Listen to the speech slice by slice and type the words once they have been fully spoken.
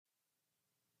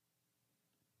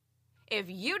If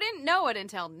you didn't know it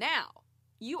until now,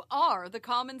 you are the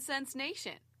Common Sense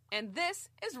Nation, and this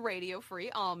is Radio Free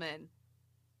Almond.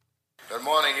 Good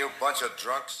morning, you bunch of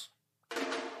drunks.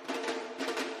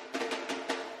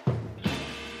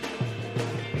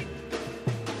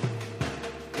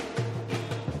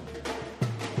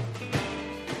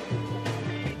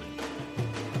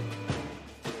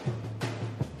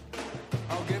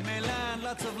 Oh, give me land,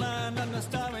 lots of land, and the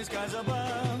starry skies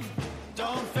above.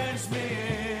 Don't fence me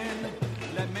in.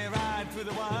 Let me ride through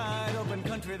the wide open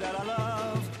country that I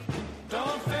love.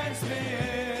 Don't fence me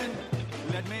in.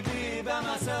 Let me be by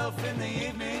myself in the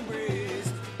evening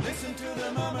breeze. Listen to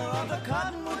the murmur of the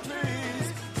cottonwood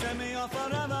trees. Send me off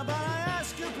forever, but I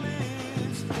ask you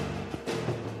please.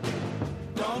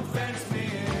 Don't fence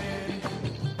me in.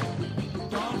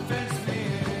 Don't fence me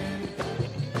in.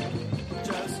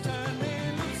 Just turn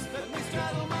me loose, let me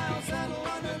straddle my own saddle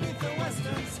underneath the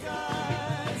western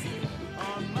skies.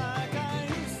 On my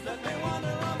cayuse, let me wander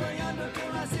over yonder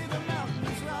till I see the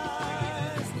mountains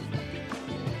rise.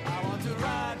 I want to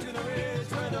ride to the ridge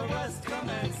where the west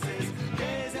commences.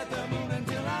 Gaze at the moon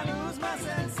until I lose my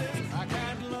senses. I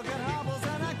can't look at hobbles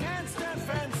and I can't stand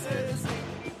fences.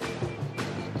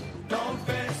 Don't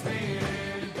fence me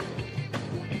in.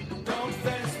 Don't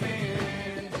fence me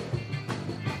in.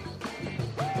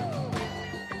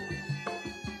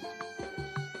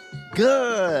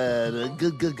 Good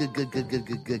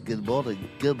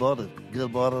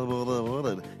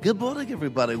morning,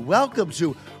 everybody. Welcome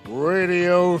to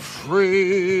Radio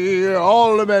Free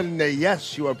Almond.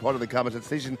 Yes, you are part of the Common Sense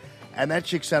Station, and that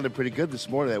chick sounded pretty good this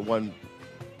morning, that one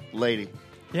lady,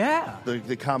 Yeah,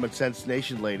 the Common Sense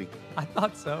Nation lady. I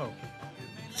thought so.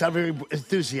 Sounded very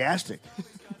enthusiastic.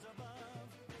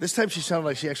 This time she sounded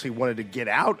like she actually wanted to get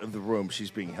out of the room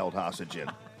she's being held hostage in.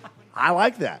 I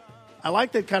like that. I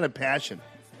like that kind of passion.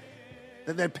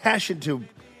 That passion to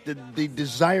the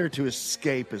desire to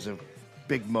escape is a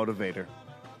big motivator,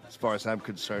 as far as I'm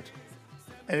concerned.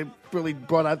 And it really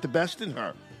brought out the best in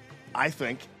her, I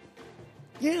think.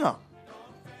 Yeah.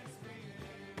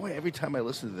 Boy, every time I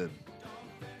listen to the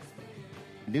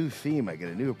new theme, I get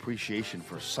a new appreciation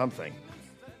for something.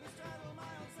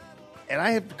 And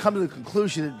I have come to the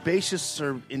conclusion that bassists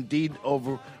are indeed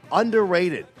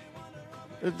underrated.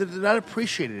 They're not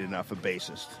appreciated enough, a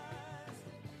bassist.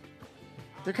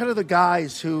 They're kind of the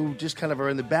guys who just kind of are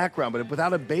in the background, but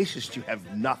without a bassist, you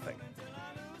have nothing.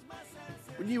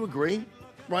 Wouldn't you agree,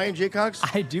 Ryan Jaycox?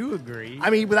 I do agree. I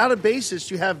mean, without a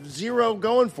bassist, you have zero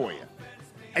going for you.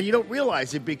 And you don't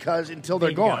realize it until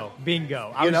they're gone.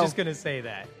 Bingo. I was just going to say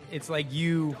that. It's like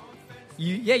you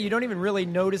don't even really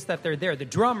notice that they're there. The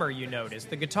drummer, you notice.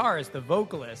 The guitarist, the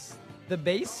vocalist. The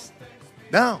bass,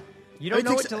 No. you don't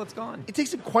know it till it's gone. It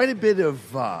takes quite a bit of,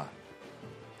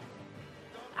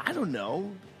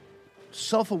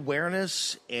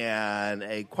 self-awareness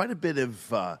and quite a bit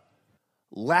of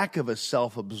lack of a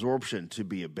self-absorption to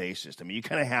be a bassist. I mean, you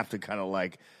kind of have to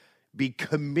be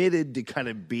committed to kind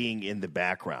of being in the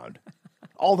background.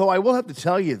 Although I will have to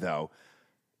tell you, though,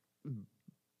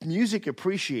 music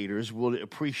appreciators will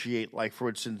appreciate, like, for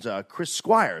instance, Chris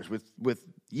Squires with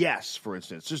Yes, for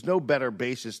instance. There's no better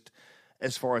bassist,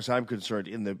 as far as I'm concerned,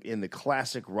 in the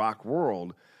classic rock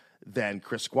world than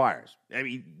Chris Squires. I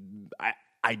mean,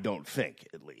 I don't think,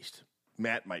 at least.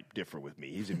 Matt might differ with me.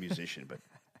 He's a musician, but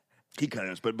he kind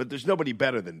of is. But there's nobody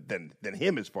better than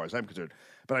him, as far as I'm concerned.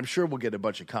 But I'm sure we'll get a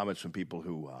bunch of comments from people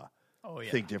who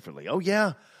think differently. Oh,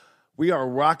 yeah. We are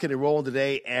rocking and rolling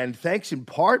today, and thanks in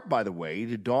part, by the way,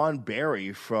 to Dawn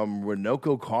Barry from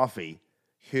Renoco Coffee,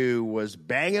 who was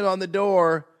banging on the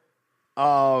door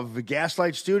of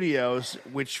Gaslight Studios,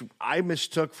 which I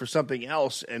mistook for something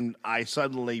else, and I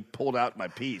suddenly pulled out my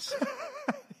piece.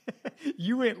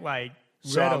 You went like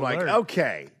So red I'm alert. like,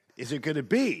 okay, is it going to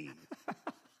be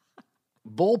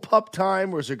bullpup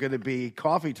time or is it going to be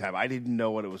coffee time? I didn't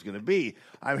know what it was going to be.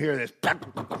 I'm hearing this.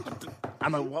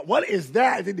 I'm like, what is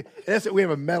that? We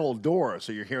have a metal door,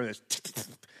 so you're hearing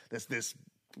this.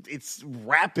 It's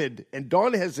rapid, and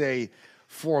Dawn has a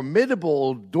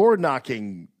formidable door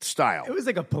knocking style. It was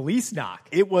like a police knock.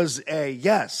 It was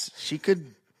yes. She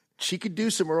could do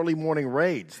some early morning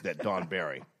raids. That Dawn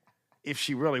Barry, if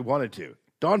she really wanted to.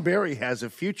 Dawn Barry has a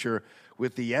future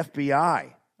with the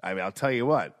FBI. I mean, I'll tell you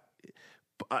what.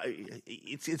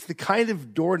 It's the kind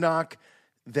of door knock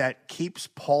that keeps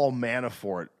Paul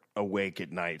Manafort awake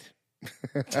at night.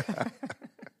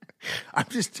 I'm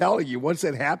just telling you, once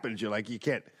that happens, you're like, you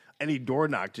can't. Any door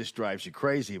knock just drives you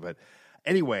crazy. But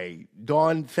anyway,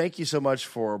 Dawn, thank you so much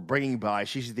for bringing by.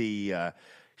 She's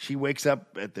she wakes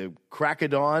up at the crack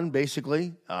of dawn,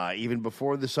 basically, even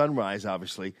before the sunrise,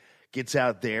 obviously, gets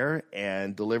out there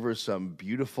and delivers some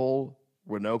beautiful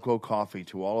Renoco Coffee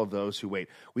to all of those who wait.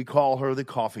 We call her the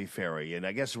Coffee Fairy, and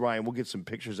I guess, Ryan, we'll get some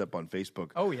pictures up on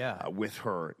Facebook. Oh, yeah. With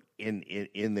her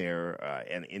in there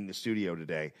and in the studio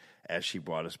today as she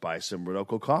brought us by some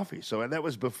Renoco coffee. So, and that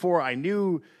was before I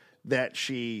knew that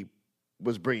she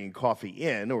was bringing coffee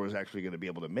in or was actually going to be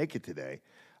able to make it today.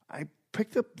 I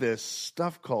picked up this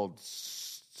stuff called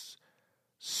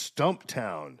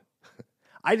Stumptown.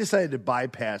 I decided to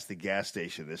bypass the gas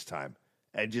station this time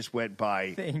and just went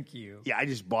by. Thank you. Yeah, I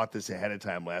just bought this ahead of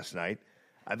time last night.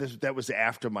 That was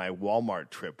after my Walmart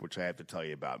trip, which I have to tell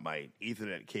you about, my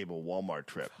Ethernet cable Walmart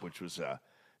trip, which was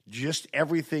just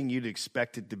everything you'd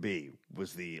expect it to be,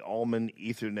 was the Allman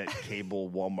Ethernet cable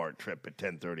Walmart trip at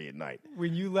 10:30 at night.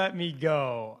 When you let me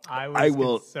go, I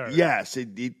will. Concerned. Yes,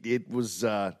 it was.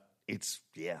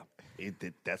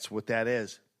 That's what that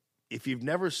is. If you've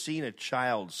never seen a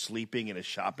child sleeping in a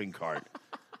shopping cart,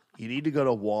 you need to go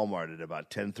to Walmart at about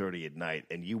 10:30 at night,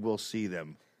 and you will see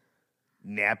them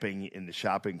napping in the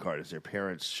shopping cart as their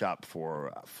parents shop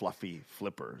for fluffy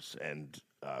flippers and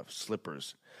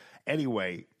slippers.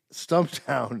 Anyway,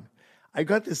 Stumptown, I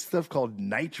got this stuff called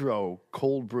Nitro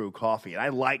Cold Brew Coffee, and I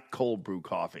like cold brew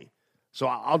coffee. So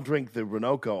I'll drink the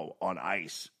Renoco on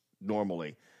ice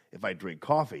normally if I drink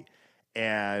coffee.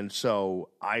 And so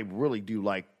I really do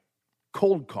like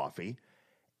cold coffee.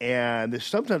 And there's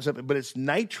sometimes something, but it's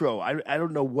nitro. I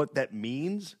don't know what that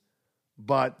means,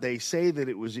 but they say that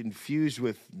it was infused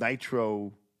with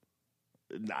nitro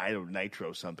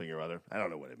something or other. I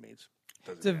don't know what it means.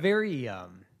 It's a very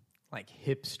like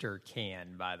hipster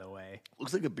can, by the way.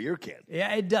 Looks like a beer can.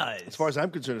 Yeah, it does. As far as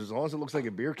I'm concerned, as long as it looks like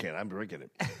a beer can, I'm drinking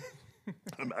it.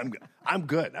 I'm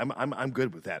good. I'm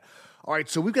good with that. All right,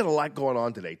 so we've got a lot going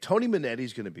on today. Tony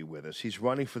Minetti's going to be with us. He's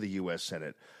running for the U.S.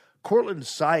 Senate. Cortland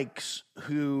Sykes,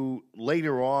 who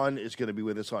later on is going to be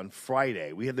with us on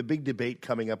Friday. We have the big debate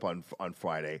coming up on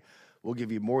Friday. We'll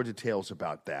give you more details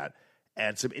about that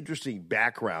and some interesting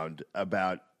background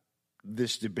about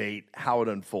this debate, how it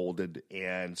unfolded,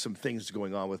 and some things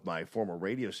going on with my former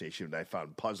radio station that I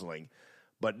found puzzling.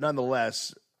 But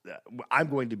nonetheless, I'm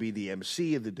going to be the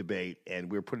MC of the debate,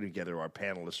 and we're putting together our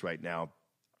panelists right now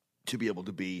to be able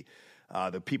to be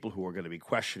the people who are going to be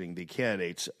questioning the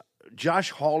candidates. Josh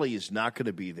Hawley is not going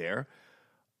to be there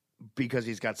because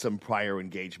he's got some prior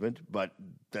engagement, but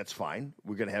that's fine.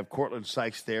 We're going to have Cortland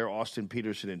Sykes there, Austin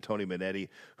Peterson, and Tony Minetti,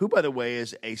 who, by the way,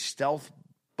 is a stealth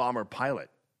bomber pilot,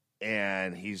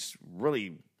 and he's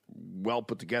really well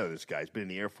put together, this guy. He's been in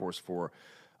the Air Force for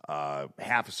a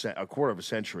quarter of a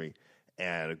century,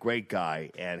 and a great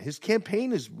guy. And his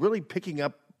campaign is really picking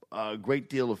up a great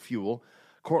deal of fuel.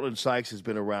 Cortland Sykes has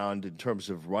been around in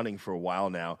terms of running for a while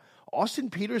now. Austin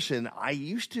Peterson, I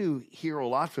used to hear a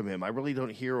lot from him. I really don't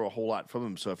hear a whole lot from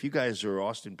him. So if you guys are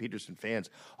Austin Peterson fans,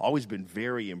 always been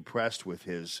very impressed with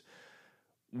his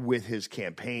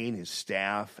campaign, his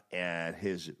staff, and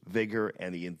his vigor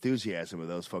and the enthusiasm of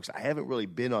those folks. I haven't really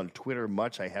been on Twitter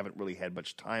much. I haven't really had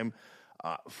much time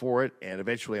for it. And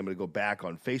eventually I'm going to go back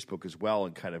on Facebook as well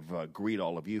and kind of greet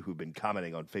all of you who've been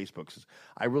commenting on Facebook.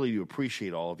 I really do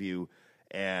appreciate all of you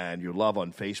and your love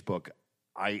on Facebook.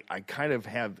 I kind of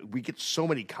we get so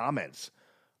many comments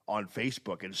on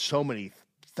Facebook and so many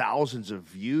thousands of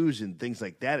views and things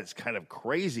like that. It's kind of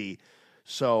crazy.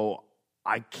 So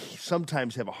I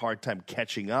sometimes have a hard time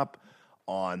catching up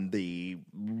on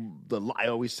I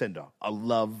always send a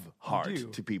love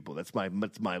heart to people. That's my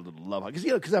little love heart.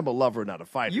 Because I'm a lover, not a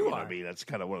fighter. You know what I mean? That's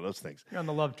kind of one of those things. You're on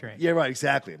the love train. Yeah, right,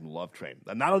 exactly. I'm on the love train.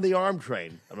 I'm not on the arm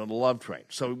train. I'm on the love train.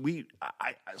 So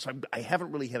I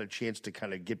haven't really had a chance to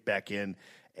kind of get back in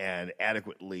and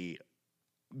adequately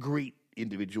greet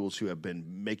individuals who have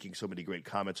been making so many great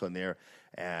comments on there.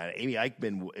 And Amy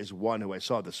Eichmann is one who I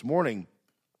saw this morning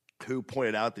who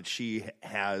pointed out that she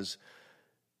has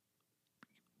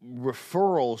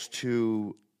referrals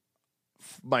to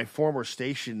my former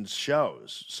station's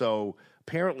shows. So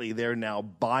apparently they're now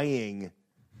buying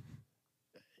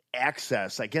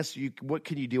access. I guess what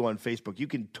can you do on Facebook? You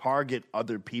can target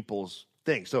other people's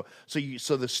things. So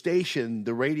the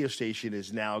radio station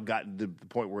has now gotten to the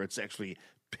point where it's actually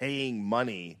paying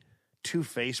money to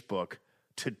Facebook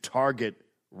to target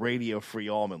Radio Free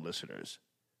Allman listeners.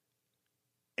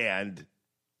 And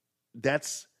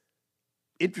that's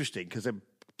interesting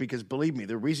because believe me,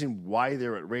 the reason why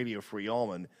they're at Radio Free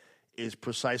Allman is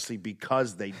precisely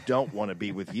because they don't want to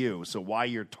be with you. So why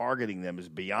you're targeting them is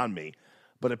beyond me.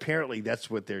 But apparently that's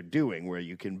what they're doing, where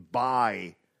you can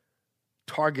buy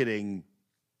targeting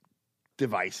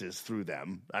devices through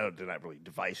them. They're not really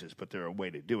devices, but they're a way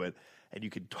to do it. And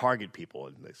you can target people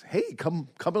and they say, hey, come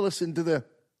and listen to the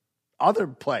other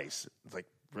place. It's like,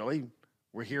 really?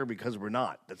 We're here because we're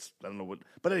not. I don't know what.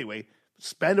 But anyway,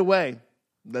 spend away.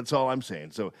 That's all I'm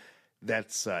saying. So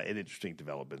that's an interesting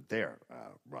development there,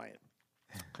 Ryan.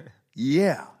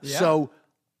 Yeah. So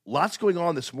lots going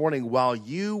on this morning while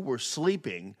you were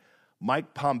sleeping.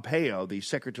 Mike Pompeo, the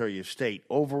Secretary of State,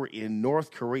 over in North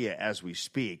Korea as we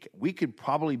speak. We could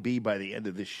probably be, by the end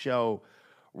of this show,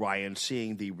 Ryan,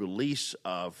 seeing the release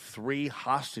of 3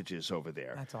 hostages over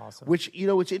there. That's awesome. Which,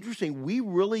 it's interesting. We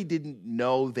really didn't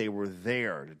know they were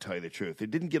there, to tell you the truth.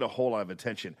 It didn't get a whole lot of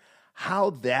attention.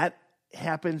 How that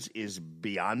happens is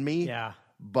beyond me. Yeah.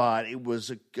 But it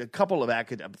was a couple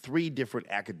of 3 different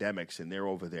academics, and they're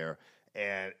over there.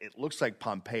 And it looks like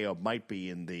Pompeo might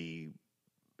be in the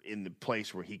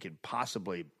place where he could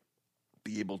possibly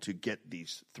be able to get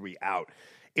these 3 out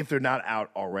if they're not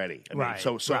out already. I mean,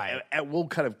 so and we'll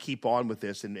kind of keep on with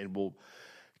this, and we'll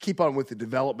keep on with the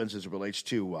developments as it relates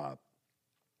to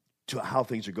how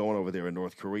things are going over there in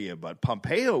North Korea. But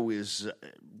Pompeo is a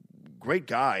great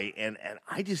guy, and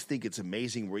I just think it's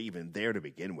amazing we're even there to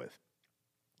begin with.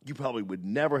 You probably would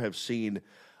never have seen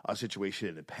a situation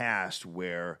in the past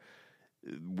where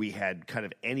we had kind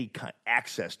of any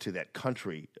access to that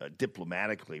country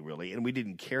diplomatically, really, and we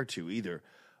didn't care to either.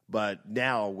 But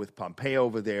now with Pompeo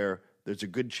over there, there's a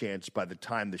good chance by the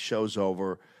time the show's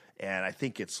over, and I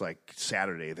think it's like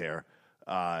Saturday there,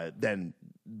 then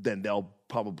they'll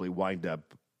probably wind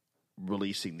up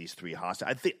releasing these 3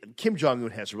 hostages. I think Kim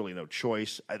Jong-un has really no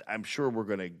choice. I'm sure we're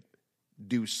going to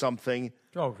do something.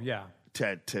 Oh, yeah.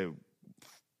 To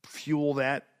fuel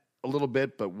that a little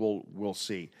bit, but we'll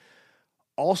see.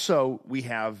 Also, we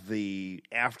have the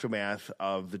aftermath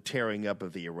of the tearing up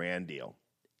of the Iran deal.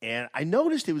 And I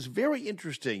noticed it was very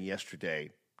interesting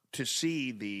yesterday to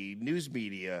see the news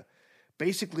media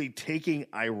basically taking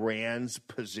Iran's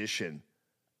position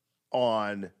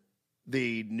on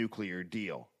the nuclear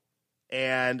deal.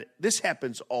 And this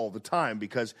happens all the time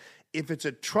because if it's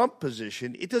a Trump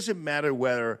position, it doesn't matter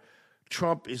whether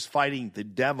Trump is fighting the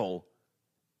devil,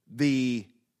 the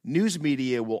news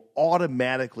media will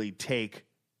automatically take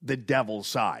the devil's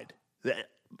side.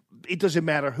 It doesn't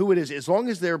matter who it is. As long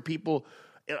as there are people,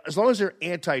 as long as they're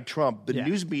anti-Trump, the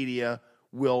news media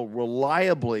will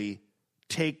reliably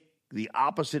take the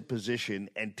opposite position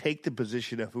and take the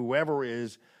position of whoever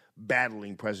is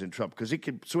battling President Trump. Because it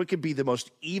could be the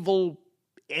most evil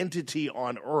entity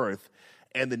on earth,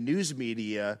 and the news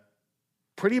media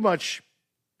pretty much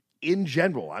in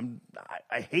general,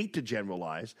 I hate to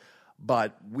generalize,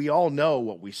 but we all know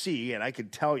what we see, and I can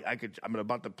tell you, I'm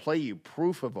about to play you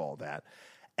proof of all that.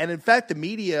 And in fact, the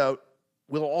media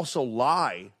will also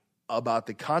lie about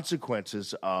the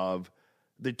consequences of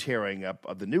the tearing up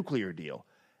of the nuclear deal.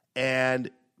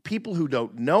 And people who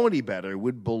don't know any better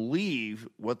would believe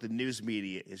what the news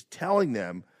media is telling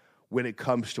them when it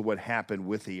comes to what happened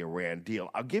with the Iran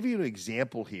deal. I'll give you an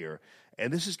example here,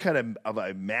 and this is kind of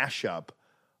a mashup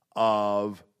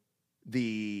of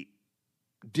the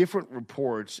different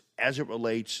reports as it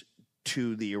relates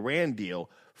to the Iran deal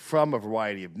from a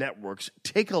variety of networks.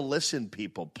 Take a listen,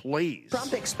 people, please.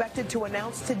 Trump expected to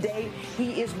announce today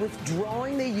he is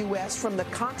withdrawing the U.S. from the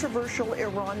controversial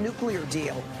Iran nuclear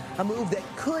deal, a move that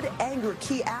could anger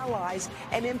key allies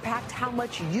and impact how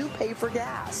much you pay for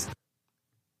gas.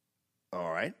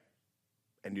 All right.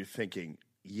 And you're thinking,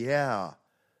 yeah,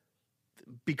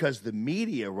 because the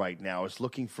media right now is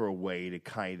looking for a way to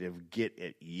kind of get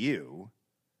at you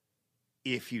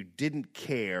if you didn't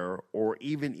care, or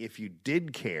even if you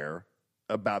did care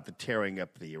about the tearing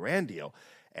up of the Iran deal.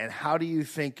 And how do you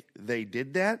think they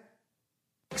did that?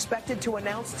 Expected to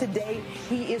announce today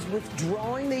he is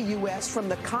withdrawing the U.S. from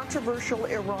the controversial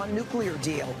Iran nuclear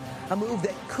deal, a move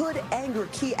that could anger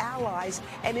key allies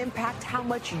and impact how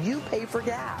much you pay for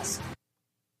gas.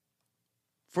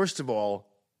 First of all,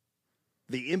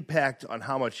 the impact on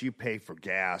how much you pay for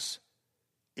gas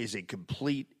is a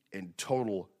complete and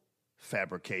total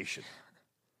fabrication.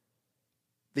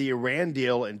 The Iran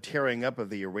deal and tearing up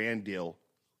of the Iran deal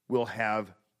will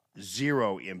have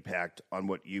zero impact on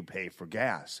what you pay for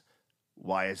gas.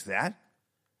 Why is that?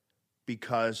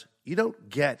 Because you don't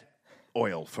get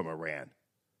oil from Iran.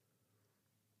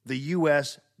 The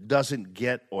U.S. doesn't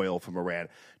get oil from Iran.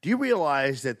 Do you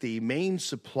realize that the main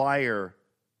supplier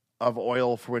of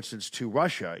oil, for instance, to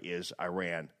Russia is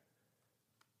Iran?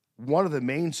 One of the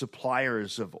main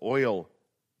suppliers of oil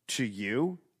to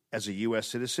you as a U.S.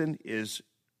 citizen is,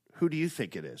 who do you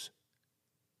think it is?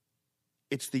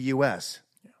 It's the U.S.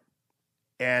 Yeah.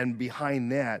 And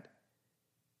behind that,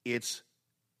 it's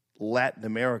Latin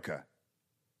America.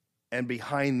 And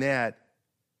behind that,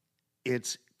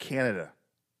 it's Canada.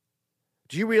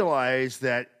 Do you realize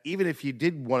that even if you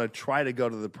did want to try to go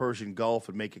to the Persian Gulf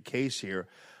and make a case here,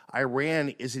 Iran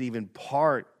isn't even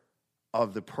part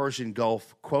of the Persian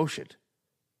Gulf quotient?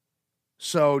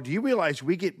 So do you realize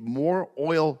we get more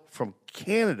oil from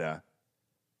Canada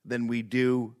than we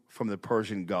do from the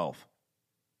Persian Gulf?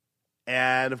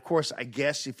 And, of course, I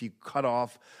guess if you cut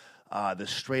off the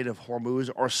Strait of Hormuz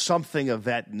or something of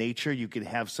that nature, you could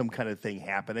have some kind of thing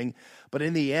happening. But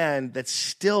in the end, that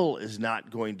still is not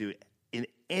going to, in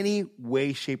any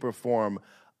way, shape, or form,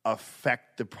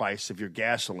 affect the price of your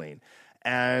gasoline.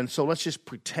 And so let's just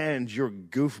pretend your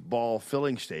goofball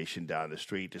filling station down the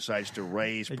street decides to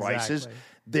raise prices. Exactly.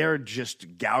 They're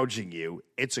just gouging you.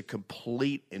 It's a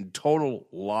complete and total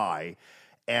lie.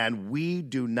 And we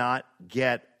do not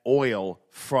get oil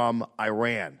from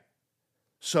Iran.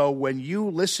 So when you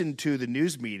listen to the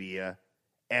news media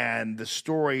and the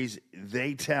stories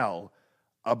they tell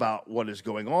about what is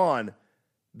going on,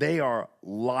 they are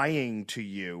lying to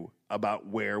you about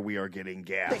where we are getting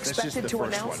gas. That's just Expected the to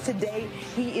first announce one. today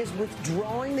he is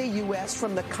withdrawing the U.S.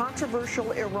 from the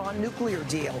controversial Iran nuclear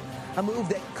deal, a move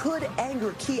that could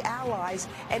anger key allies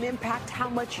and impact how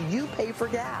much you pay for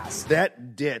gas.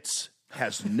 That ditz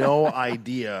has no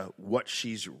idea what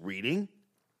she's reading.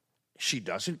 She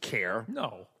doesn't care.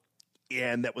 No.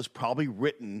 And that was probably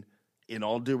written, in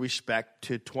all due respect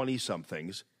to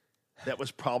 20-somethings, that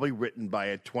was probably written by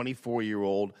a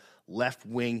 24-year-old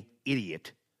left-wing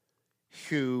idiot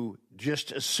who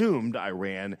just assumed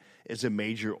Iran is a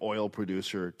major oil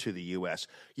producer to the U.S.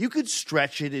 You could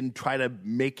stretch it and try to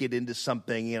make it into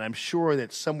something, and I'm sure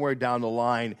that somewhere down the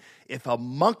line, if a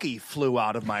monkey flew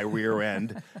out of my rear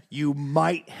end, you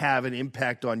might have an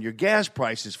impact on your gas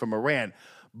prices from Iran.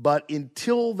 But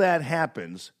until that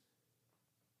happens,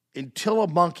 until a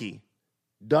monkey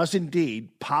does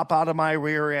indeed pop out of my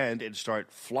rear end and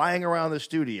start flying around the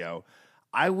studio,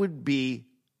 I would be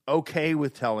okay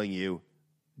with telling you,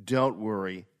 don't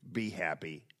worry, be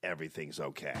happy, everything's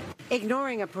okay.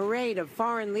 Ignoring a parade of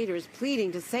foreign leaders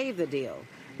pleading to save the deal.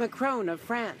 Macron of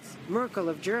France, Merkel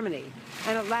of Germany,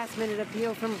 and a last-minute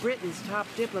appeal from Britain's top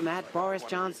diplomat, Boris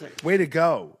Johnson. Way to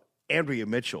go, Andrea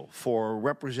Mitchell, for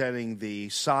representing the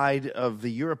side of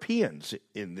the Europeans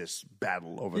in this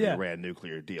battle over the Iran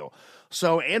nuclear deal.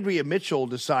 So Andrea Mitchell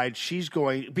decides she's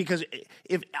going, because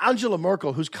if Angela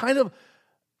Merkel, who's kind of,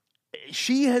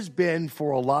 she has been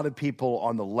for a lot of people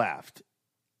on the left,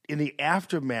 in the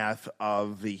aftermath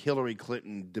of the Hillary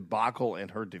Clinton debacle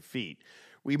and her defeat,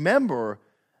 remember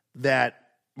that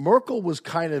Merkel was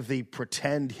kind of the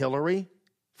pretend Hillary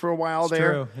for a while It's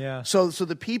there. true, yeah. So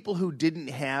the people who didn't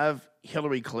have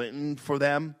Hillary Clinton for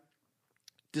them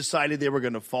decided they were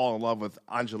going to fall in love with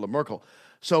Angela Merkel.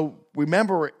 So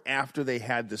remember after they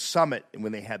had the summit, and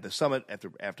when they had the summit,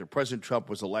 after President Trump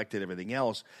was elected, everything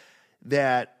else,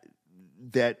 that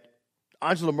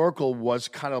Angela Merkel was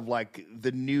kind of like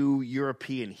the new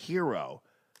European hero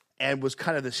and was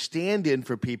kind of the stand-in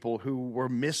for people who were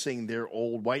missing their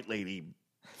old white lady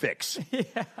fix.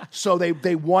 So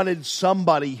they wanted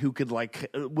somebody who could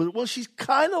well, she's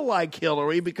kind of like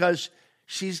Hillary because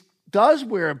she does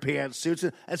wear pantsuits.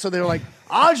 And so they were like,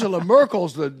 Angela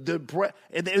Merkel's and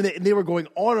they were going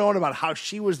on and on about how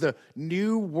she was the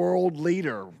new world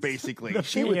leader, basically. But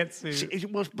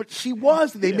she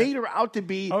was. They made her out to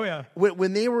be. Oh, yeah.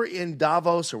 When they were in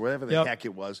Davos or whatever the heck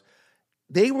it was,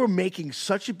 they were making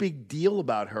such a big deal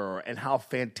about her and how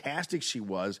fantastic she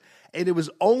was. And it was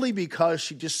only because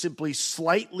she just simply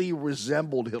slightly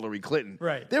resembled Hillary Clinton.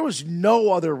 Right. There was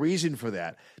no other reason for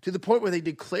that, to the point where they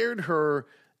declared her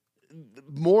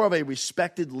more of a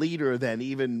respected leader than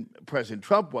even President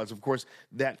Trump was. Of course,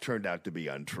 that turned out to be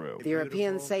untrue. The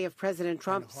Europeans say if President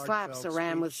Trump slaps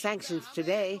Iran with sanctions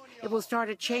today, it will start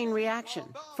a chain reaction.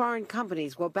 Foreign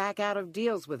companies will back out of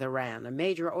deals with Iran, a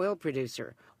major oil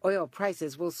producer. Oil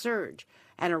prices will surge,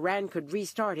 and Iran could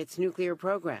restart its nuclear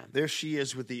program. There she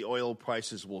is with the oil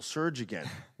prices will surge again.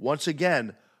 Once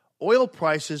again, oil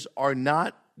prices are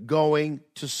not going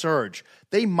to surge.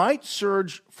 They might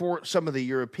surge for some of the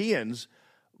Europeans,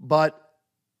 but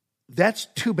that's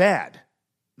too bad.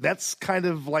 That's kind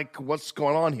of like what's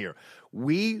going on here.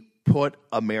 We put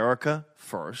America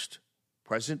first.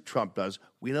 President Trump does.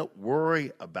 We don't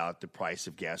worry about the price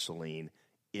of gasoline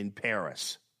in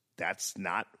Paris. That's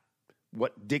not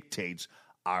what dictates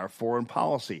our foreign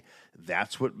policy.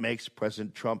 That's what makes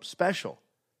President Trump special.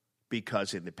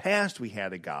 Because in the past, we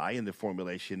had a guy in the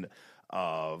formulation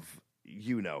of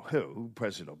you-know-who,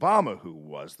 President Obama, who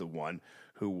was the one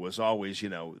who was always,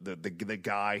 the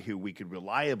guy who we could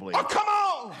reliably... Oh, come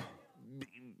on!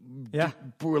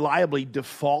 Reliably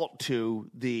default to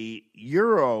the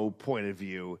Euro point of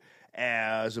view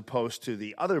as opposed to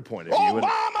the other point of view.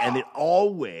 And it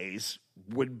always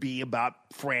would be about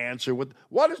France or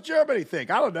what does Germany think?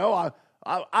 I don't know.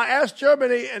 I asked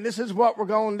Germany, and this is what we're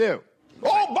going to do.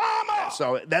 Obama!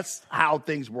 So that's how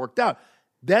things worked out.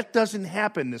 That doesn't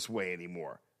happen this way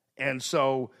anymore. And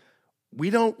so we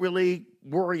don't really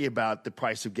worry about the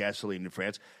price of gasoline in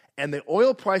France. And the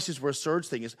oil prices were a surge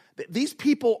thing. Is these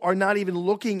people are not even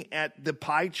looking at the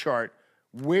pie chart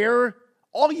where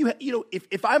all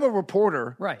if I'm a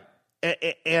reporter, Right.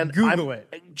 And Google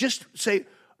it. Just say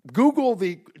Google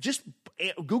the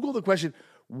question,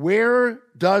 where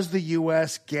does the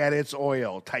U.S. get its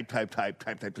oil? Type.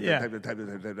 Yeah.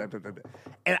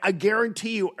 And I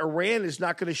guarantee you Iran is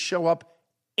not going to show up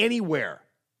anywhere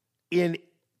in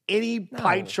any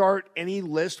pie chart, any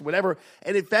list, whatever.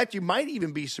 And in fact, you might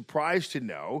even be surprised to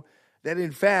know that,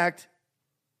 in fact,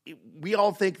 we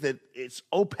all think that it's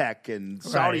OPEC and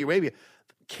Saudi Arabia.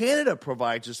 Canada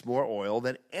provides us more oil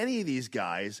than any of these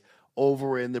guys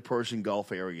over in the Persian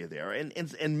Gulf area there.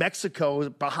 And Mexico is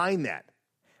behind that.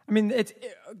 I mean,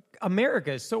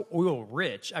 America is so oil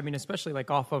rich. I mean, especially like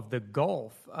off of the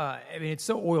Gulf. I mean, it's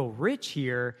so oil rich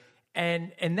here,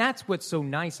 and that's what's so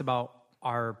nice about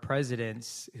our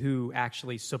presidents who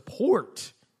actually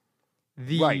support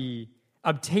the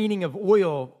obtaining of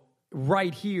oil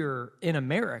right here in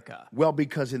America. Well,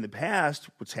 because in the past,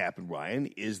 what's happened, Ryan,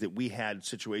 is that we had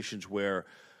situations where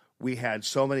we had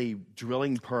so many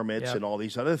drilling permits and all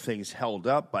these other things held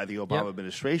up by the Obama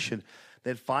administration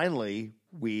that finally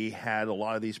we had a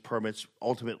lot of these permits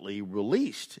ultimately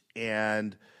released.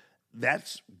 And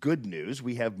that's good news.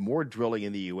 We have more drilling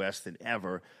in the U.S. than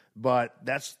ever, but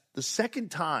that's the second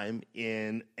time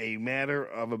in a matter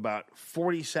of about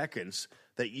 40 seconds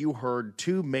that you heard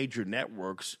two major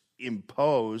networks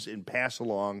impose and pass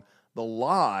along the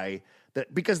lie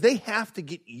that because they have to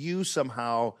get you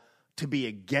somehow to be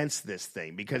against this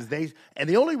thing because the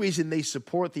only reason they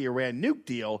support the Iran nuke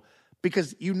deal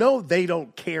because they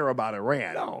don't care about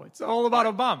Iran. No, it's all about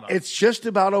Obama. It's just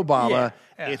about Obama.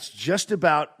 Yeah. It's just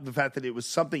about the fact that it was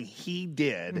something he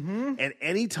did. And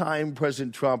anytime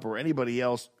President Trump or anybody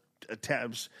else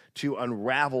attempts to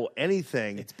unravel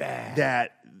anything It's bad.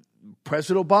 that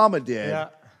President Obama did,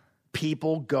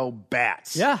 people go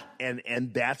bats. Yeah.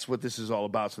 And that's what this is all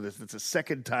about. So it's the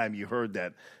second time you heard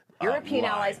that. European lie.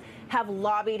 allies have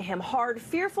lobbied him hard,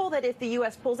 fearful that if the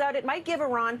U.S. pulls out, it might give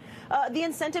Iran the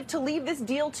incentive to leave this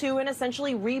deal too and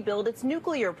essentially rebuild its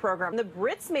nuclear program. The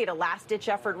Brits made a last-ditch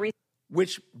effort recently.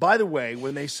 Which, by the way,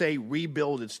 when they say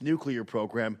rebuild its nuclear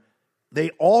program,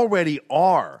 they already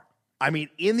are. I mean,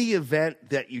 in the event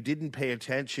that you didn't pay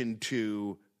attention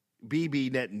to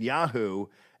Bibi Netanyahu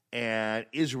and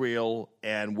Israel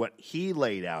and what he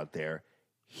laid out there,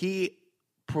 he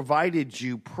provided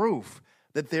you proof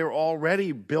that they're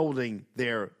already building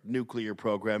their nuclear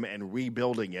program and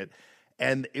rebuilding it.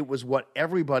 And it was what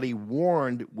everybody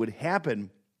warned would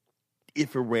happen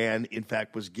if Iran, in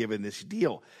fact, was given this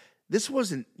deal. This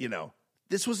wasn't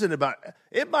about,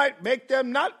 it might make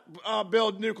them not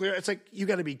build nuclear. It's like, you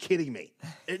got to be kidding me.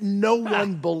 No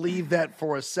one believed that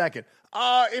for a second.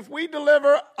 If we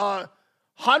deliver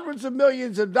hundreds of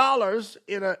millions of dollars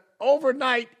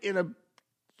overnight in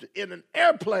an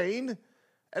airplane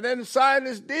and then sign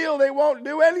this deal, they won't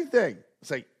do anything.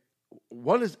 It's like,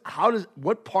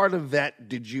 what part of that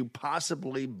did you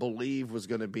possibly believe was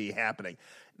going to be happening?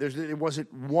 There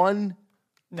wasn't one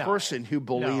person who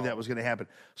believed that was going to happen.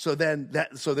 So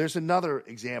there's another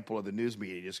example of the news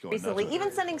media just going Recently, nuts.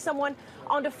 even sending someone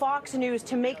onto Fox News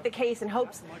to make the case in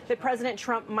hopes that President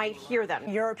Trump might hear them.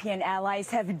 European allies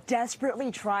have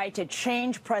desperately tried to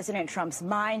change President Trump's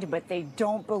mind, but they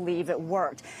don't believe it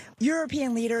worked.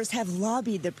 European leaders have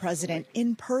lobbied the president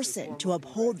in person to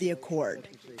uphold the accord.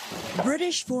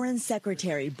 British Foreign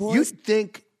Secretary Boris... You'd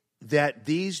think that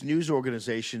these news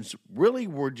organizations really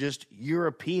were just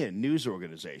European news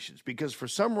organizations because for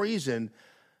some reason,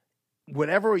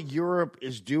 whatever Europe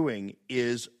is doing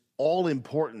is all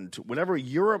important. Whatever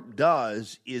Europe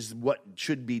does is what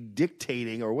should be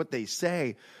dictating, or what they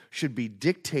say should be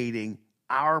dictating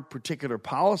our particular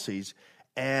policies.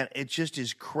 And it just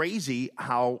is crazy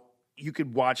how you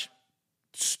could watch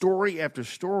story after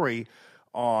story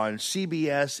on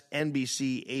CBS,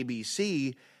 NBC,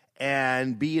 ABC,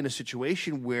 and be in a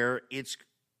situation where it's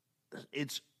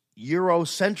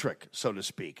Eurocentric, so to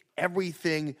speak.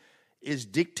 Everything is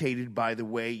dictated by the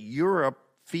way Europe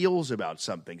feels about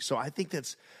something. So I think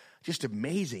that's just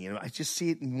amazing. And I just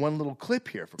see it in one little clip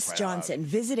here. Johnson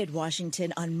visited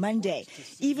Washington on Monday,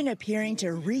 even appearing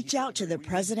to reach out to the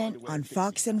president on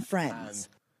Fox and Friends.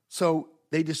 So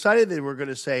they decided they were going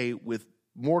to say with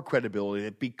more credibility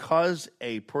that because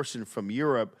a person from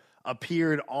Europe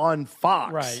appeared on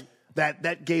Fox. Right.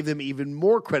 That gave them even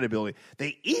more credibility.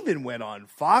 They even went on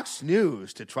Fox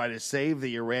News to try to save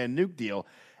the Iran nuke deal.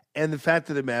 And the fact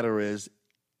of the matter is,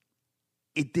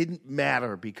 it didn't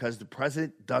matter because the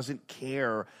president doesn't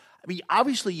care. I mean,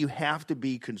 obviously, you have to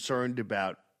be concerned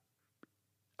about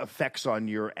effects on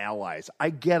your allies. I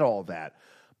get all that.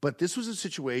 But this was a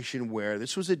situation where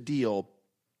this was a deal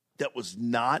that was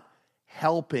not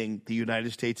helping the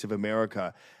United States of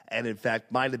America, and in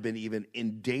fact might have been even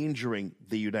endangering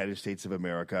the United States of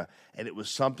America. And it was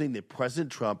something that President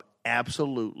Trump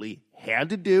absolutely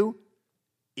had to do.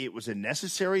 It was a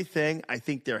necessary thing. I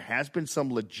think there has been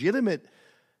some legitimate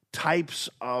types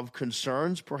of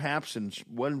concerns, perhaps in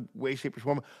one way, shape, or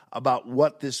form, about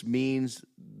what this means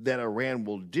that Iran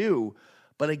will do.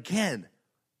 But again,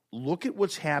 look at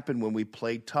what's happened when we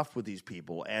played tough with these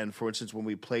people. And, for instance, when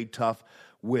we played tough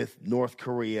with North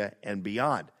Korea and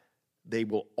beyond. They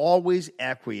will always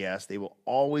acquiesce. They will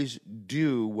always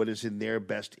do what is in their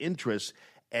best interests.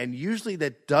 And usually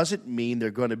that doesn't mean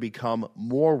they're going to become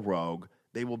more rogue.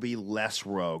 They will be less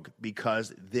rogue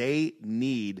because they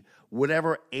need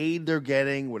whatever aid they're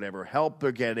getting, whatever help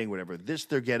they're getting, whatever this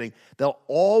they're getting. They'll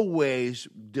always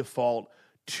default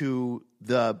to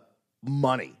the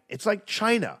money. It's like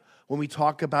China when we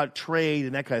talk about trade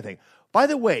and that kind of thing. By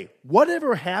the way,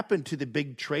 whatever happened to the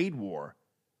big trade war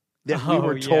that we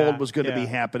were told was going to be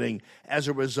happening as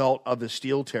a result of the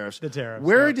steel tariffs? The tariffs.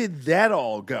 Where did that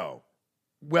all go?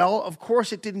 Well, of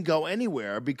course, it didn't go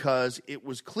anywhere because it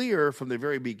was clear from the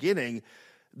very beginning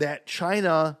that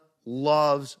China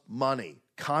loves money.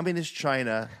 Communist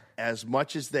China, as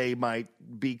much as they might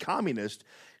be communist,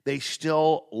 they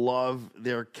still love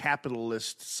their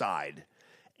capitalist side.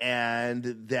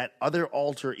 And that other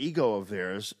alter ego of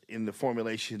theirs in the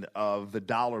formulation of the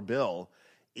dollar bill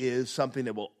is something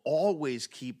that will always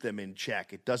keep them in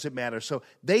check. It doesn't matter. So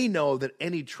they know that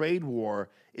any trade war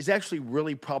is actually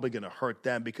really probably going to hurt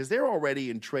them because they're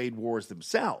already in trade wars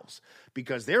themselves,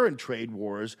 because they're in trade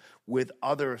wars with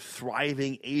other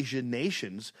thriving Asian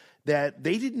nations that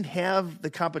they didn't have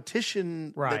the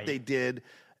competition that they did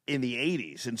in the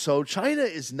 80s. And so China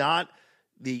is not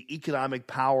the economic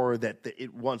power that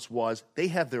it once was. They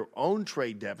have their own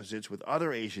trade deficits with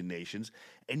other Asian nations,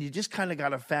 and you just kind of got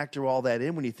to factor all that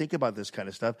in when you think about this kind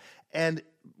of stuff. And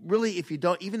really,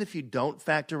 even if you don't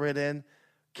factor it in,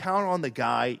 count on the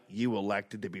guy you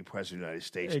elected to be president of the United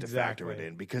States to factor it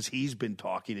in, because he's been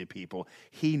talking to people.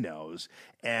 He knows.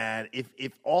 And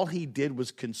if all he did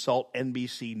was consult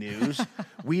NBC News,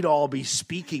 we'd all be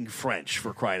speaking French,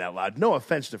 for crying out loud. No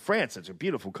offense to France. It's a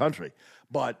beautiful country.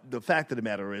 But the fact of the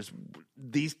matter is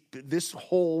this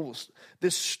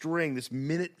string, this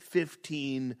minute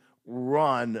 15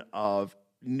 run of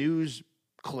news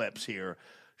clips here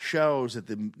shows that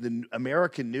the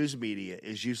American news media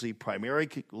is usually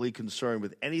primarily concerned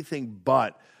with anything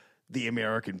but the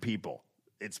American people.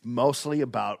 It's mostly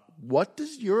about what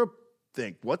does Europe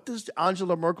think? What does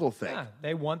Angela Merkel think? Yeah,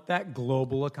 they want that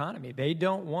global economy. They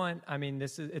don't want, I mean,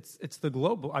 it's the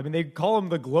global, I mean, they call them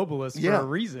the globalists for a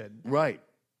reason. Right.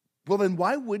 Well, then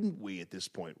why wouldn't we at this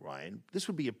point, Ryan? This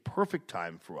would be a perfect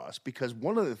time for us, because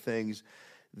one of the things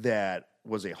that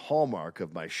was a hallmark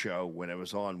of my show when I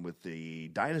was on with the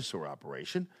dinosaur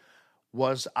operation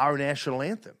was our national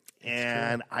anthem.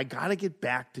 And I got to get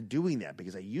back to doing that,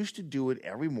 because I used to do it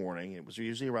every morning. It was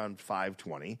usually around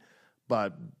 5:20,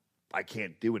 but I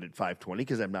can't do it at 5:20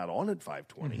 because I'm not on at 5:20.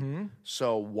 Mm-hmm.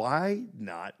 So why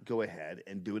not go ahead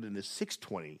and do it in the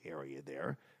 6:20 area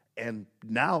there? And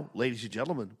now, ladies and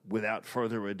gentlemen, without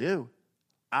further ado,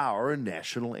 our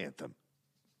national anthem.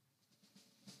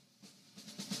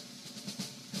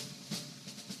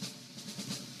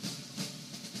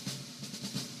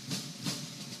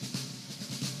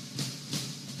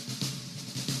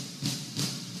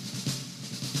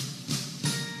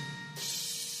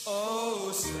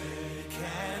 Oh, say,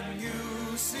 can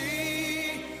you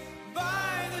see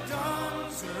by the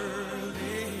dawn's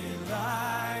early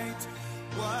light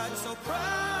what so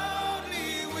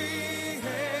proudly we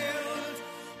hailed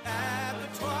at the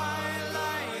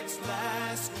twilight's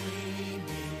last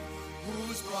gleaming,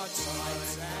 whose broad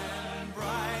sides and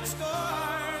bright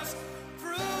stars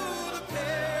through the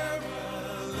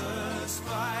perilous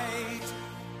fight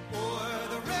o'er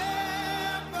the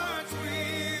ramparts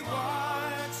we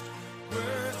watched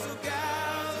were so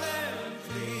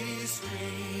gallantly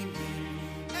streaming,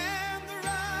 and the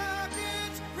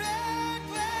rocket's red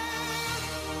glare,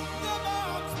 the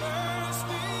bombs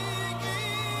bursting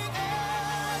in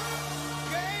air,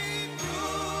 gave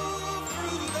proof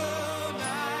through the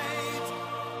night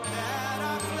that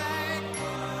our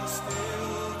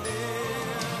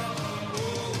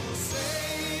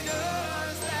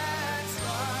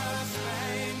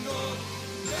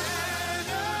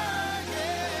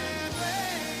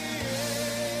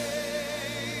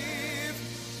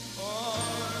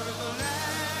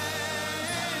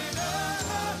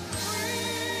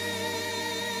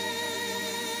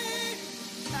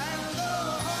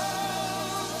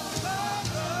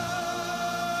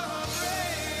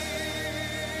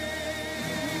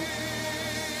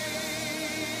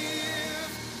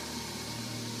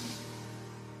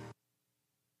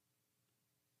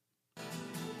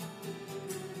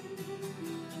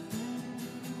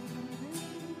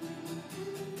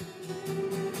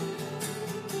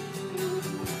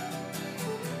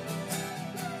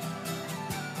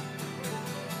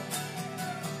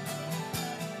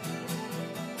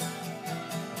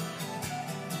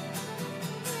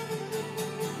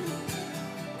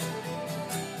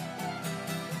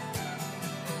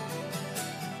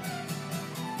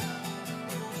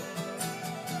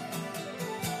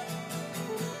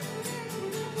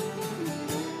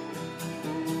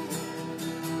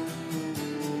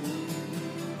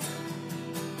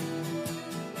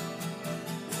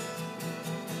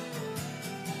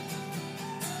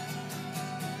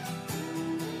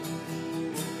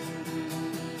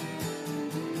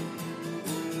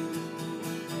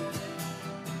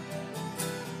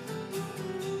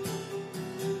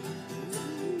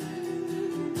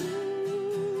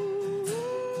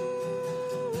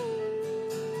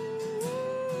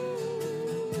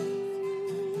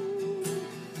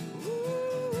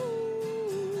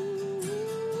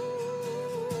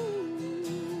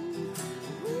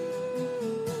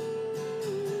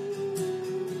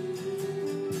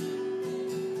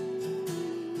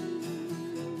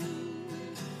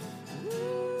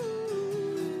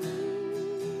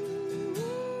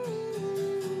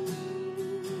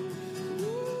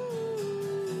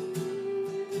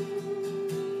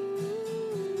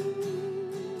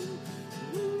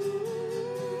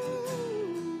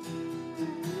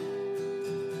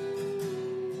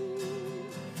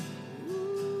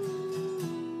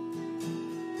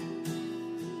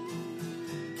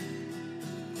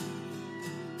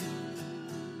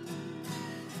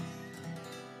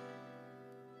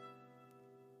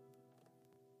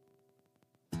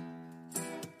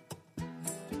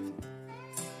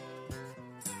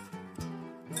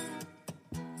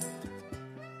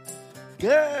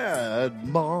Good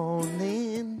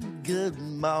morning. Good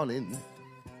morning.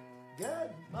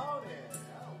 Good morning. Oh.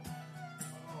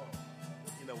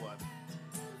 You know what?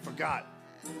 Forgot.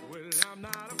 Well, I'm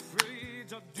not afraid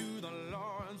to do the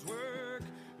Lord's work.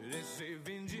 They say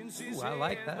vengeance is Ooh, I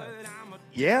like that.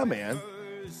 Yeah, man.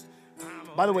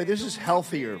 By the way, this is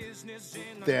healthier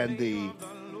than the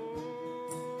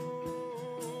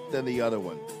other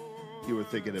one you were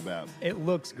thinking about. It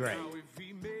looks great.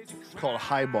 It's called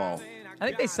Highball. I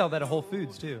think they sell that at Whole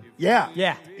Foods too. Yeah.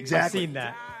 Yeah, Exactly. I've seen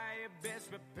that.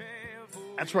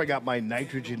 That's where I got my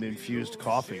nitrogen-infused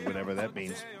coffee, whatever that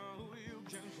means.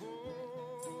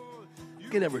 You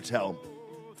can never tell.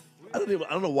 I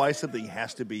don't know why something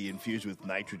has to be infused with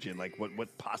nitrogen. Like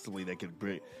what possibly they could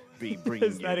be bringing.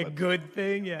 Is that you, a but good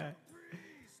thing? Yeah.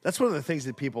 That's one of the things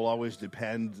that people always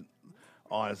depend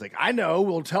on. It's like, I know,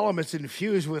 we'll tell them it's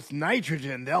infused with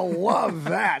nitrogen. They'll love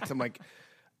that. I'm like,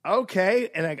 okay,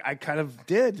 and I kind of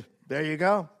did. There you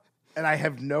go. And I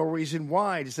have no reason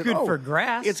why. I just said, Good for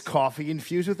grass. It's coffee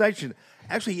infused with nitrogen.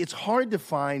 Actually, it's hard to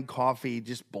find coffee,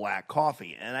 just black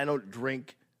coffee. And I don't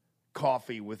drink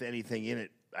coffee with anything in it.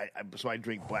 So I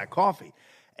drink black coffee.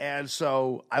 And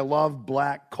so I love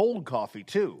black cold coffee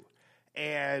too.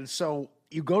 And so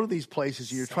you go to these places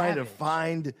and you're trying to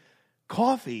find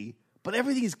coffee, but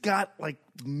everything's got like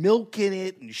milk in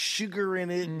it and sugar in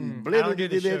it and I don't do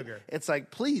the sugar. It's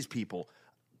like, please, people,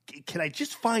 can I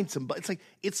just find some?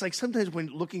 It's like sometimes when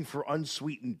looking for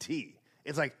unsweetened tea,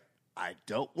 it's like, I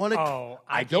don't want to.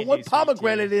 I don't want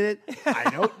pomegranate in it. I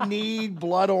don't need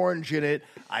blood orange in it.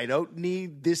 I don't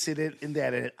need this in it and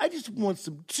that in it. I just want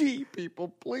some tea, people,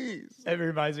 please. It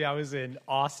reminds me, I was in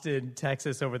Austin,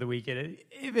 Texas over the weekend.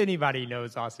 If anybody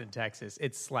knows Austin, Texas,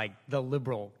 it's like the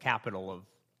liberal capital of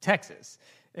Texas.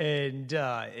 And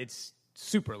it's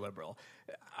super liberal.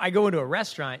 I go into a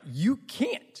restaurant, you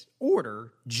can't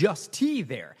order just tea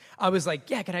there. I was like,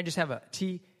 yeah, can I just have a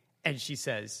tea? And she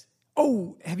says,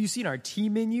 oh, have you seen our tea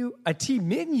menu? A tea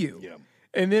menu. Yeah.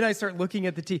 And then I start looking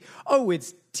at the tea. Oh,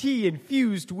 it's tea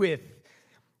infused with,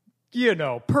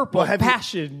 purple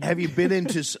passion. Have you been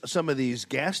into some of these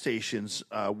gas stations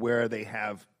where they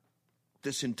have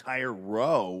this entire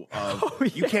row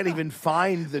of, you can't even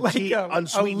find the Like tea, a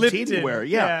unsweetened tea Lipton. anywhere.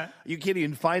 Yeah. You can't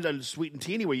even find unsweetened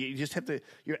tea anywhere. You just have to,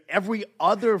 every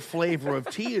other flavor of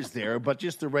tea is there, but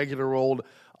just the regular old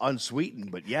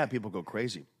unsweetened. But yeah, people go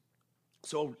crazy.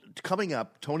 So coming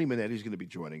up, Tony Minetti is going to be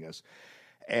joining us.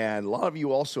 And a lot of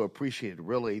you also appreciated,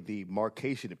 really, the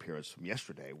Marcation appearance from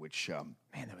yesterday, which Man,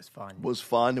 that was fun. was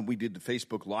fun. And we did the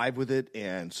Facebook Live with it.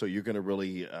 And so you're going to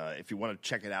really, if you want to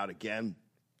check it out again,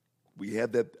 we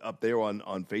have that up there on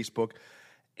Facebook.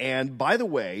 And by the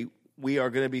way, we are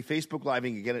going to be Facebook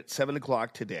Living again at 7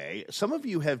 o'clock today. Some of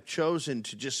you have chosen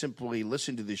to just simply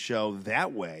listen to the show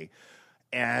that way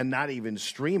and not even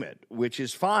stream it, which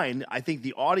is fine. I think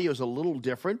the audio is a little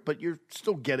different, but you're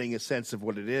still getting a sense of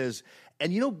what it is.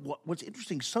 And you know what's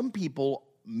interesting? Some people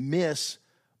miss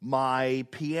my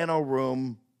Piano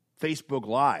Room Facebook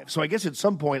Live. So I guess at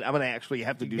some point I'm going to actually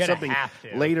have to do something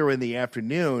later in the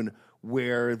afternoon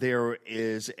where there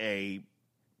is a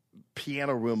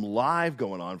Piano Room Live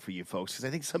going on for you folks, because I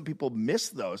think some people miss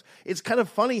those. It's kind of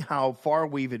funny how far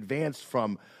we've advanced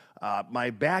from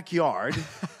my backyard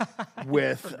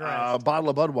with a bottle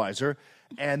of Budweiser,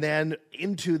 and then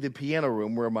into the piano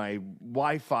room where my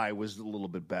Wi-Fi was a little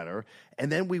bit better,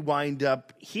 and then we wind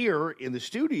up here in the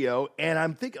studio. And I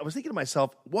was thinking to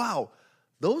myself, wow,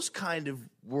 those kind of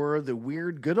were the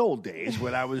weird good old days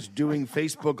when I was doing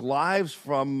Facebook Lives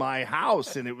from my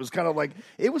house, and it was kind of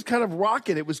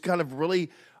rocking. It was kind of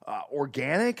really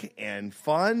organic and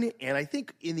fun. And I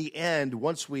think in the end,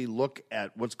 once we look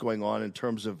at what's going on in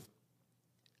terms of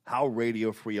how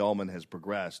Radio Free Allman has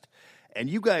progressed, and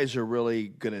you guys are really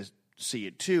going to see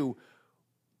it too,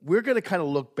 we're going to kind of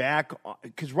look back,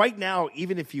 because right now,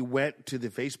 even if you went to the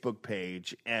Facebook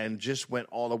page and just went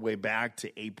all the way back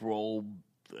to April,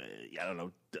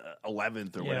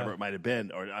 11th or whatever it might have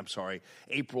been, or I'm sorry,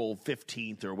 April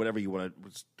 15th or whatever you want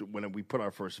to, when we put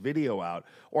our first video out,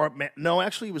 or no,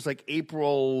 actually it was like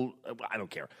April, I don't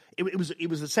care. It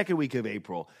was the second week of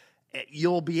April.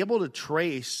 You'll be able to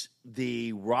trace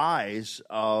the rise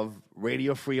of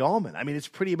Radio Free Allman. I mean, it's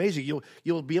pretty amazing.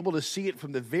 You'll be able to see it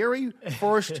from the very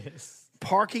first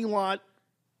parking lot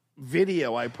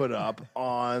video I put up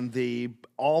on the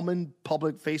Allman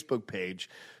Public Facebook page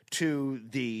to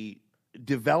the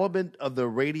development of the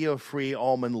Radio Free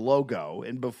Allman logo,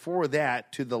 and before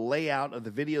that to the layout of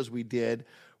the videos we did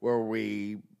where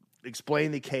we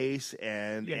explain the case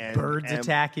and birds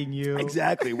attacking you.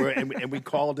 Exactly. And we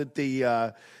called it the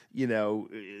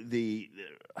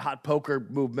hot poker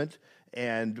movement.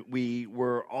 and we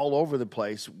were all over the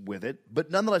place with it.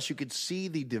 But nonetheless, you could see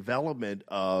the development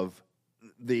of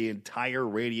the entire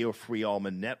Radio Free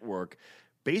Allman network,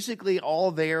 basically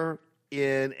all there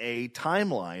in a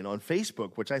timeline on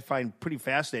Facebook, which I find pretty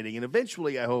fascinating. And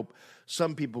eventually, I hope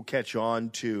some people catch on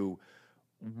to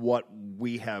what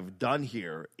we have done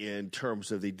here in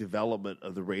terms of the development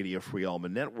of the Radio Free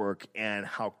Allman network and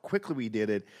how quickly we did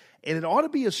it. And it ought to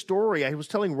be a story. I was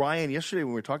telling Ryan yesterday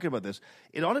when we were talking about this,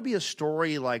 it ought to be a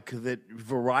story like that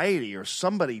Variety or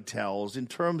somebody tells in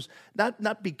terms,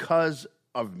 not because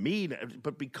of me,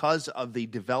 but because of the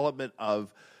development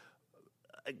of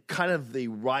kind of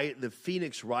the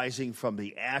phoenix rising from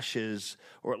the ashes,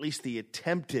 or at least the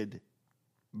attempted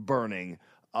burning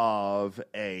of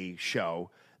a show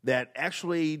that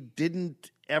actually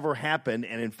didn't ever happen.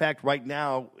 And in fact, right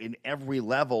now, in every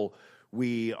level,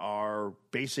 we are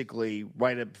basically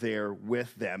right up there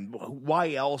with them.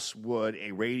 Why else would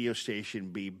a radio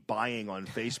station be buying on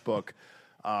Facebook,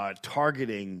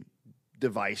 targeting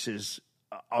devices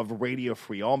of Radio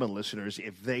Free Allman listeners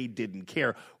if they didn't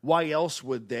care? Why else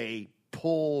would they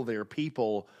pull their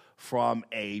people from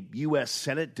a U.S.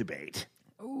 Senate debate?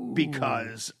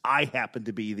 Because I happen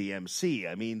to be the MC.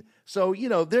 I mean, so,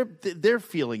 they're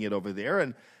feeling it over there,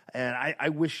 and I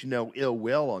wish no ill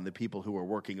will on the people who are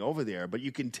working over there, but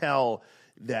you can tell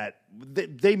that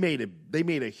they made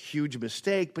a huge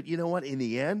mistake. But you know what? In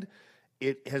the end,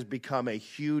 it has become a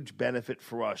huge benefit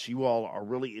for us. You all are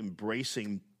really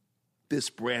embracing this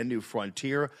brand new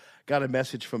frontier. Got a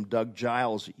message from Doug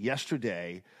Giles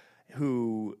yesterday,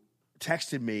 who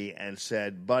texted me and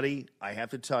said, buddy, I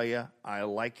have to tell you, I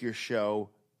like your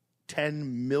show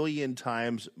 10 million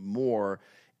times more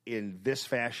in this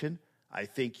fashion. I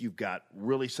think you've got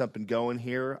really something going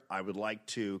here. I would like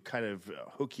to kind of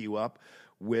hook you up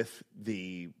with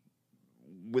the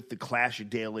Clash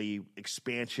Daily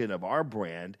expansion of our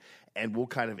brand, and we'll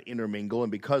kind of intermingle.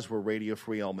 And because we're Radio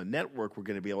Free Allman Network, we're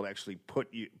going to be able to actually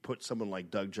put someone like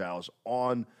Doug Giles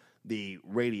on the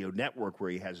radio network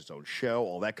where he has his own show,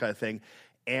 all that kind of thing.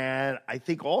 And I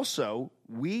think also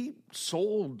we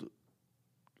sold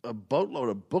a boatload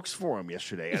of books for him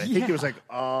yesterday. And I think it was like,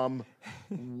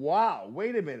 wow,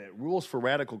 wait a minute, Rules for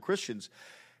Radical Christians.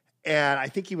 And I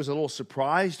think he was a little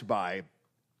surprised by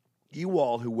you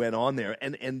all who went on there.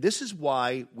 And this is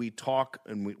why we talk,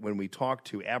 and when we talk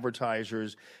to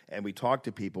advertisers and we talk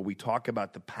to people, we talk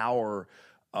about the power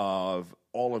of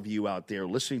all of you out there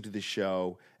listening to the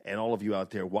show and all of you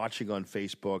out there watching on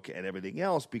Facebook and everything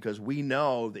else, because we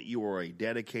know that you are a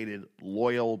dedicated,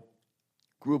 loyal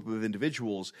group of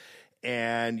individuals,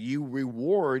 and you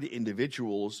reward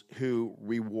individuals who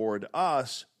reward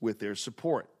us with their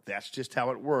support. That's just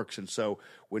how it works. And so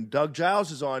when Doug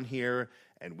Giles is on here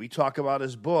and we talk about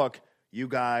his book, you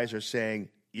guys are saying,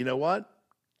 you know what?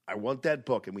 I want that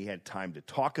book. And we had time to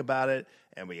talk about it,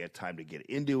 and we had time to get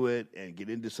into it and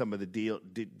get into some of the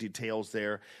details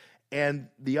there. And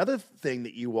the other thing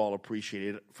that you all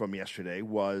appreciated from yesterday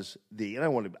was and I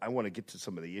want to get to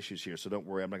some of the issues here, so don't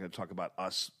worry, I'm not going to talk about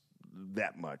us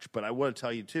that much. But I want to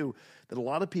tell you, too, that a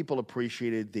lot of people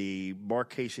appreciated the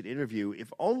Mark Kaysen interview,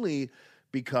 if only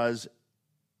because,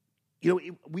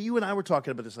 you and I were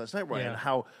talking about this last night, Ryan,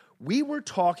 how we were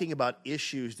talking about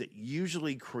issues that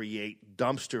usually create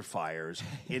dumpster fires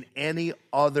in any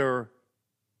other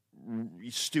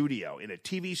studio, in a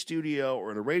TV studio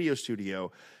or in a radio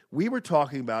studio. We were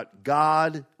talking about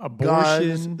God, abortion,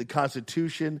 guns, the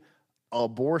Constitution,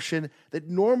 abortion, that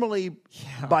normally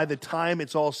by the time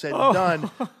it's all said and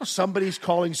done, somebody's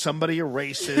calling somebody a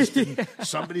racist and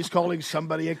somebody's calling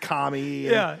somebody a commie.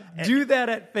 Do that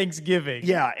at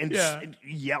Thanksgiving. And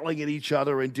yelling at each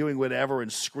other and doing whatever and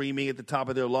screaming at the top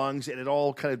of their lungs, and it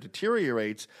all kind of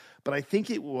deteriorates. But I think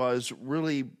it was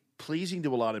really pleasing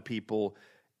to a lot of people,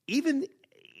 even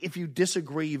if you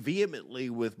disagree vehemently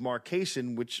with Mark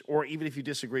Kaysen, or even if you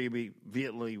disagree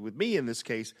vehemently with me in this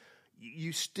case,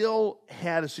 you still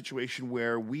had a situation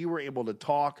where we were able to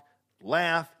talk,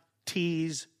 laugh,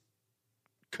 tease,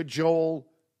 cajole,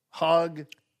 hug,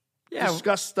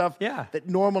 discuss stuff that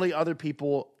normally other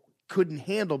people couldn't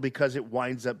handle, because it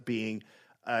winds up being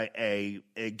a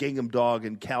gingham dog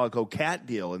and calico cat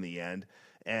deal in the end,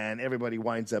 and everybody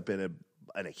winds up in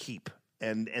a heap.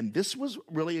 And this was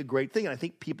really a great thing, and I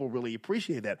think people really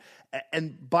appreciate that.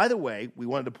 And by the way, we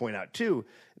wanted to point out, too,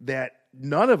 that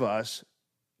none of us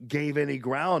gave any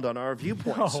ground on our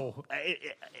viewpoints. No.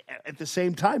 At the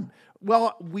same time.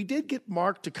 Well, we did get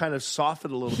Mark to kind of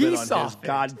soften a little bit on his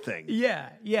God thing.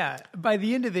 Yeah. By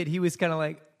the end of it, he was kind of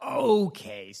like,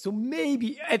 okay, so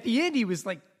maybe. At the end, he was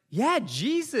like, yeah,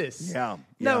 Jesus. Yeah.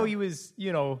 No, he was,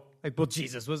 Like, well,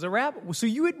 Jesus was a rabbi. So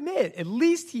you admit, at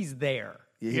least he's there.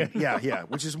 Yeah,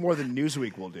 which is more than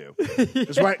Newsweek will do.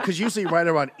 Because usually right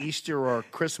around Easter or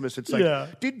Christmas, it's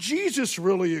like, did Jesus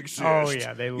really exist? Oh,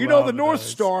 yeah, they You know, the love North those.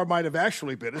 Star might have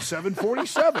actually been a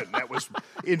 747 that was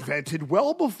invented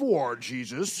well before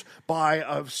Jesus by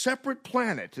a separate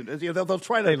planet. And they'll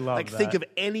try They to love think that. of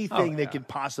anything Oh, they yeah. can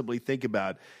possibly think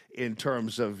about in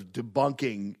terms of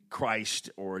debunking Christ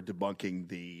or debunking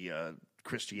the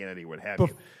Christianity, what have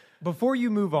you. Before you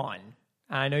move on,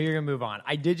 I know you're going to move on.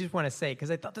 I did just want to say,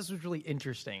 because I thought this was really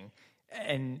interesting,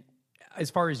 and as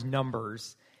far as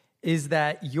numbers, is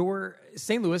that your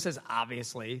St. Louis is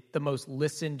obviously the most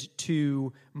listened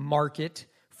to market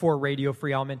for Radio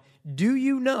Free Almond. Do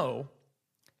you know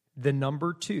the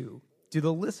number 2? To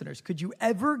the listeners, could you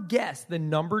ever guess the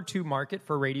number 2 market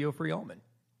for Radio Free Almond?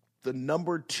 The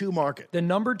number 2 market. The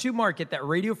number 2 market that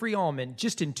Radio Free Almond,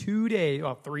 just in 2 days,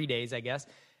 well, 3 days, I guess,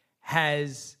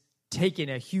 has taken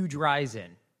a huge rise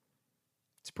in.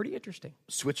 It's pretty interesting.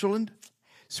 Switzerland?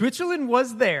 Switzerland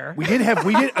was there. We did have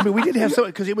some,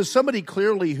 because it was somebody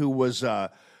clearly who was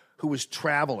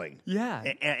traveling.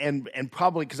 Yeah. And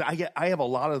probably, because I have a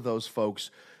lot of those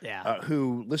folks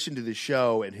who listen to the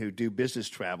show and who do business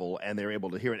travel, and they're able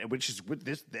to hear it, which is with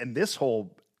this, and this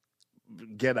whole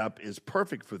get up is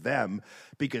perfect for them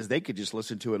because they could just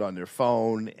listen to it on their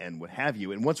phone and what have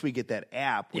you. And once we get that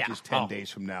app, which is 10 days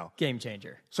from now. Game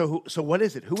changer. So what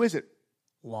is it? Who is it?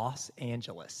 Los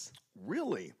Angeles.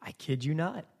 Really? I kid you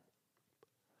not.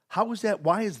 How is that?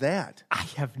 Why is that? I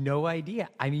have no idea.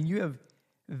 I mean, you have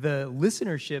the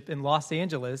listenership in Los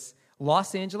Angeles,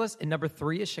 and number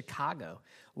 3 is Chicago.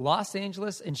 Los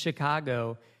Angeles and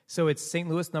Chicago. So it's St.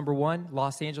 Louis number 1,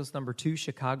 Los Angeles number 2,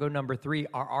 Chicago number 3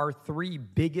 are our 3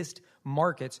 biggest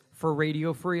markets for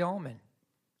Radio Free Almond.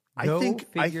 I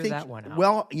think that one out.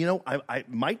 Well, you know, I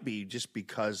might be just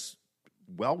because,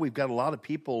 well, we've got a lot of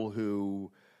people who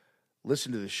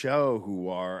listen to the show who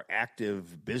are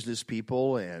active business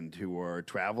people and who are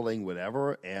traveling,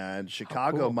 whatever. And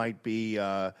Chicago might be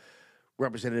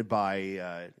represented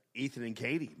by Ethan and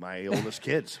Katie, my oldest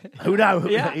kids. Who knows?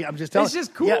 Yeah. I'm just telling. It's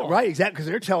just cool. Yeah, right, exactly, because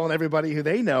they're telling everybody who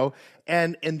they know.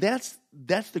 And that's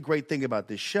the great thing about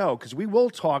this show, because we will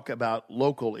talk about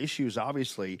local issues,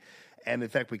 obviously. And in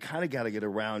fact, we kind of got to get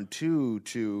around to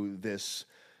this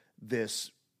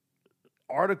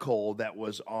article that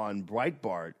was on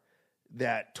Breitbart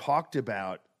that talked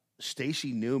about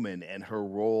Stacey Newman and her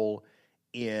role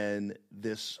in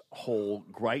this whole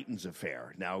Greitens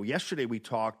affair. Now, yesterday we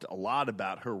talked a lot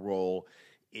about her role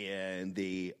in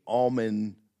the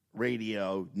Almond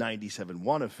Radio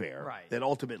 97.1 affair, Right. that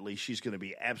ultimately she's going to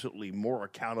be absolutely more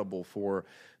accountable for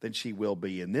than she will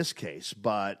be in this case.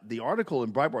 But the article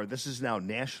in Breitbart, this is now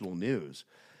national news,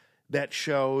 that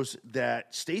shows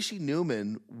that Stacey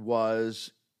Newman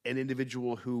was an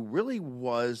individual who really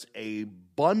was a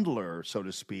bundler, so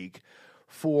to speak,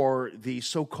 for the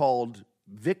so-called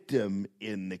victim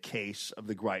in the case of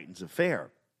the Greitens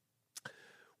affair,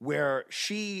 where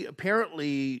she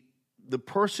apparently, the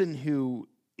person who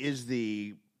is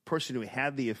the person who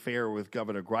had the affair with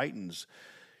Governor Greitens,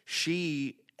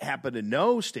 she happened to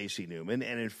know Stacey Newman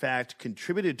and, in fact,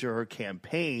 contributed to her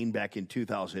campaign back in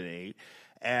 2008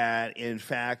 and, in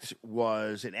fact,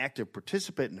 was an active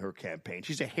participant in her campaign.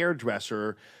 She's a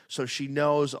hairdresser, so she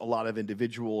knows a lot of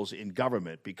individuals in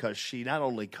government because she not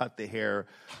only cut the hair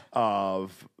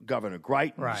of Governor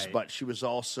Greitens, Right. but she was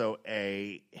also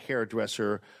a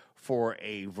hairdresser for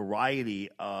a variety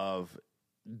of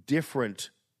different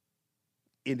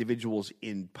individuals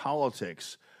in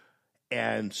politics.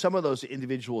 And some of those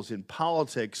individuals in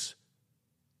politics,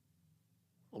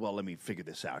 well, let me figure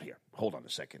this out here. Hold on a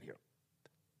second here.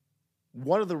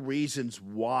 One of the reasons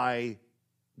why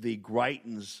the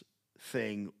Greitens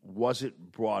thing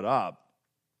wasn't brought up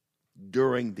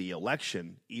during the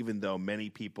election, even though many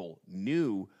people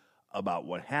knew about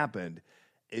what happened,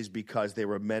 is because there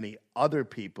were many other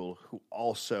people who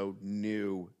also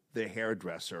knew the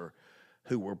hairdresser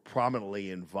who were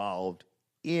prominently involved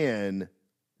in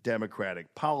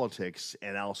Democratic politics,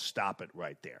 and I'll stop it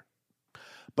right there.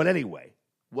 But anyway,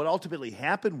 what ultimately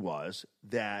happened was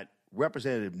that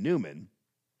Representative Newman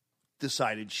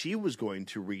decided she was going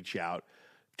to reach out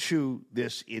to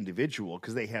this individual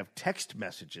because they have text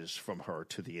messages from her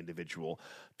to the individual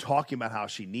talking about how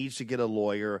she needs to get a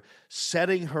lawyer,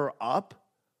 setting her up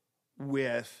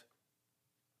with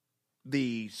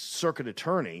the circuit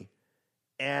attorney,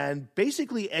 and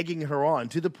basically egging her on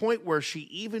to the point where she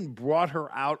even brought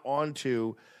her out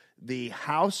onto the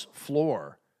House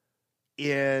floor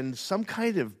in some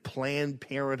kind of Planned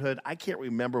Parenthood. I can't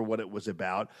remember what it was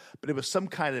about, but it was some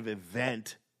kind of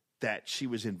event that she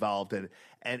was involved in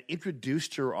and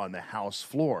introduced her on the House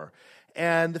floor.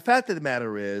 And the fact of the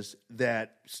matter is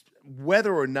that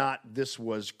whether or not this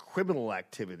was criminal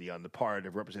activity on the part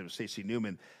of Representative Stacey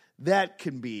Newman, that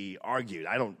can be argued.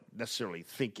 I don't necessarily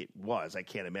think it was. I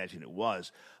can't imagine it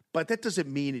was. But that doesn't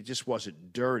mean it just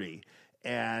wasn't dirty.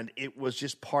 And it was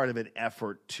just part of an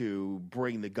effort to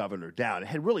bring the governor down. It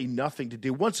had really nothing to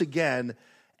do, once again,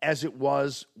 as it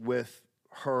was with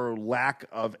her lack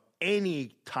of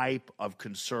any type of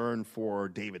concern for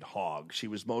David Hogg. She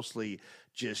was mostly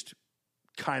just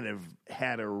kind of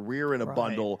had a rear in a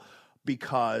bundle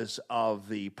because of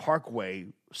the Parkway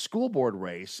school board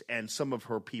race and some of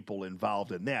her people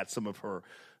involved in that, some of her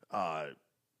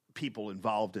people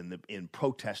involved in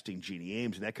protesting Jeannie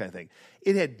Ames and that kind of thing.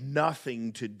 It had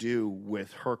nothing to do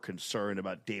with her concern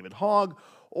about David Hogg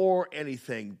or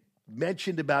anything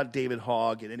mentioned about David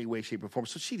Hogg in any way, shape, or form.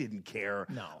 So she didn't care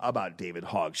about David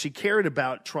Hogg. She cared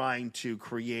about trying to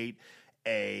create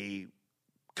a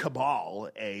cabal,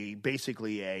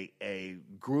 basically a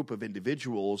group of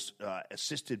individuals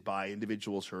assisted by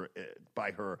individuals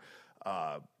by her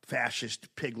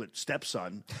fascist piglet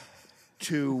stepson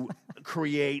to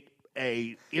create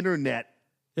a internet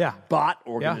bot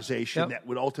organization that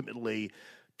would ultimately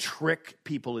trick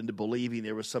people into believing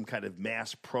there was some kind of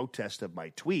mass protest of my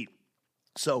tweet.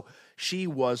 So she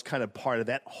was kind of part of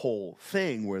that whole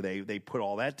thing where they put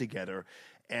all that together,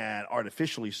 and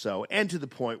artificially so, and to the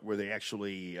point where they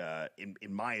actually, in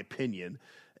my opinion,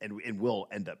 and will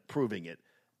end up proving it,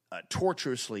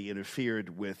 tortuously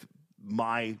interfered with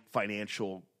my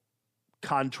financial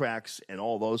contracts and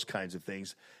all those kinds of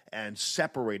things and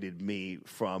separated me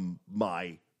from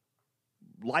my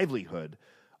livelihood,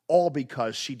 all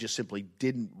because she just simply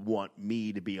didn't want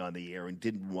me to be on the air and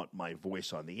didn't want my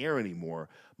voice on the air anymore,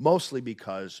 mostly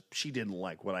because she didn't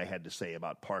like what I had to say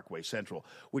about Parkway Central,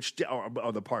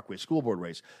 or the Parkway school board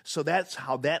race. So that's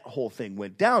how that whole thing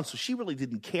went down. So she really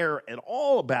didn't care at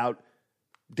all about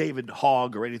David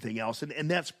Hogg or anything else. And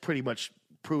that's pretty much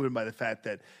proven by the fact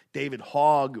that David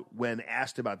Hogg, when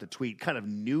asked about the tweet, kind of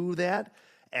knew that,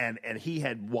 and he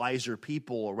had wiser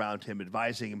people around him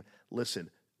advising him, listen,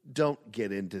 don't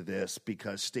get into this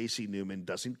because Stacey Newman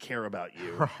doesn't care about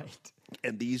you. Right.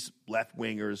 And these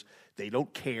left-wingers, they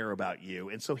don't care about you.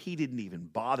 And so he didn't even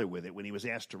bother with it. When he was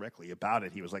asked directly about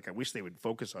it, he was like, I wish they would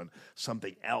focus on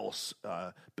something else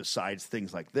besides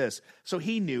things like this. So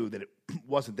he knew that it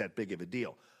wasn't that big of a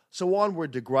deal. So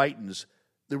onward to Greitens,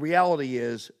 the reality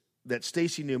is that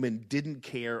Stacey Newman didn't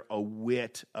care a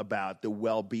whit about the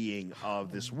well-being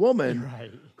of this woman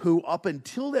who, up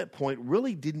until that point,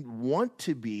 really didn't want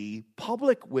to be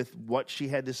public with what she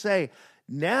had to say.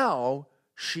 Now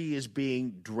she is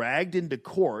being dragged into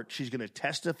court. She's going to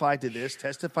testify to this,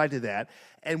 testify to that.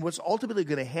 And what's ultimately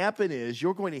going to happen is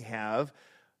you're going to have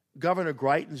Governor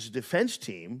Greitens' defense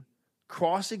team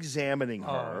cross-examining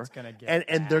her,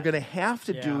 and they're going to have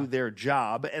to do their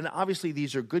job. And obviously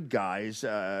these are good guys,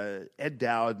 Ed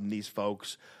Dowd and these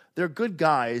folks. They're good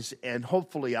guys, and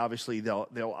hopefully, obviously,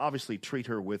 they'll obviously treat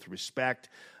her with respect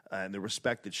and the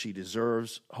respect that she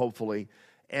deserves, hopefully.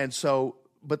 And so,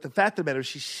 but the fact of the matter is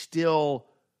she's still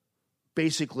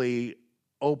basically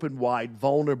open, wide,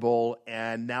 vulnerable,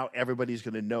 and now everybody's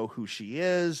going to know who she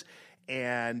is.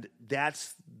 And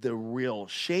that's the real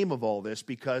shame of all this,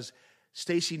 because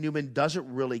Stacey Newman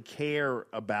doesn't really care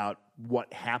about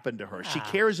what happened to her. She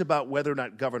cares about whether or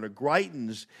not Governor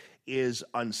Greitens is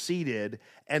unseated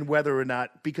and whether or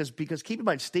not, because keep in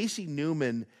mind, Stacey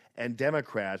Newman and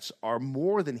Democrats are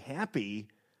more than happy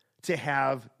to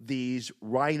have these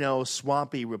rhino,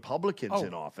 swampy Republicans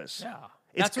in office. Yeah,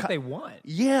 that's what they want.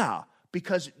 Yeah,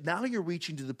 because now you're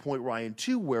reaching to the point, Ryan,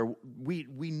 too, where we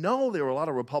know there were a lot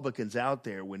of Republicans out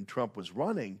there when Trump was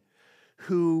running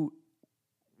who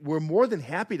were more than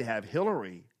happy to have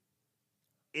Hillary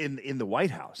in the White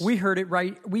House. We heard it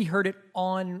We heard it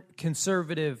on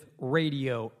conservative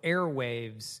radio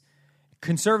airwaves,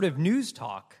 conservative news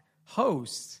talk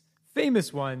hosts,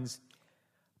 famous ones,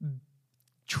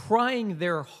 trying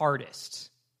their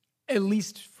hardest, at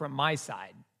least from my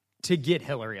side, to get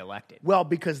Hillary elected. Well,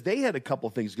 because they had a couple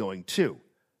things going too.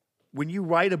 When you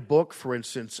write a book, for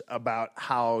instance, about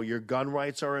how your gun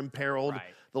rights are imperiled,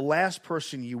 the last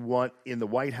person you want in the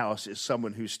White House is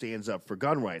someone who stands up for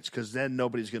gun rights, because then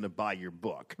nobody's going to buy your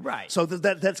book. Right. So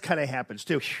that's kind of happens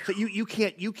too. So you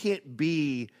can't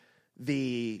be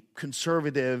the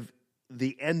conservative,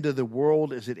 the end of the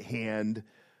world is at hand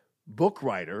book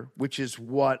writer, which is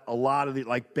what a lot of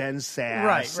like Ben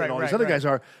Sass and all these other guys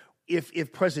are.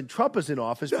 if President Trump is in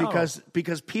office,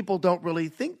 because people don't really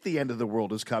think the end of the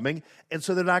world is coming, and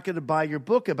so they're not going to buy your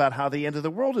book about how the end of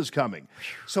the world is coming.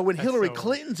 So when Hillary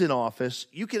Clinton's in office,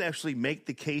 you can actually make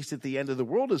the case that the end of the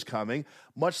world is coming,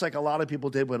 much like a lot of people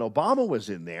did when Obama was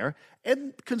in there,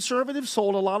 and conservatives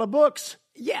sold a lot of books.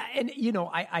 Yeah, and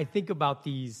I think about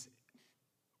these.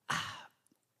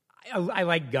 I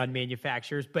like gun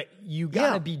manufacturers, but you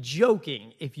got to be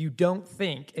joking if you don't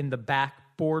think in the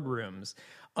back boardrooms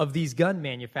of these gun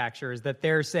manufacturers that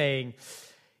they're saying,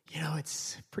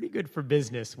 it's pretty good for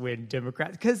business when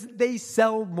Democrats, because they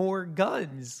sell more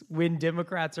guns when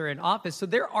Democrats are in office. So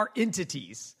there are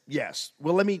entities. Yes.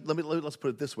 Well, let's put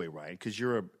it this way, Ryan, because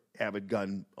you're an avid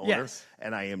gun owner,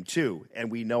 and I am too,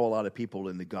 and we know a lot of people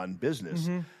in the gun business.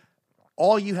 Mm-hmm.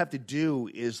 All you have to do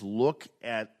is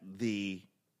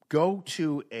go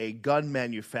to a gun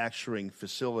manufacturing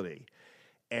facility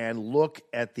and look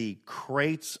at the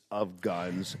crates of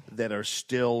guns that are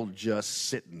still just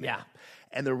sitting there. Yeah.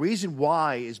 And the reason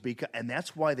why is and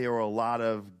that's why there are a lot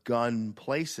of gun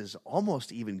places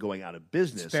almost even going out of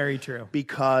business. It's very true.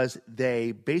 Because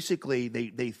they basically,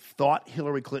 they thought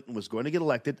Hillary Clinton was going to get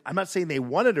elected. I'm not saying they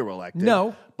wanted her elected.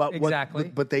 No, but exactly.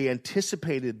 But they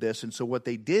anticipated this, and so what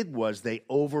they did was they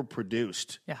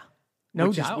overproduced. Yeah.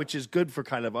 No doubt. Which is good for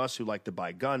kind of us who like to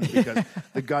buy guns because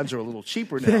the guns are a little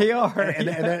cheaper now. They are.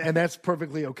 And that's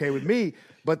perfectly okay with me.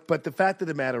 But the fact of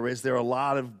the matter is there are a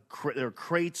lot of there are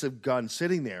crates of guns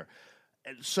sitting there.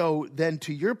 And so then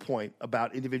to your point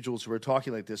about individuals who are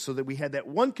talking like this, so that we had that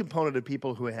one component of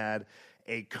people who had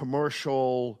a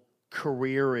commercial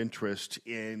career interest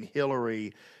in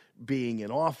Hillary being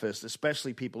in office,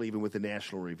 especially people even with the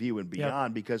National Review and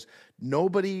beyond, because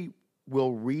nobody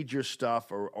will read your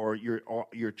stuff or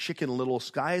your Chicken Little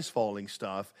sky is falling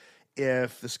stuff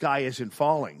if the sky isn't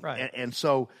falling. Right. And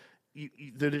so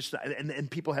they're just, and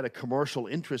people had a commercial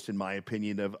interest, in my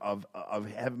opinion, of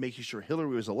making sure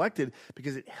Hillary was elected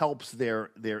because it helps their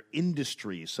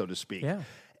industry, so to speak. Yeah.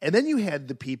 And then you had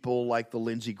the people like the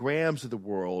Lindsey Grahams of the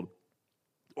world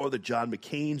or the John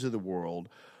McCains of the world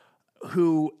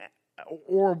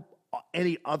or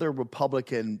any other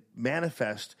Republican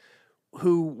manifest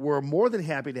who were more than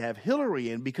happy to have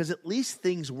Hillary in because at least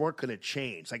things weren't going to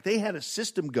change. Like they had a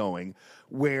system going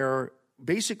where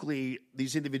basically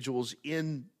these individuals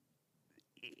in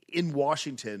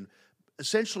Washington,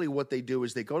 essentially what they do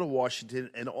is they go to Washington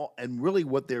and really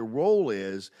what their role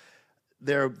is,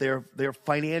 they're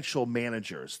financial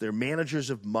managers. They're managers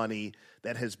of money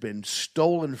that has been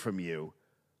stolen from you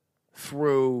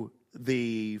through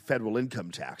the federal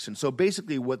income tax. And so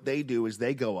basically what they do is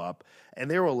they go up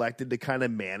and they're elected to kind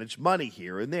of manage money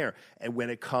here and there. And when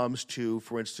it comes to,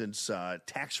 for instance,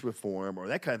 tax reform or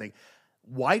that kind of thing,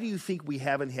 why do you think we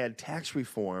haven't had tax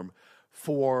reform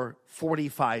for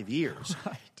 45 years?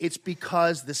 Right. It's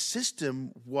because the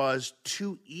system was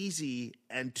too easy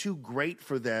and too great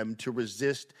for them to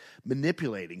resist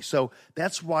manipulating. So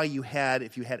that's why if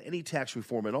you had any tax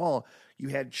reform at all, you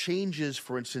had changes,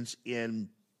 for instance, in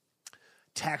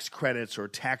tax credits or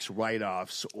tax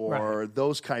write-offs or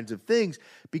those kinds of things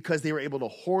because they were able to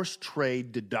horse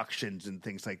trade deductions and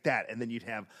things like that. And then you'd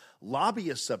have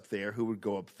lobbyists up there who would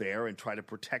go up there and try to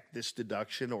protect this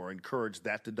deduction or encourage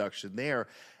that deduction there.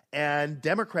 And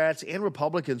Democrats and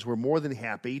Republicans were more than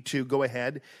happy to go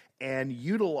ahead and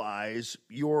utilize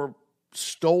your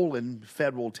stolen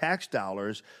federal tax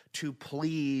dollars to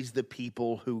please the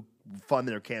people who fund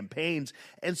their campaigns.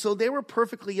 And so they were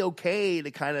perfectly okay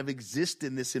to kind of exist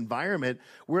in this environment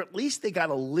where at least they got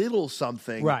a little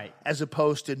something as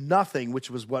opposed to nothing, which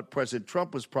was what President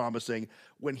Trump was promising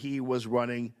when he was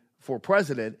running for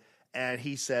president. And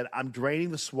he said, I'm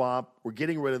draining the swamp. We're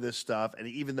getting rid of this stuff. And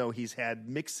even though he's had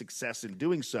mixed success in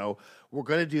doing so, we're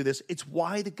going to do this. It's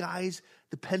why the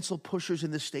pencil pushers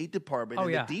in the State Department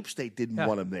and the deep state didn't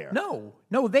want him there.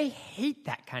 No, they hate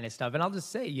that kind of stuff. And I'll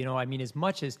just say, as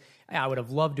much as I would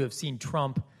have loved to have seen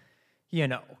Trump,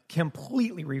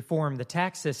 completely reform the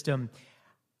tax system,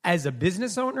 as a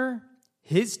business owner,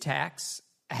 his tax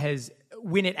has,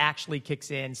 when it actually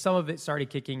kicks in, some of it started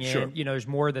kicking in. Sure. There's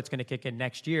more that's going to kick in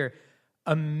next year.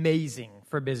 Amazing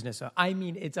for business. I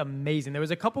mean, it's amazing. There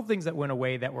was a couple things that went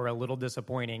away that were a little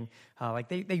disappointing. Like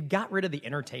they got rid of the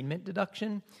entertainment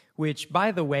deduction, which,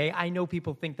 by the way, I know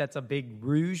people think that's a big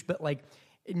rouge, but like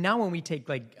now when we take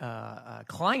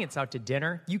clients out to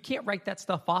dinner, you can't write that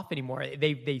stuff off anymore.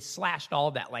 They slashed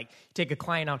all that. Like take a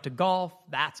client out to golf,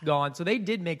 that's gone. So they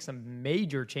did make some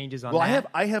major changes on that.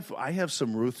 Well, I have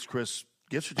some Ruth's Chris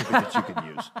gift certificates you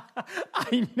can use.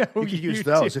 I know you can use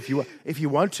those if you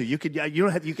want to. You could. You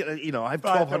don't have. You can. I have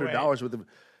 $1,200 worth of.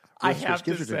 I Ruth have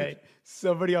Chris to gift say, certificate.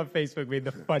 somebody on Facebook made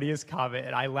the funniest comment,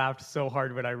 and I laughed so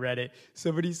hard when I read it.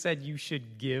 Somebody said you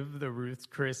should give the Ruth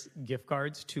Chris gift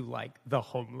cards to, like, the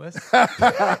homeless.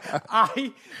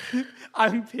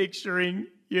 I'm picturing,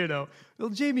 well,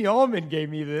 Jamie Allman gave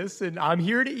me this, and I'm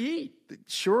here to eat.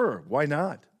 Sure, why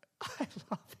not? I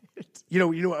love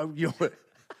it.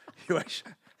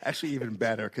 Actually, even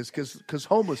better because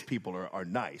homeless people are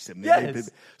nice. And Yes.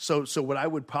 So what I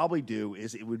would probably do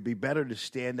is it would be better to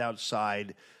stand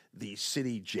outside the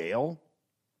city jail,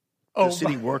 the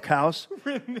city workhouse,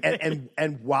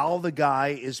 and while the guy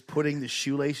is putting the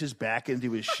shoelaces back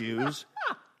into his shoes,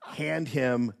 hand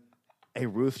him a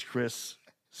Ruth Chris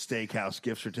Steakhouse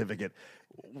gift certificate.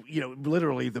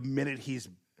 Literally the minute he's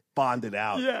bonded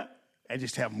out. Yeah. And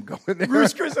just have him go in there.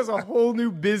 Ruth Chris has a whole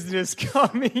new business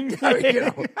coming.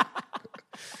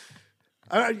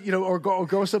 Or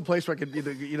go someplace where I can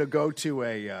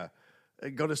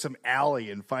go to some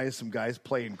alley and find some guys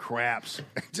playing craps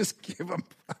and just give them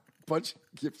a bunch of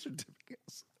gift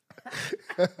certificates.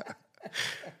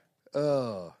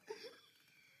 Oh.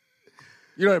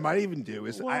 What I might even do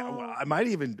is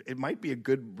it might be a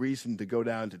good reason to go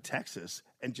down to Texas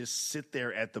and just sit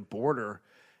there at the border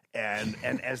and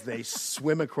as they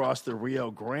swim across the Rio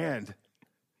Grande,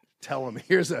 tell them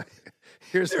there's a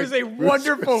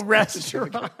wonderful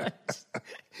restaurant.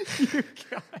 You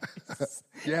guys.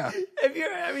 Yeah.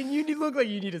 You look like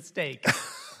you need a steak.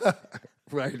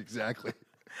 Right, exactly.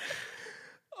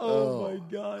 Oh my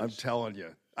gosh. I'm telling you.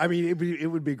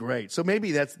 It would be great. So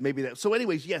maybe that. So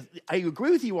anyways, yes, I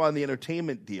agree with you on the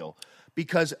entertainment deal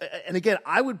because, and again,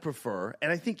 I would prefer, and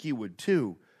I think you would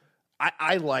too,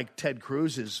 I like Ted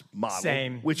Cruz's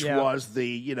model, which was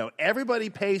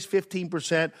everybody pays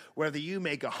 15%, whether you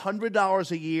make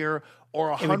 $100 a year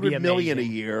or $100 million a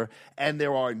year, and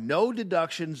there are no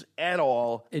deductions at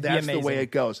all. That's the way it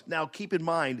goes. Now, keep in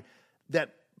mind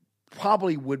that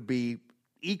probably would be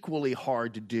equally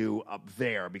hard to do up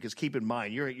there because keep in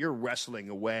mind you're wrestling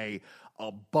away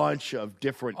a bunch of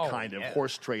different kind of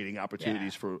horse trading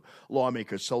opportunities for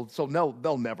lawmakers. So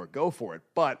they'll never go for it,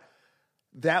 but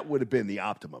that would have been the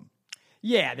optimum.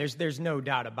 Yeah, there's no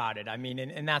doubt about it.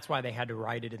 And that's why they had to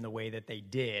write it in the way that they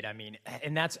did.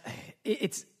 And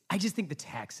I just think the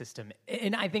tax system,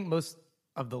 and I think most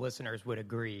of the listeners would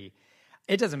agree,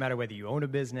 it doesn't matter whether you own a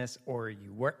business or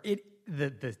you work.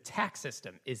 The tax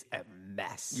system is a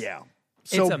mess. Yeah.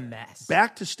 So it's a mess.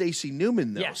 Back to Stacey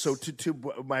Newman, though. Yes. So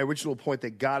to my original point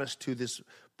that got us to this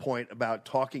point about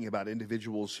talking about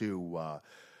individuals who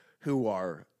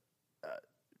are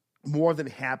more than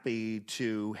happy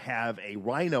to have a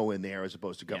rhino in there as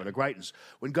opposed to Governor Greitens.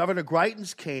 When Governor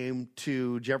Greitens came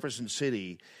to Jefferson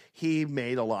City, he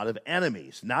made a lot of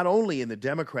enemies, not only in the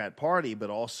Democrat Party,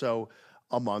 but also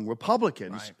among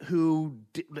Republicans who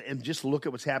and just look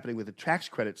at what's happening with the tax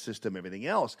credit system, everything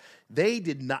else. They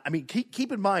did not.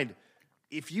 Keep in mind,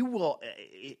 if you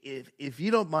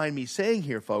don't mind me saying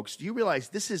here, folks, do you realize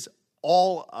this is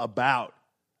all about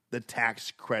the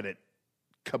tax credit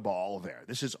cabal there?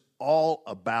 This is all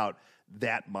about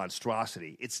that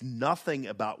monstrosity. It's nothing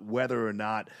about whether or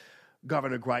not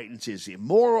Governor Greitens is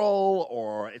immoral,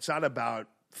 or it's not about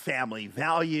family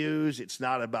values. It's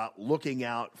not about looking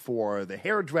out for the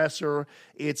hairdresser.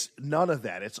 It's none of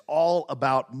that. It's all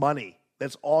about money.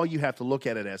 That's all you have to look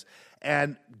at it as.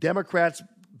 And Democrats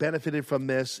benefited from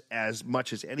this as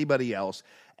much as anybody else.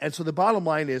 And so the bottom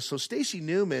line is, so Stacey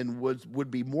Newman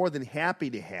would be more than happy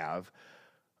to have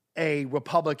a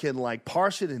Republican like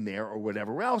Parson in there or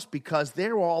whatever else, because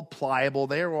they're all pliable.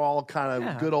 They're all kind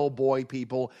of good old boy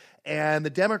people. And the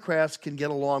Democrats can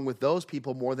get along with those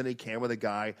people more than they can with a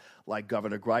guy like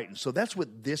Governor Greitens. So that's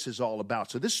what this is all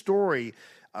about. So this story,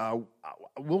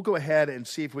 we'll go ahead and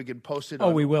see if we can post it.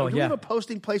 We will, do we have a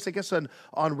posting place, I guess, on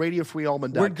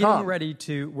RadioFreeAllman.com?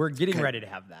 We're getting ready to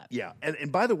have that. Yeah.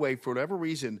 And by the way, for whatever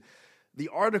reason, the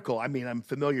article, I'm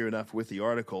familiar enough with the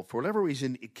article. For whatever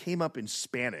reason, it came up in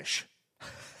Spanish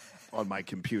on my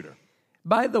computer.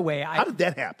 By the way, how did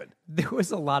that happen? There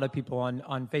was a lot of people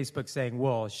on Facebook saying,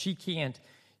 well, she can't,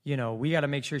 we got to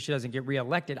make sure she doesn't get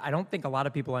reelected. I don't think a lot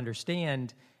of people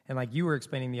understand. And like you were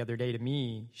explaining the other day to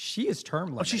me, she is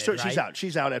term limited. She's out.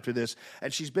 She's out after this.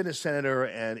 And she's been a senator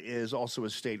and is also a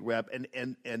state rep.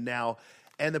 And now,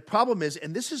 and the problem is,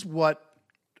 and this is what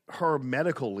her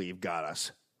medical leave got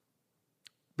us.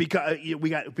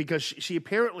 Because she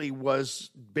apparently was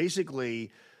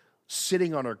basically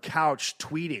sitting on her couch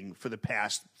tweeting for the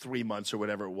past 3 months or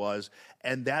whatever it was,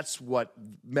 and that's what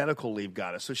medical leave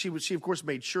got us. So she of course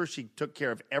made sure she took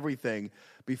care of everything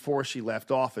before she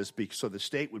left office, so the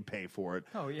state would pay for it.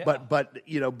 Oh, yeah.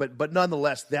 But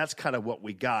nonetheless, that's kind of what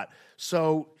we got.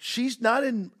 So she's not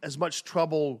in as much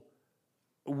trouble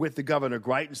with the Governor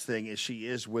Greitens thing as she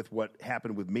is with what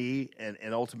happened with me, and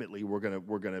ultimately we're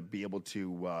gonna be able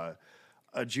to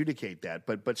adjudicate that.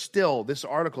 But still, this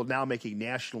article now making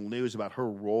national news about her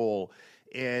role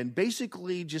and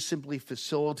basically just simply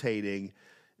facilitating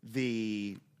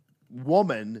the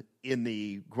woman in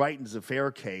the Greitens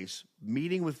affair case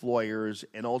meeting with lawyers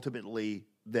and ultimately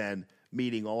then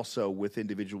meeting also with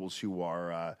individuals who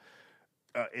are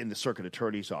in the circuit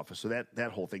attorney's office. So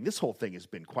that whole thing, this whole thing has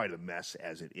been quite a mess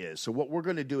as it is. So what we're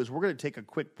going to do is we're going to take a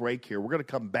quick break here. We're going to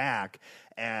come back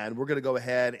and we're going to go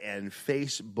ahead and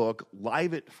Facebook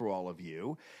Live it for all of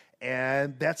you.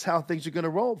 And that's how things are going to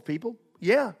roll, people.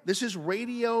 Yeah, this is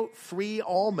Radio Free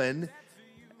Allman,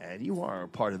 and you are a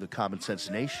part of the Common Sense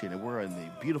Nation, and we're in the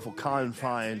beautiful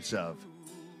confines of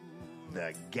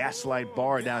the Gaslight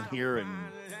Bar down here in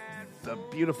the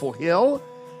beautiful Hill.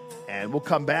 And we'll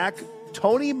come back.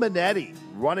 Tony Minetti,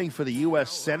 running for the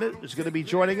U.S. Senate, is going to be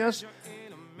joining us.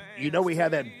 You know we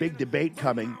have that big debate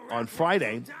coming on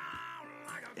Friday,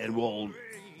 and we'll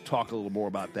talk a little more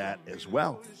about that as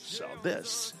well. So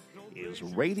this is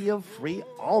Radio Free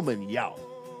Allman, y'all.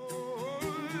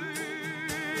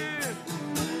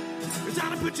 It's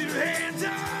time to put your hands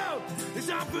up. It's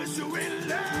time to put you in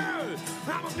love.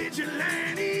 I'm a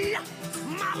vigilante.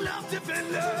 My love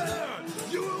defender.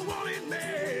 You a wanted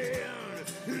man.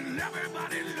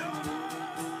 Everybody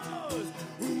knows.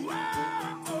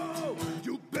 Whoa,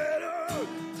 you better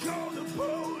call the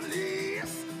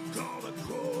police, call the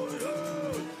court,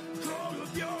 call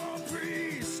up your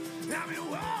priest. I mean,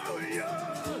 warrior,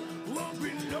 won't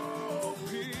be no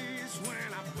peace when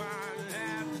I find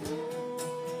that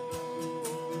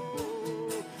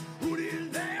who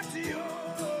did that to you,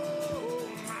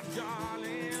 my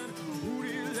darling? Who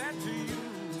did that to you,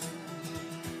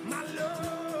 my love?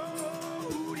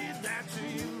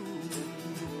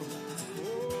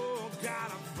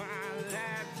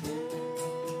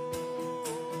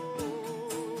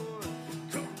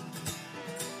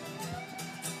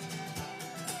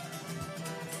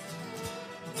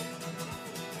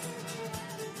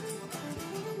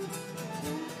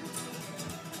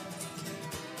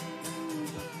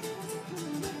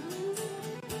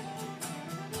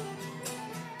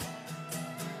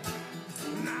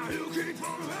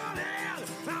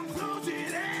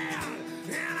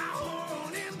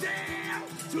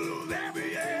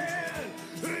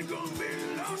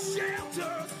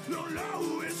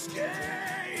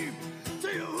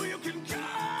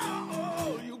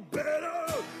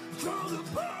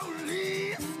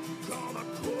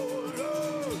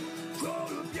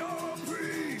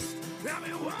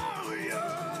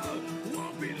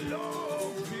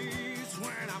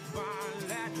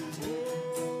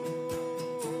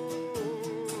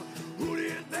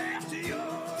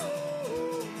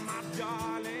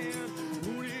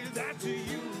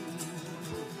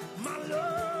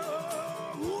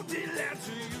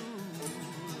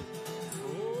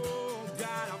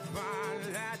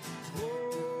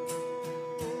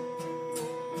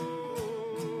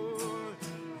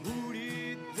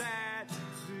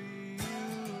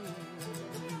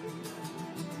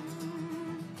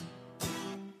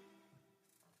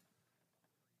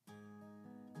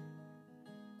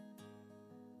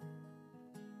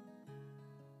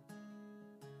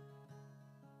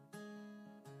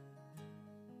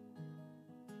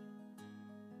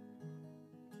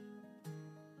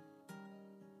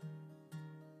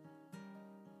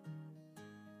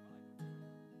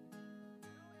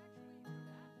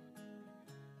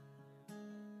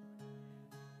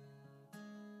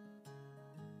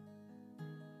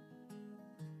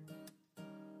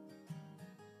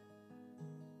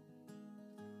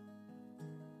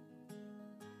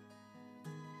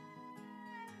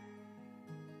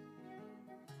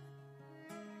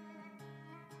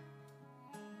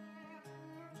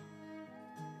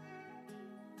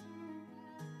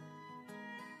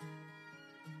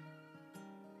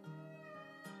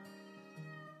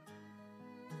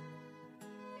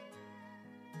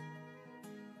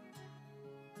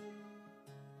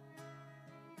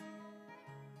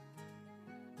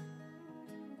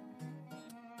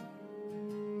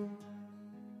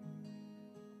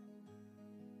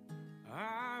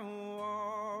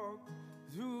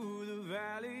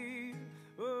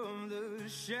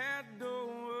 Shadow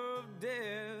of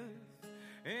death,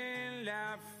 and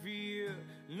I fear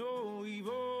no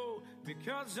evil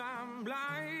because I'm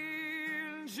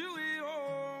blind chewy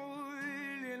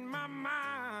oil in my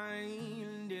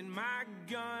mind, in my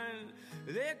gun,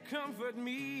 they comfort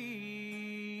me.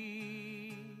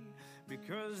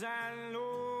 Because I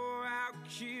know I'll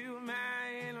kill my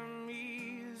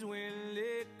enemies when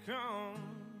they come.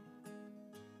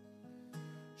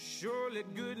 Surely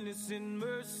goodness and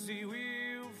mercy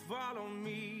will follow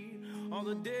me all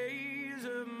the days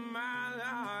of my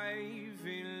life,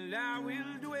 and I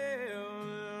will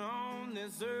dwell on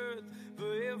this earth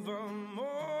forevermore.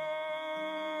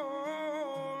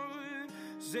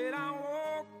 Said I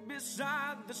walk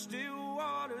beside the still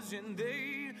waters and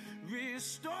they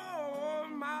restore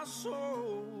my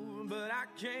soul, but I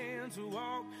can't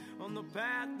walk on the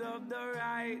path of the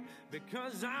right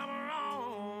because I'm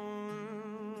wrong.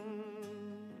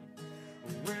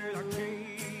 Well, I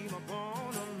came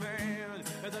upon a man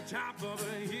at the top of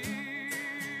a hill.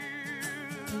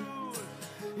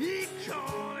 He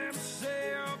called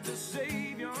himself the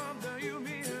savior of the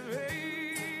human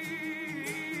race.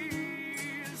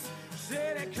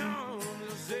 Said he comes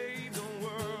to save the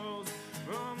world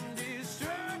from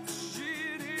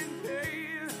destruction and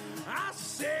pain. I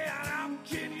said, how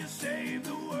can you save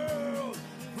the world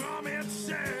from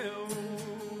itself?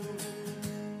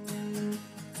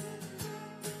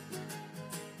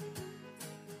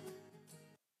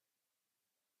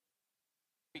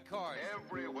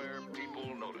 Everywhere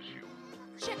people notice you.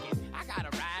 Check it, I got a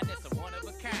ride that's a one of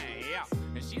a kind, yeah.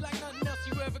 And she like nothing else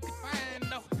you ever could find,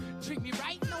 no. Treat me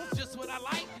right, know just what I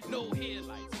like. No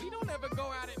headlights, we don't ever go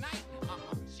out at night.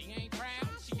 She ain't proud,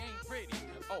 she ain't pretty.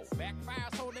 Oh, backfire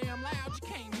so damn loud, you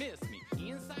can't miss me.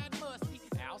 Inside musty,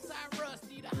 outside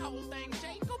rusty, the whole thing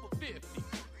shake over 50.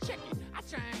 Check it, I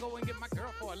try and go and get my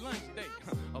girl for a lunch date.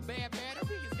 A bad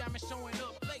battery has got me showing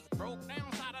up late. Broke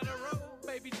down side of the road,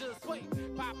 baby, just wait.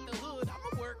 Pop the hood,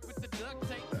 I'ma work with the duct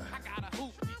tape. I got a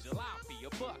hoopty, jalopy, a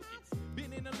bucket.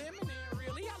 Been in a lemonade,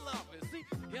 really, I love it. See,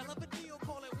 hell of a deal,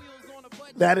 call it wheels on a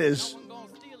budget. That is No one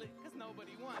gonna steal it, 'cause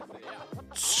nobody wants it.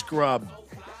 Yeah. Scrub.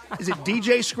 Is it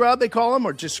DJ Scrub they call him,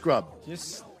 or just Scrub?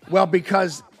 Just Well,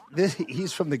 because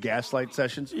he's from the Gaslight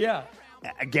Sessions. yeah.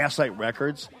 Gaslight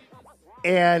Records.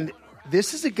 And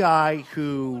this is a guy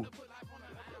who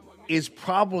is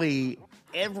probably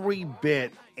every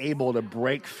bit able to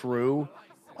break through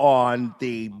on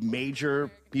the major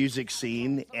music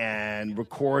scene and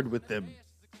record with the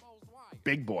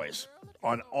big boys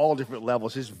on all different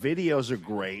levels. His videos are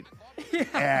great,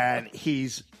 and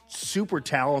he's super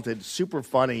talented, super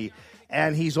funny,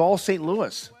 and he's all St.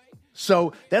 Louis.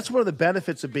 So that's one of the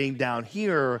benefits of being down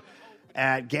here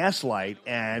at Gaslight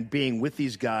and being with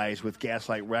these guys with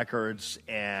Gaslight Records.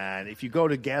 And if you go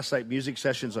to Gaslight Music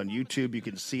Sessions on YouTube, you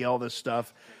can see all this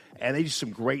stuff. And they do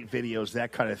some great videos,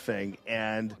 that kind of thing.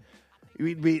 And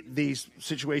we'd be these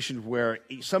situations where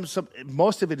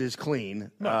most of it is clean,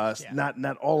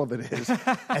 not all of it is,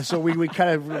 and so we kind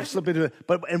of slip into it.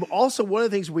 And also one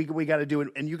of the things we got to do,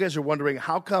 and you guys are wondering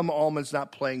how come Allman's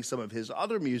not playing some of his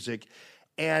other music.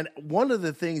 And one of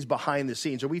the things behind the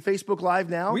scenes, are we Facebook Live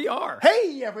now? We are.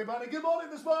 Hey, everybody, good morning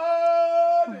this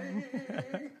morning.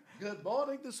 Good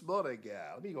morning this morning,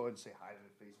 gal. Let me go ahead and say hi to the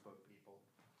Facebook people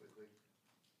quickly.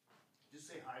 Just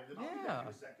say hi to them. I'll be back in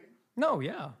a second. No,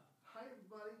 yeah. Hi,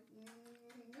 everybody.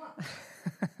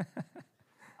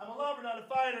 I'm a lover, not a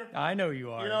fighter. I know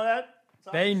you are. You know that?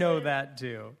 They know that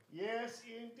too. Yes,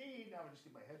 indeed. Now I'll just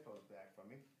get my headphones back from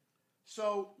me.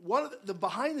 So one of the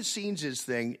behind the scenes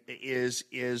thing is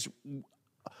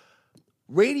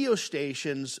radio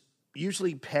stations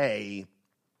usually pay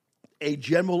a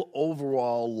general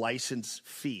overall license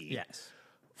fee. Yes.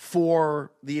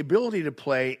 For the ability to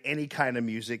play any kind of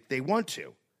music they want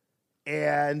to.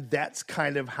 And that's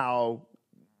kind of how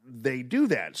they do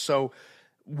that. So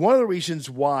one of the reasons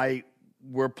why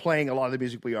we're playing a lot of the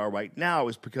music we are right now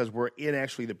is because we're in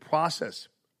actually the process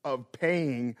of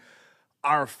paying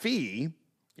our fee.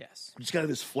 Yes. It's kind of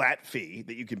this flat fee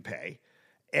that you can pay.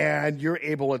 And you're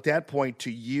able at that point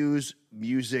to use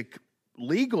music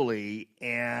legally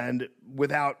and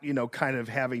without, kind of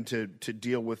having to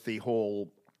deal with the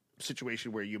whole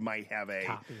situation where you might have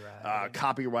a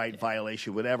copyright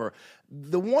violation, whatever.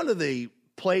 One of the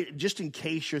play, just in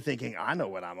case you're thinking, I know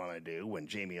what I'm going to do when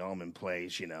Jamie Allman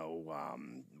plays,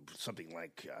 something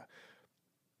like,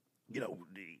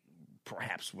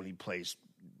 perhaps when he plays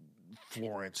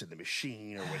Florence and the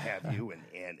Machine or what have you,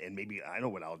 and maybe I know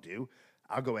what I'll do.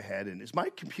 I'll go ahead and is my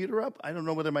computer up? I don't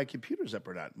know whether my computer's up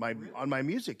or not. On my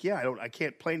music, yeah. I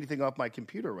can't play anything off my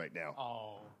computer right now.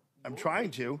 Oh, I'm trying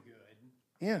to.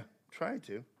 Yeah, trying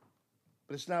to,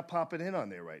 but it's not popping in on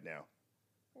there right now.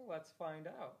 Well, let's find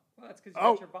out. Well, that's because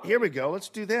Oh, here we go. Let's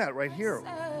do that right here.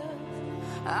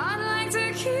 I'd like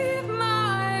to keep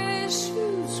my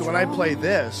shoes. So when I play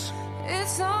this,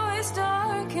 It's always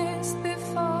darkest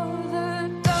before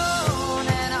the dawn,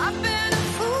 and I've been a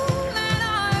fool and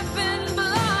I've been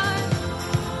blind.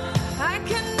 I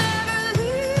can never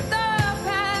leave the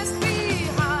past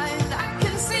behind. I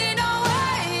can see no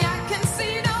way, I can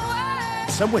see no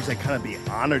way. in some ways, I'd kind of be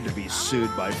honored to be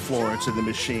sued by Florence and the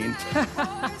Machine.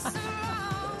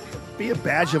 Be a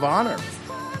badge of honor.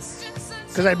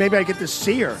 Because maybe I get to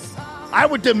see her. I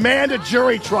would demand a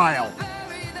jury trial.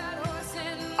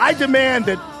 I demand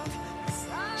that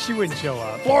She wouldn't show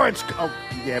up. Florence. Oh,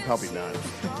 yeah, probably not.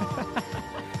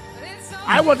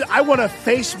 I want to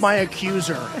face my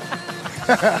accuser.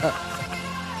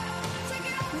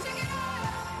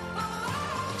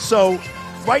 So,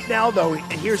 right now, though,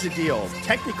 here's the deal.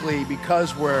 Technically,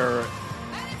 because we're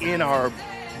in our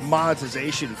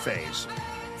monetization phase,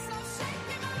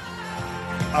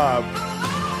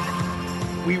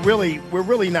 we're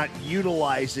really not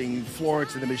utilizing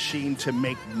Florence and the Machine to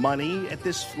make money at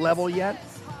this level yet.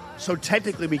 So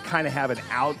technically we kind of have it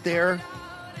out there.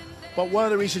 But one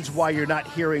of the reasons why you're not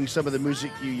hearing some of the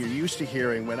music you're used to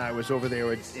hearing when I was over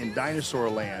there in Dinosaur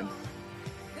Land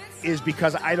is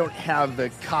because I don't have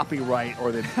the copyright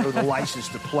or the license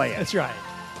to play it. That's right.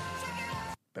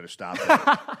 Better stop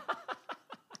that.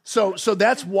 So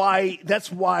that's why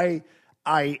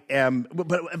I am,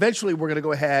 but eventually we're going to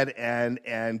go ahead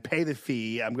and pay the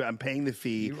fee. I'm paying the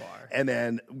fee. You are. And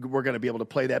then we're going to be able to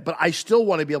play that. But I still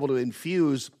want to be able to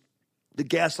infuse the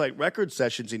Gaslight Record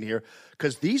sessions in here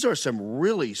because these are some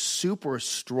really super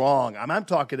strong, I'm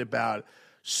talking about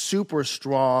super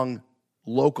strong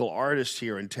local artists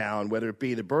here in town, whether it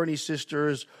be the Bernie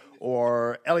Sisters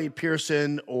or Elliot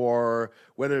Pearson or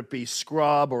whether it be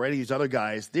Scrub or any of these other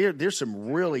guys. There's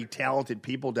some really talented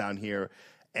people down here,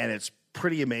 and it's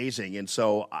pretty amazing. And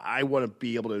so I want to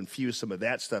be able to infuse some of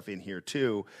that stuff in here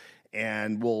too,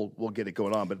 and we'll get it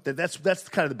going on. But that's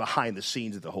kind of the behind the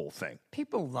scenes of the whole thing.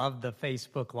 People love the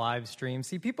Facebook live stream.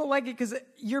 See, people like it because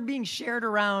you're being shared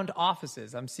around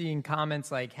offices. I'm seeing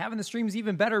comments like, having the stream's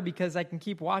even better because I can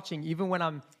keep watching even when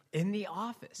I'm in the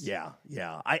office. Yeah.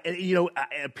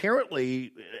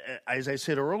 Apparently, as I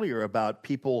said earlier about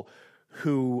people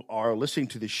who are listening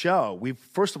to the show, we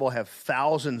first of all have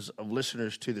thousands of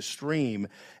listeners to the stream,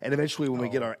 and eventually when we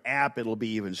get our app, it'll be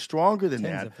even stronger than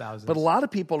Tens that. of thousands. But a lot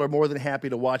of people are more than happy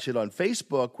to watch it on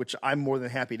Facebook, which I'm more than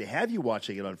happy to have you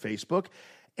watching it on Facebook.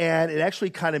 And it actually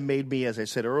kind of made me, as I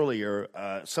said earlier,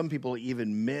 some people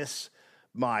even miss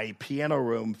my Piano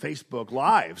Room Facebook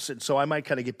Lives, and so I might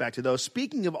kind of get back to those.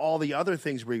 Speaking of all the other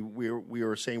things we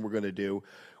were saying we're going to do,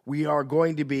 we are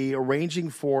going to be arranging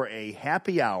for a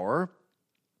happy hour,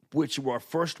 which our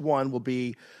first one will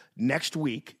be next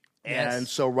week. Yes. And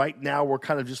so right now we're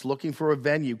kind of just looking for a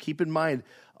venue. Keep in mind,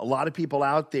 a lot of people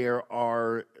out there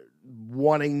are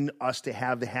wanting us to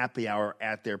have the happy hour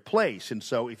at their place. And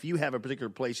so if you have a particular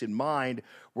place in mind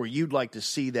where you'd like to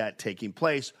see that taking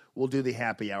place, we'll do the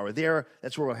happy hour there.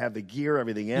 That's where we'll have the gear,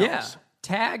 everything else. Yeah.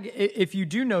 Tag, if you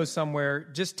do know somewhere,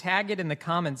 just tag it in the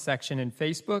comments section in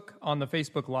Facebook, on the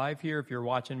Facebook Live here, if you're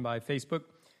watching by Facebook.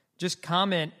 Just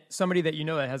comment somebody that you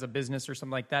know that has a business or something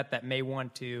like that may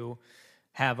want to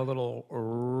have a little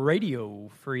Radio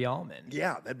Free Almond.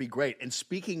 Yeah, that'd be great. And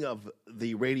speaking of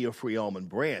the Radio Free Almond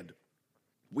brand,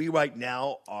 we right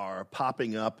now are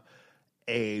popping up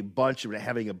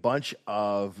having a bunch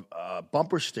of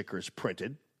bumper stickers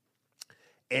printed.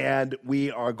 And we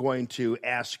are going to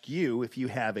ask you if you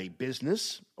have a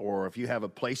business or if you have a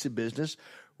place of business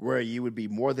where you would be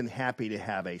more than happy to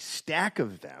have a stack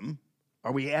of them.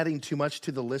 Are we adding too much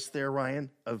to the list there, Ryan,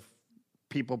 of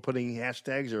people putting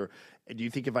hashtags? Or do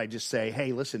you think if I just say,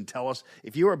 hey, listen, tell us,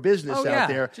 if you're a business out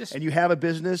there and you have a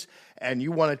business and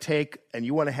you want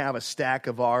to have a stack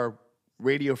of our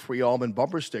Radio Free Almond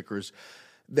bumper stickers,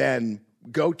 then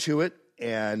go to it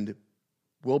and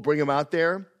we'll bring them out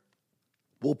there.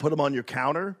 We'll put them on your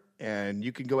counter and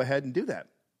you can go ahead and do that.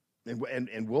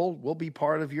 And we'll be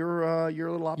part of your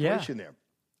little operation there.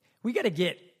 We got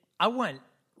to I want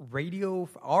radio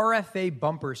RFA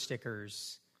bumper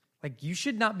stickers. Like, you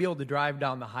should not be able to drive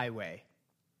down the highway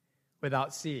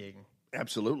without seeing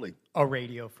absolutely a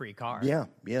radio free car. Yeah.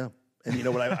 And you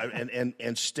know what?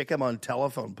 And stick them on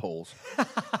telephone poles.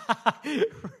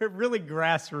 Really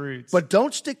grassroots. But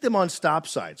don't stick them on stop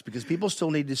signs because people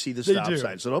still need to see the stop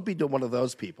signs. So don't be one of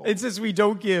those people. It's just we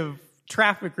don't give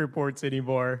traffic reports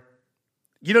anymore.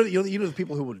 You know the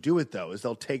people who will do it though is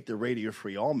they'll take the Radio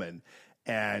Free Almond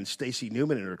And Stacey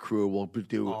Newman and her crew will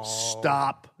do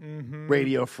Stop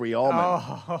Radio Free Allman.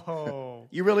 Oh.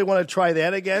 You really want to try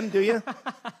that again, do you?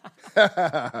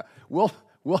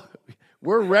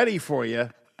 We're ready for you.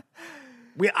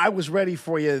 I was ready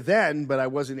for you then, but I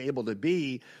wasn't able to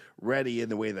be ready in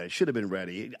the way that I should have been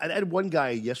ready. I had one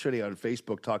guy yesterday on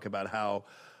Facebook talk about how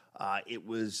it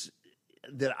was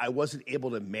that I wasn't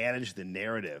able to manage the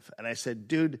narrative. And I said,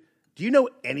 dude, do you know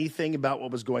anything about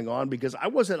what was going on? Because I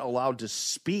wasn't allowed to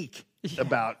speak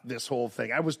about this whole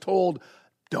thing. I was told,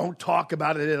 don't talk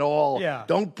about it at all. Yeah.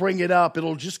 Don't bring it up.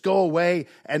 It'll just go away,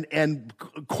 and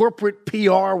corporate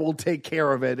PR will take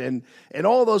care of it. And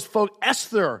all those folks,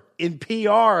 Esther in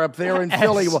PR up there in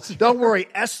Philly. Well, don't worry,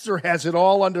 Esther has it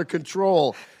all under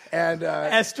control. And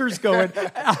Esther's going,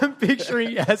 I'm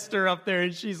picturing Esther up there,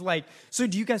 and she's like, so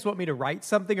do you guys want me to write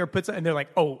something or put something? And they're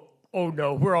like, oh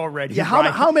no, we're already. Yeah,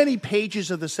 how many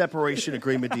pages of the separation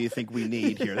agreement do you think we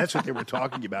need here? That's what they were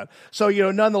talking about. So,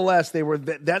 nonetheless,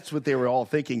 that's what they were all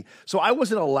thinking. So I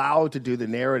wasn't allowed to do the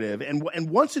narrative. And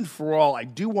once and for all, I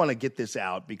do want to get this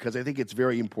out because I think it's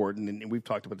very important, and we've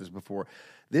talked about this before.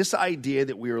 This idea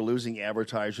that we are losing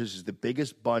advertisers is the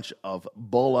biggest bunch of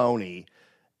baloney.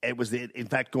 It was, in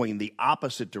fact, going in the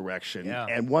opposite direction. Yeah.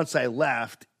 And once I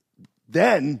left,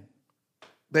 then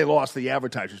they lost the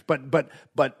advertisers. But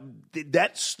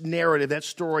that narrative, that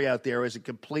story out there is a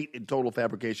complete and total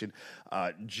fabrication,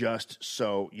 just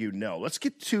so you know. Let's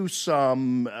get to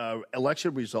some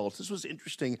election results. This was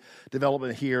interesting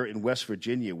development here in West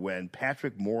Virginia when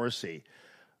Patrick Morrisey,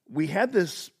 we had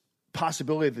this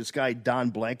possibility of this guy,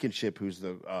 Don Blankenship, who's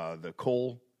the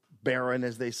coal baron,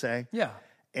 as they say. Yeah.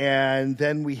 And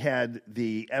then we had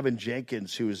the Evan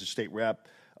Jenkins, who is a state rep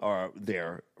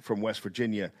there from West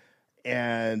Virginia,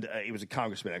 and he was a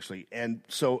congressman, actually. And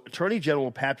so Attorney General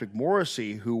Patrick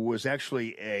Morrisey, who was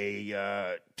actually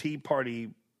a Tea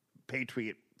Party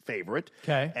patriot favorite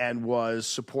and was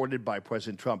supported by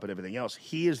President Trump and everything else,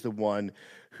 he is the one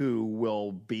who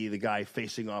will be the guy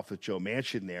facing off with Joe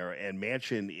Manchin there. And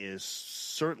Manchin is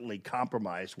certainly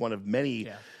compromised, one of many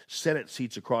Senate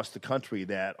seats across the country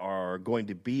that are going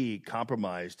to be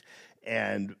compromised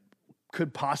and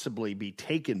could possibly be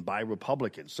taken by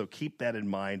Republicans. So keep that in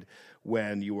mind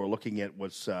when you are looking at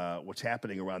what's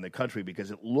happening around the country,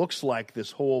 because it looks like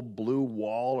this whole blue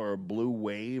wall or blue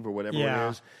wave or whatever it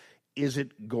is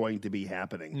isn't going to be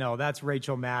happening. No, that's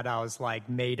Rachel Maddow's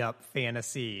made up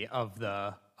fantasy of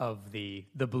the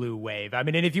blue wave. I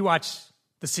mean, and if you watch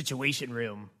The Situation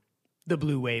Room, the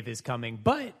blue wave is coming,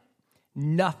 but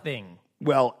nothing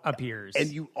appears.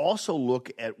 And you also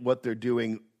look at what they're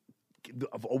doing.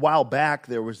 A while back,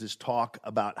 there was this talk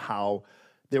about how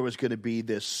there was going to be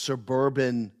this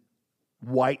suburban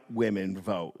white women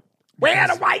vote. Where are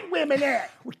the white women at?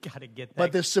 We got to get that.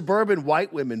 But the suburban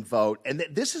white women vote, and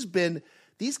this has been,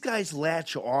 these guys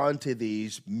latch on to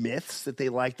these myths that they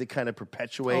like to kind of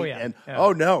perpetuate. Oh, yeah. And,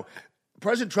 oh, no,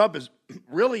 President Trump is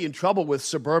really in trouble with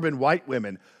suburban white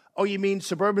women. Oh, you mean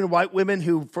suburban white women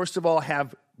who, first of all,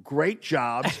 have great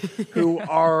jobs,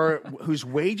 whose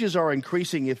wages are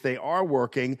increasing if they are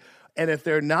working, and if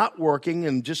they're not working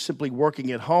and just simply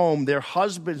working at home, their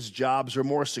husbands' jobs are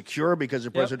more secure because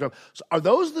of President Trump. So are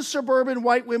those the suburban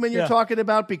white women you're talking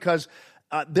about? Because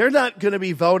they're not going to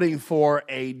be voting for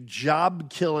a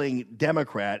job-killing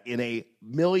Democrat in a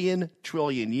million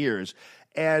trillion years.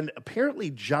 And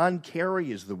apparently John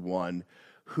Kerry is the one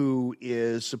who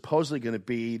is supposedly going to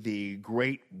be the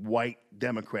great white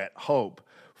Democrat hope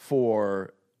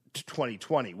for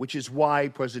 2020, which is why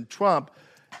President Trump,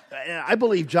 I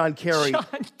believe John Kerry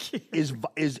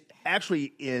is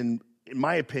actually, in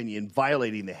my opinion,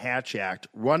 violating the Hatch Act,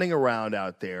 running around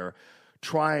out there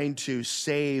trying to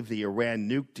save the Iran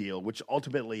nuke deal, which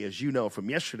ultimately, as you know from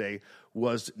yesterday,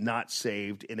 was not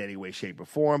saved in any way, shape, or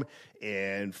form.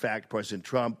 In fact, President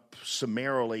Trump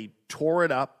summarily tore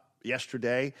it up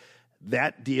yesterday.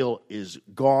 That deal is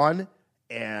gone,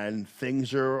 and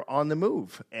things are on the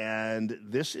move. And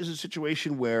this is a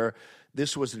situation where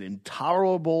this was an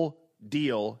intolerable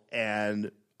deal,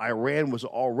 and Iran was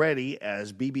already,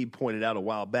 as Bibi pointed out a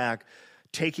while back,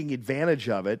 taking advantage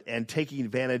of it and taking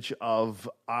advantage of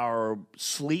our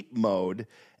sleep mode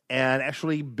and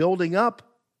actually building up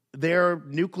their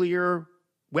nuclear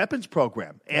weapons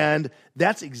program. And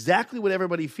that's exactly what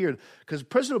everybody feared, because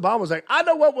President Obama was like, I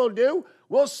know what we'll do.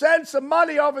 We'll send some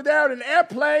money over there in an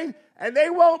airplane, and they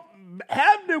won't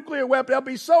have nuclear weapons. They'll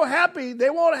be so happy they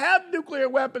won't have nuclear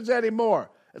weapons anymore.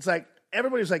 It's like,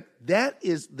 everybody's like, that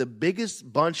is the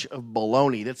biggest bunch of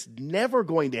baloney. That's never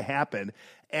going to happen.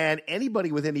 And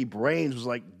anybody with any brains was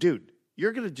like, dude,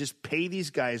 you're going to just pay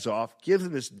these guys off, give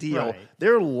them this deal. Right.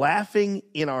 They're laughing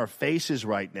in our faces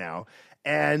right now.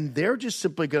 And they're just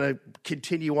simply going to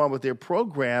continue on with their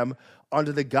program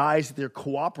under the guise that they're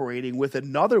cooperating with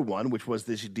another one, which was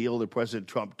this deal that President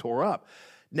Trump tore up.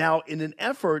 Now, in an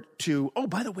effort to, oh,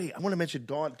 by the way, I want to mention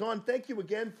Dawn. Dawn, thank you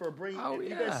again for bringing, if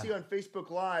you guys see on Facebook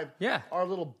Live, our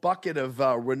little bucket of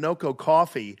Renoco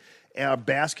coffee, a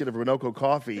basket of Renoco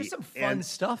coffee. There's some fun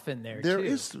stuff in there,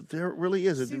 too. There really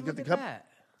is. See, You look get at the cup. that.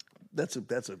 That's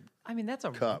a I mean, that's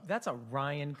a cup. That's a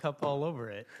Ryan cup all over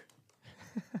it.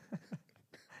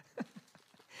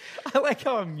 I like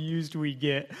how amused we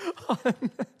get.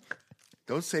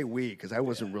 Don't say we, because I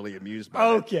wasn't really amused by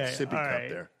that sippy cup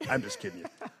there. I'm just kidding you.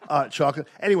 Chocolate.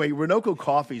 Anyway, Renoco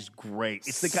coffee's great.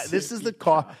 It's the this is the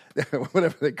coffee,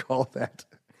 whatever they call that.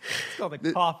 It's called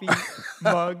a coffee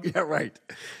mug. Yeah, right.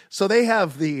 So they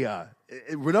have the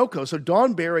Renoco. So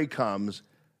Dawn Barry comes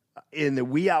in the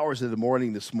wee hours of the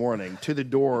morning this morning to the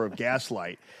door of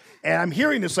Gaslight, and I'm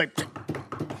hearing this like.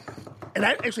 And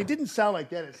that actually didn't sound like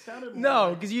that. It sounded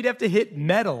no, because you'd have to hit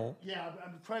metal. Yeah,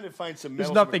 I'm trying to find some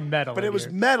metal. There's nothing metal. But it was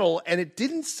metal, and it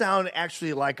didn't sound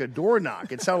actually like a door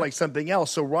knock. It sounded like something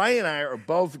else. So Ryan and I are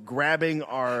both grabbing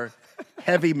our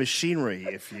heavy machinery,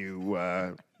 if you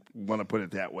want to put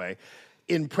it that way,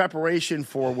 in preparation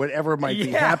for whatever might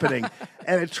be happening.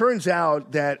 And it turns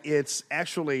out that it's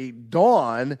actually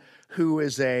Dawn, who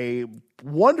is a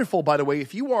wonderful, by the way,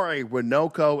 if you are a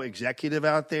Renoco executive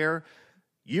out there,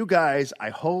 you guys, I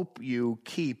hope you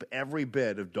keep every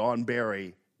bit of Dawn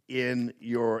Barry in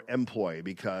your employ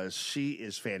because she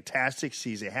is fantastic.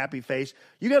 She's a happy face.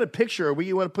 You got a picture. Where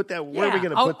you want to put that? Where are we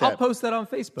going to put that? I'll post that on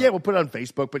Facebook. Yeah, we'll put it on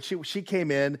Facebook. But she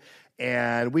came in,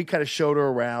 and we kind of showed her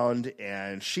around,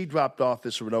 and she dropped off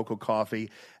this Renoco coffee.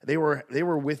 They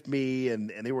were with me,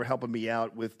 and they were helping me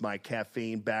out with my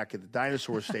caffeine back at the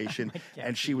dinosaur station.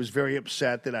 And she was very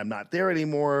upset that I'm not there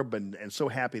anymore, and so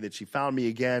happy that she found me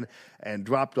again and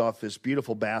dropped off this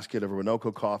beautiful basket of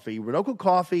Renoco coffee. Renoco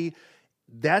coffee,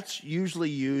 that's usually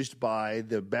used by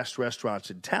the best restaurants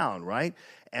in town, right?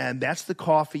 And that's the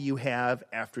coffee you have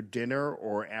after dinner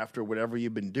or after whatever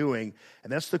you've been doing.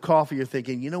 And that's the coffee you're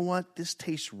thinking, you know what? This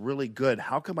tastes really good.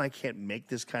 How come I can't make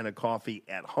this kind of coffee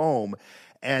at home?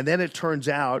 And then it turns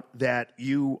out that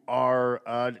you are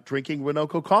drinking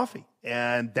Renoco coffee.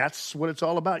 And that's what it's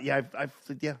all about. Yeah,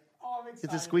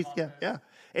 it's a squeeze. Yeah.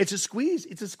 It's a squeeze.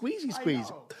 It's a squeezy squeeze.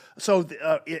 So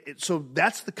so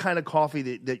that's the kind of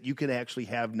coffee that you can actually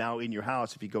have now in your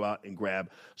house if you go out and grab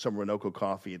some Renoco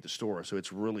coffee at the store. So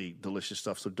it's really delicious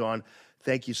stuff. So, Dawn,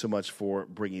 thank you so much for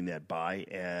bringing that by.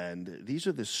 And these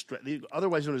are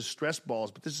otherwise known as stress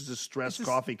balls, but this is a stress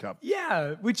coffee cup.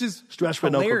 Yeah, which is stress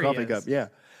hilarious. Renoco coffee cup. Yeah.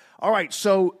 All right,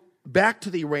 so back to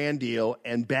the Iran deal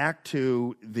and back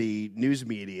to the news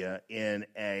media in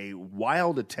a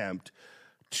wild attempt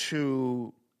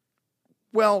to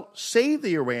save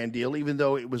the Iran deal, even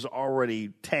though it was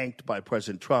already tanked by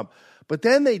President Trump. But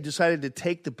then they decided to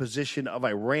take the position of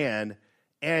Iran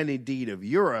and indeed of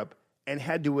Europe and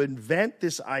had to invent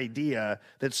this idea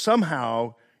that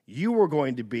somehow you were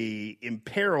going to be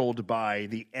imperiled by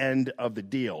the end of the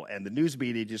deal. And the news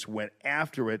media just went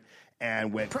after it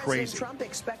and went crazy. President Trump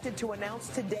expected to announce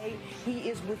today he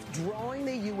is withdrawing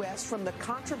the U.S. from the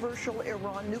controversial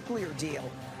Iran nuclear deal,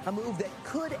 a move that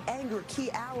could anger key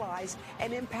allies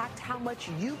and impact how much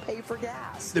you pay for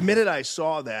gas. The minute I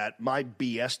saw that, my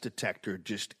BS detector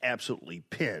just absolutely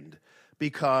pinned,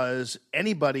 because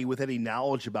anybody with any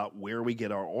knowledge about where we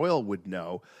get our oil would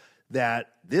know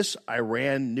that this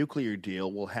Iran nuclear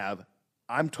deal will have,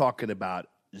 I'm talking about,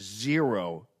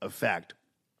 zero effect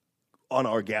on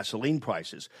our gasoline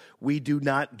prices. We do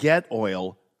not get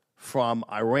oil from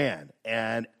Iran.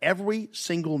 And every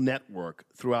single network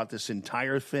throughout this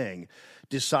entire thing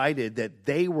decided that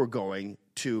they were going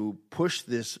to push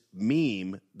this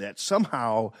meme that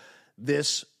somehow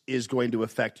this is going to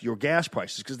affect your gas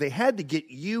prices, because they had to get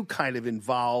you kind of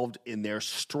involved in their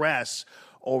stress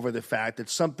over the fact that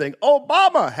something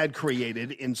Obama had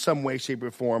created in some way, shape,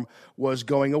 or form was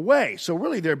going away. So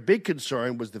really their big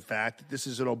concern was the fact that this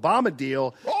is an Obama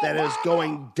deal that is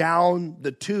going down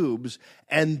the tubes,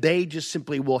 and they just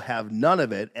simply will have none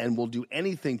of it and will do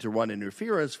anything to run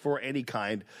interference for any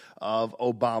kind of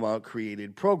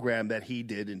Obama-created program that he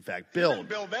did, in fact, build. You didn't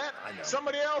build that.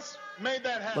 Somebody else made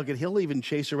that happen. Look, and he'll even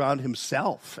chase around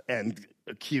himself and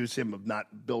accuse him of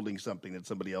not building something that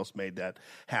somebody else made that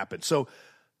happen. So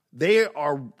they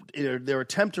are, their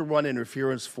attempt to run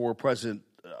interference for President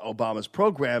Obama's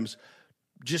programs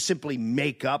just simply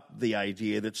make up the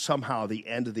idea that somehow the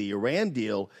end of the Iran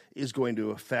deal is going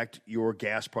to affect your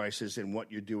gas prices and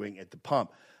what you're doing at the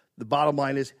pump. the bottom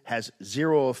line is has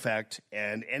zero effect,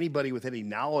 and anybody with any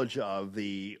knowledge of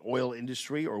the oil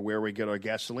industry or where we get our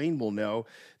gasoline will know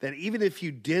that even if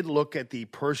you did look at the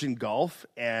Persian Gulf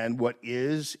and what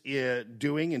is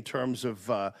doing in terms of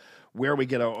where we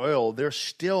get our oil, they're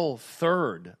still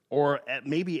third or at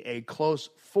maybe a close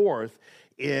fourth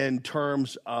in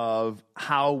terms of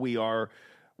how we are,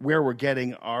 where we're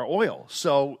getting our oil.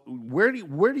 So where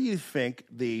do you think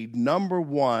the number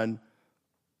one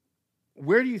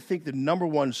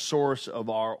source of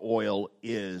our oil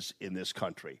is in this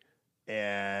country?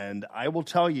 And I will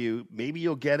tell you, maybe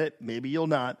you'll get it, maybe you'll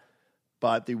not,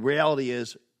 but the reality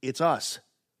is it's us.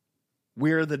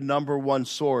 We're the number one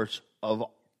source of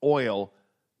oil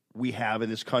we have in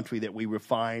this country that we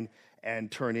refine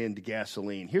and turn into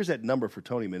gasoline. Here's that number for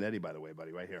Tony Minetti, by the way,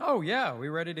 buddy, right here. Oh, yeah. We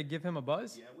ready to give him a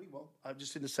buzz? Yeah, we will.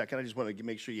 Just in a second. I just want to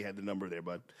make sure you had the number there,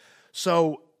 bud.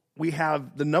 So we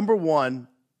have the number one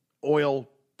oil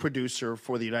producer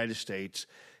for the United States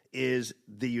is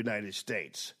the United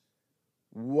States.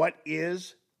 What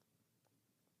is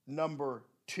number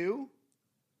two?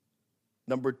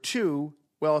 Number two,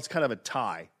 well, it's kind of a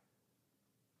tie.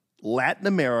 Latin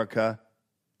America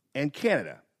and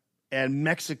Canada. And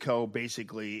Mexico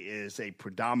basically is a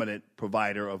predominant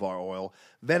provider of our oil.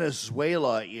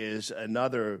 Venezuela is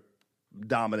another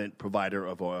dominant provider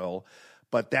of oil,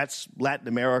 but that's Latin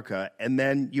America. And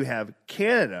then you have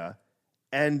Canada,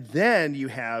 and then you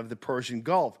have the Persian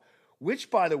Gulf,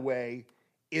 which, by the way,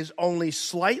 is only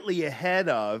slightly ahead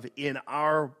of, in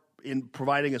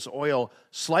providing us oil,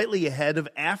 slightly ahead of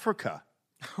Africa.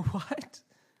 What?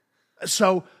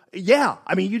 So, yeah,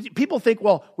 I mean, people think,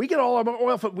 well, we get all of our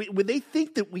oil from, they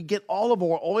think that we get all of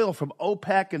our oil from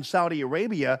OPEC and Saudi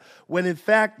Arabia, when in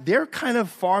fact, they're kind of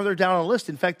farther down on the list.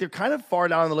 In fact, they're kind of far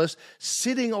down on the list,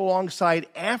 sitting alongside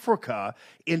Africa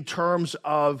in terms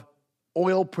of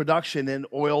oil production and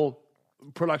oil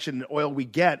we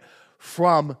get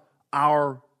from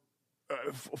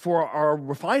for our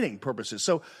refining purposes.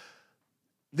 So,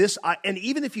 and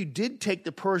even if you did take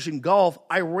the Persian Gulf,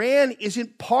 Iran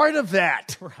isn't part of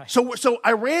that. Right. So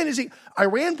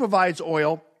Iran provides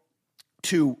oil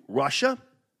to Russia,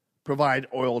 provide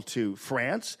oil to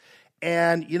France,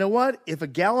 and you know what? If a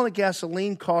gallon of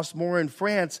gasoline costs more in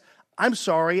France, I'm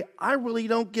sorry, I really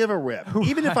don't give a rip. Right.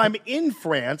 Even if I'm in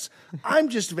France, I'm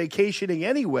just vacationing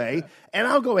anyway, and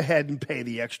I'll go ahead and pay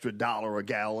the extra $1 a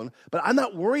gallon. But I'm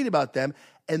not worried about them,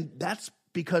 and that's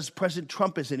because President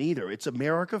Trump isn't either. It's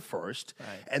America first, right.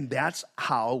 And that's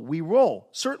how we roll.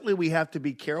 Certainly we have to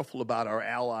be careful about our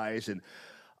allies and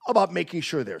about making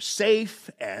sure they're safe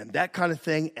and that kind of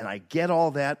thing, and I get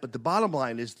all that, but the bottom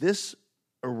line is this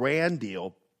Iran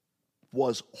deal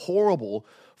was horrible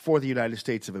for the United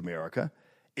States of America.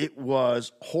 It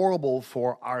was horrible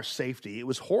for our safety. It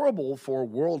was horrible for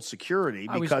world security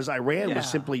because Iran was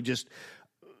simply just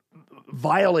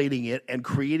violating it and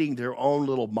creating their own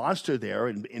little monster there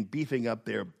and beefing up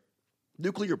their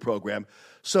nuclear program.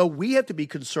 So we have to be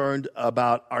concerned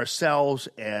about ourselves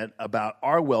and about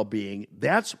our well-being.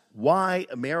 That's why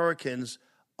Americans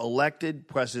elected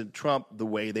President Trump the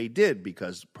way they did,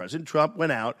 because President Trump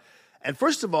went out and,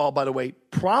 first of all, by the way,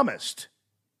 promised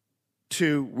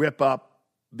to rip up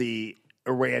the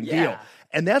Iran deal.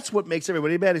 And that's what makes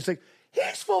everybody mad. It's like,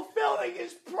 he's fulfilling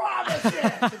his promises.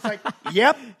 It's like,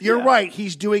 yep, you're right.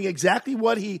 He's doing exactly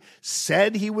what he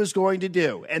said he was going to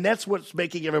do. And that's what's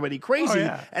making everybody crazy. Oh,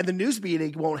 yeah. And the news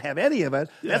media won't have any of it.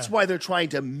 Yeah. That's why they're trying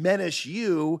to menace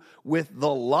you with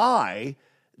the lie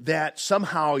that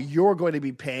somehow you're going to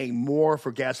be paying more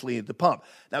for gasoline at the pump.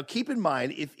 Now, keep in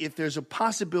mind, if there's a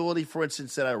possibility, for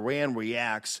instance, that Iran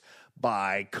reacts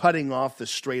by cutting off the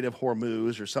Strait of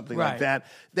Hormuz or something like that,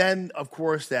 then, of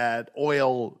course, that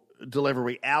oil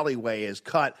delivery alleyway is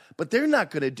cut. But they're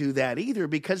not going to do that either,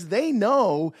 because they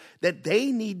know that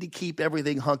they need to keep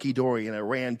everything hunky-dory in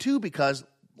Iran too, because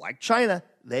like China,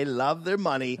 they love their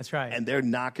money. That's right. And they're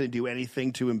not going to do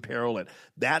anything to imperil it.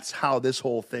 That's how this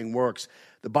whole thing works.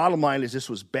 The bottom line is this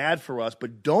was bad for us,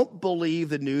 but don't believe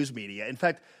the news media. In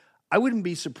fact, I wouldn't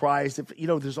be surprised if,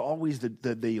 there's always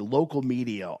the local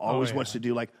media always wants to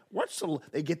do like,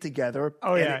 they get together.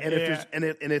 And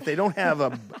if they don't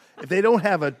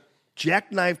have a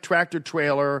jackknife tractor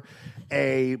trailer,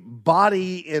 a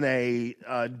body in a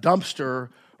dumpster,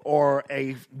 or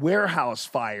a warehouse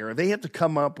fire, they have to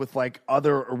come up with like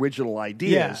other original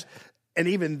ideas. Yeah. And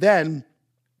even then,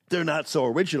 they're not so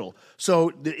original. So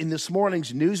in this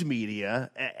morning's news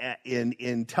media,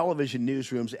 in television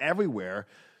newsrooms everywhere,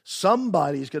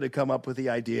 somebody's going to come up with the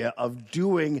idea of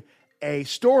doing a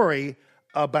story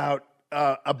about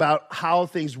about how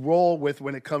things roll with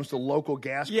when it comes to local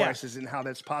gas prices and how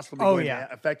that's possibly going to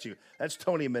affect you. That's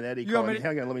Tony Minetti calling.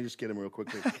 Hang on, let me just get him real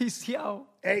quickly.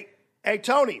 Hey,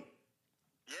 Tony.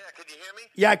 Yeah, can you hear me?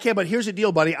 Yeah, I can, but here's the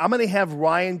deal, buddy. I'm going to have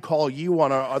Ryan call you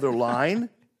on our other line.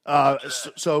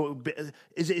 So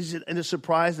is it a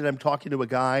surprise that I'm talking to a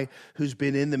guy who's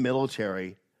been in the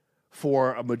military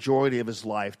for a majority of his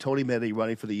life, Tony Minetti,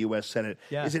 running for the U.S. Senate?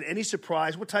 Yeah. Is it any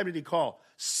surprise? What time did he call?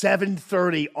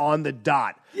 7:30 on the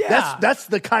dot. Yeah. That's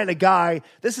the kind of guy.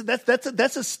 That's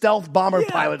a stealth bomber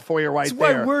pilot for you right That's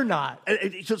there. why we're not.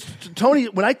 So, Tony,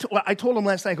 when I told him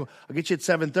last night, I go, I'll get you at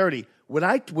 7:30.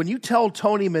 When you tell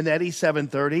Tony Minetti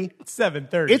 7:30, it's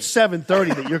 7:30. It's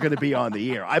 7:30 that you're going to be on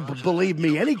the air. Believe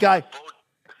me, any guy.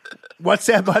 What's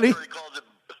that, buddy?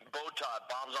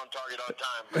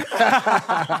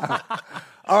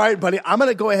 All right, buddy. I'm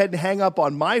going to go ahead and hang up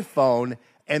on my phone,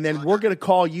 and then we're going to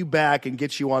call you back and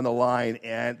get you on the line.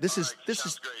 And this is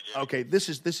okay. This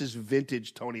is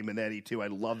vintage Tony Minetti too. I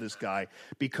love this guy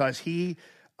because he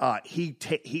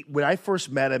when I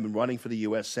first met him and running for the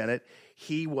U.S. Senate,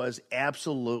 he was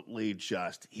absolutely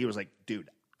he was like, dude,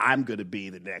 I'm going to be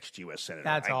the next U.S. Senator.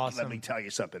 That's awesome. Let me tell you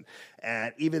something.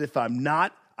 And even if I'm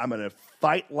not, I'm going to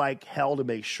fight like hell to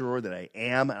make sure that I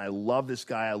am. And I love this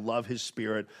guy. I love his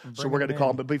spirit. So we're going to call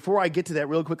him. But before I get to that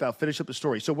real quick, I'll finish up the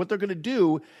story. So what they're going to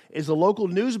do is the local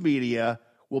news media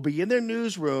will be in their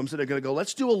newsrooms and they're going to go,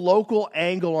 let's do a local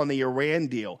angle on the Iran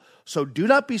deal. So do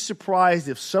not be surprised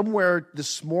if somewhere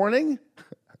this morning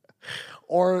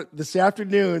or this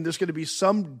afternoon, there's going to be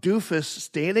some doofus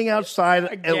standing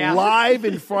outside and live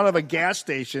in front of a gas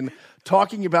station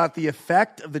talking about the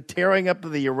effect of the tearing up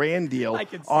of the Iran deal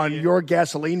on your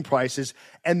gasoline prices.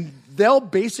 And they'll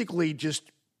basically just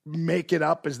make it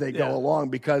up as they go along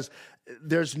because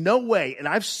there's no way. And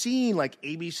I've seen like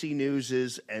ABC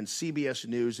News's and CBS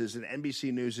News's and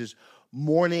NBC News's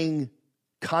morning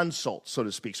consult, so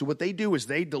to speak. So what they do is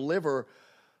they deliver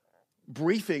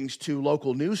briefings to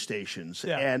local news stations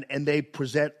and they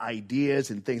present ideas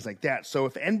and things like that. So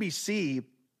if NBC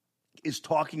is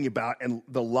talking about and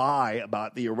the lie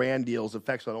about the Iran deal's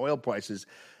effects on oil prices,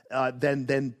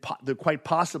 then quite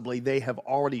possibly they have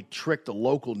already tricked a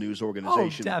local news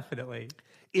organization. Oh, definitely.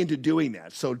 Into doing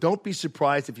that. So don't be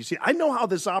surprised if you see. I know how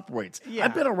this operates. Yeah.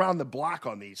 I've been around the block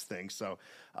on these things. So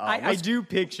I do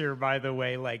picture, by the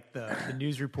way, like the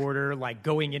news reporter like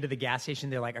going into the gas station.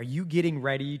 They're like, "Are you getting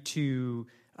ready to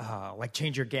like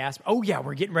change your gas?" "Oh yeah,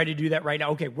 we're getting ready to do that right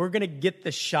now." "Okay, we're gonna get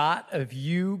the shot of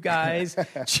you guys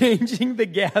changing the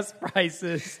gas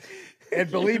prices." And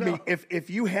believe me, if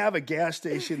you have a gas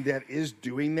station that is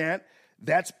doing that,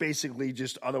 that's basically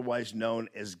just otherwise known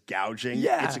as gouging.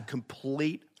 Yeah. It's a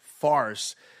complete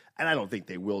farce, and I don't think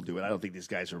they will do it. I don't think these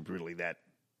guys are really that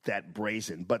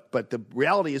brazen. But the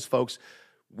reality is, folks,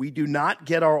 we do not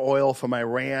get our oil from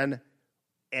Iran.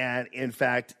 And in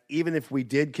fact, even if we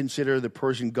did consider the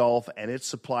Persian Gulf and its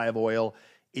supply of oil,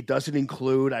 it doesn't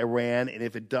include Iran. And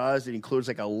if it does, it includes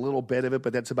like a little bit of it,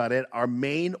 but that's about it. Our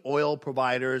main oil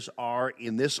providers are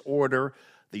in this order: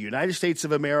 the United States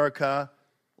of America,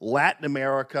 Latin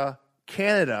America,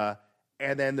 Canada,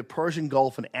 and then the Persian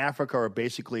Gulf and Africa are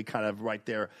basically kind of right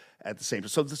there at the same time.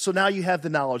 So now you have the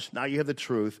knowledge. Now you have the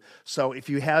truth. So if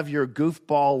you have your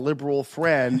goofball liberal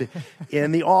friend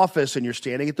in the office and you're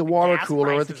standing at the water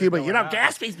cooler at the Cuba,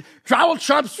 gas prices. Donald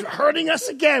Trump's hurting us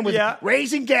again with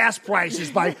raising gas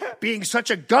prices by being such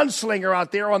a gunslinger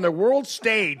out there on the world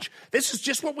stage. This is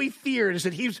just what we feared, is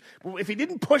that if he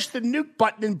didn't push the nuke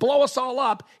button and blow us all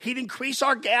up, he'd increase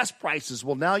our gas prices.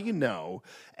 Well, now you know,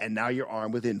 and now you're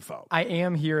armed with info. I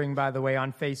am hearing, by the way,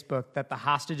 on Facebook that the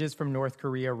hostages from North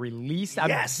Korea released.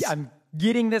 Yes. I'm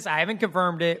getting this. I haven't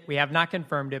confirmed it. We have not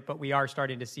confirmed it, but we are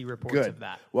starting to see reports of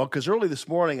that. Well, because early this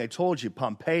morning I told you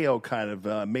Pompeo kind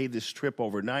of made this trip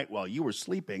overnight while you were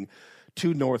sleeping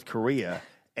to North Korea.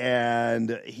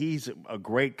 And he's a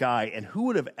great guy. And who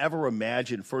would have ever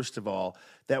imagined, first of all,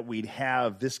 that we'd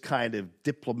have this kind of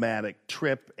diplomatic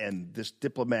trip and this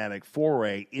diplomatic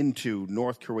foray into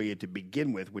North Korea to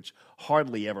begin with, which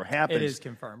hardly ever happens. It is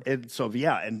confirmed. And so,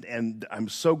 and I'm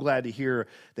so glad to hear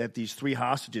that these three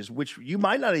hostages, which you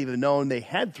might not even have known they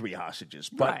had three hostages,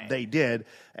 but they did.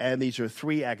 And these are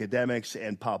three academics,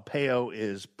 and Pompeo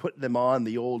is putting them on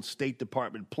the old State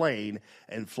Department plane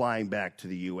and flying back to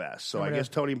the U.S. So I guess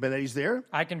Tony Benetti's there?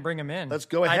 I can bring him in. Let's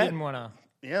go ahead. I didn't want to.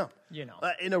 Yeah.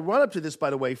 In a run-up to this,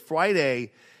 by the way,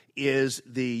 Friday is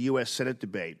the U.S. Senate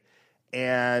debate.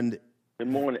 And good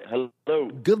morning. Hello.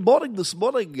 Good morning this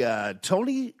morning,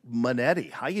 Tony Minetti.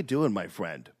 How you doing, my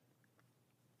friend?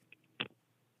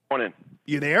 Morning.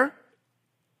 You there?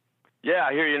 Yeah,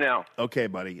 I hear you now. Okay,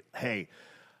 buddy. Hey,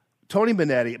 Tony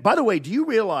Minetti. By the way, do you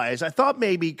realize, I thought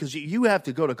maybe, because you have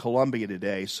to go to Columbia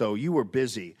today, so you were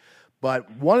busy,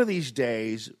 but one of these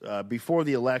days before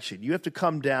the election, you have to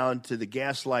come down to the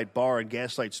Gaslight Bar and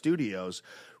Gaslight Studios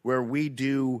where we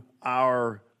do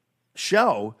our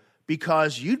show,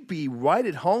 because you'd be right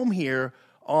at home here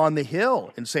on the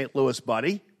Hill in St. Louis,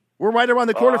 buddy. We're right around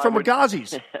the corner from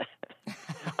Ragazzi's.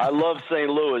 I love St.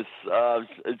 Louis.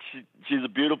 She's a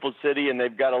beautiful city, and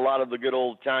they've got a lot of the good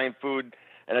old Italian food.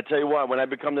 And I tell you what, when I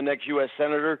become the next U.S.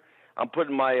 Senator, I'm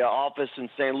putting my office in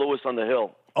St. Louis on the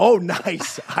Hill. Oh,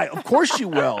 nice. Of course you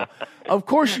will. Of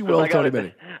course you will, Tony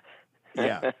Minetti.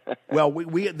 Yeah. Well,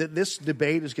 this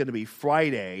debate is going to be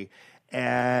Friday,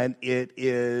 and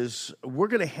we're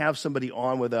going to have somebody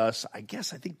on with us, I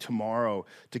think tomorrow,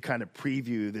 to kind of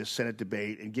preview this Senate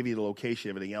debate and give you the location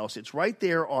and everything else. It's right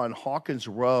there on Hawkins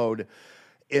Road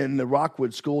in the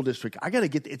Rockwood School District. I got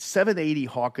to it's 780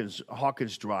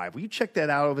 Hawkins Drive. Will you check that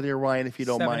out over there, Ryan, if you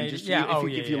don't mind? Just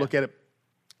if you look at it,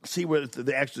 see where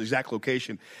the actual exact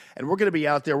location. And we're going to be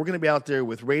out there. We're going to be out there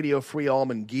with Radio Free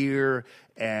Allman gear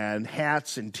and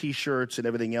hats and T-shirts and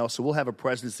everything else. So we'll have a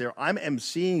presence there. I'm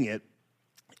emceeing it,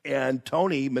 and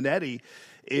Tony Minetti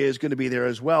is going to be there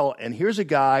as well. And here's a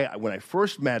guy, when I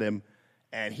first met him,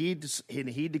 and he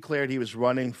declared he was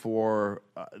running for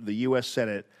the U.S.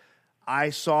 Senate,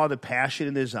 I saw the passion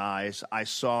in his eyes. I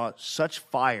saw such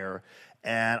fire,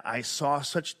 and I saw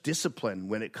such discipline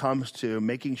when it comes to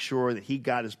making sure that he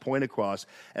got his point across.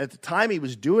 And at the time he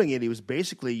was doing it, he was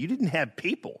basically, you didn't have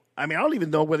people. I mean, I don't even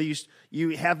know whether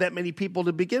you have that many people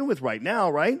to begin with right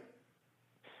now, right?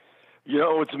 You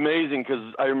know, it's amazing,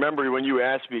 because I remember when you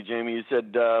asked me, Jamie, you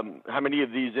said, how many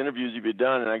of these interviews have you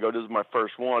done? And I go, this is my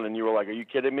first one. And you were like, are you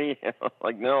kidding me?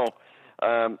 Like, no.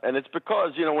 And it's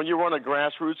because, when you run a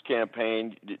grassroots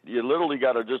campaign, you literally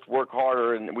got to just work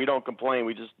harder, and we don't complain.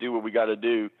 We just do what we got to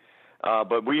do.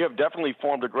 But we have definitely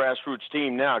formed a grassroots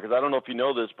team now, because I don't know if you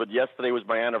know this, but yesterday was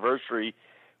my anniversary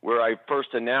where I first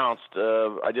announced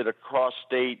I did a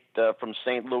cross-state from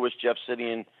St. Louis, Jeff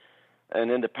City,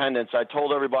 and Independence. I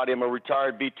told everybody I'm a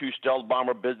retired B-2 stealth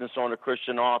bomber, business owner,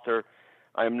 Christian author.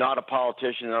 I am not a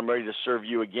politician, and I'm ready to serve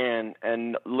you again.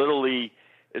 And literally,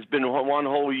 it's been one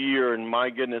whole year, and my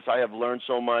goodness, I have learned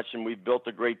so much, and we've built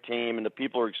a great team, and the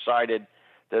people are excited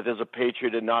that there's a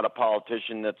patriot and not a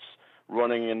politician that's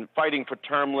running and fighting for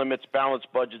term limits, balanced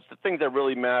budgets, the things that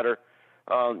really matter,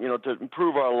 to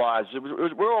improve our lives.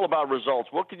 We're all about results.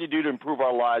 What can you do to improve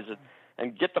our lives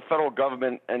and get the federal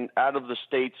government and out of the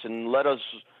states and let us,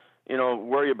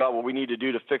 worry about what we need to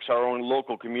do to fix our own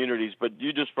local communities? But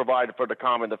you just provide for the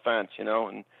common defense, and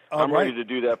I'm ready to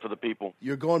do that for the people.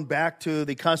 You're going back to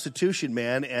the Constitution,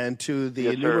 man, and to the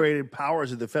enumerated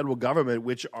powers of the federal government,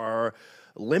 which are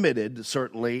limited,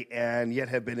 certainly, and yet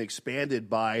have been expanded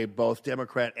by both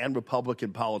Democrat and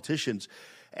Republican politicians.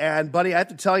 And, buddy, I have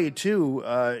to tell you, too,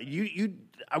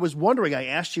 I was wondering, I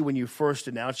asked you when you first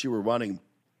announced you were running,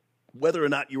 whether or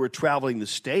not you were traveling the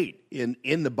state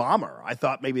in the bomber. I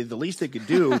thought maybe the least they could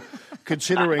do,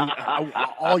 considering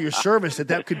all your service,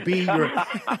 that could be your.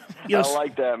 I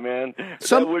like that, man.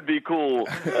 That would be cool.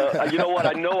 You know what?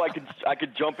 I know I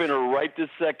could jump in her right this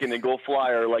second and go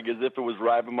fly her like as if it was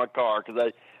driving my car,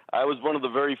 because I was one of the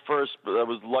very first. I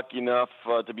was lucky enough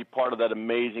to be part of that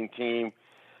amazing team,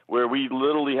 where we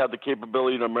literally had the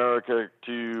capability in America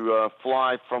to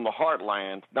fly from the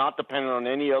heartland, not dependent on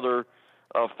any other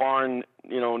foreign,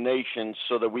 nations,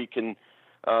 so that we can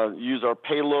use our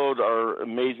payload, our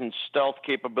amazing stealth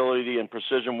capability, and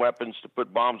precision weapons to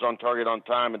put bombs on target on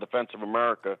time in defense of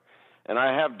America. And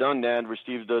I have done that,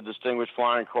 received the Distinguished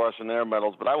Flying Cross and Air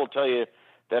Medals. But I will tell you,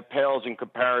 that pales in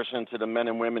comparison to the men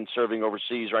and women serving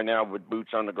overseas right now with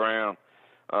boots on the ground.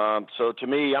 So to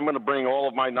me, I'm going to bring all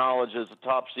of my knowledge as a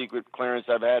top secret clearance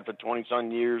I've had for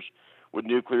 20-some years with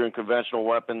nuclear and conventional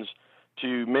weapons,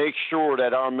 to make sure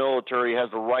that our military has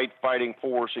the right fighting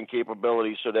force and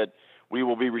capability so that we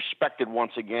will be respected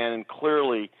once again. And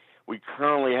clearly, we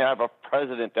currently have a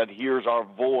president that hears our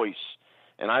voice,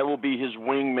 and I will be his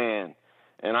wingman.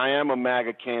 And I am a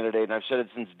MAGA candidate, and I've said it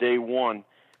since day one.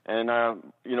 And,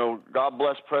 God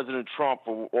bless President Trump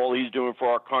for all he's doing for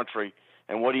our country.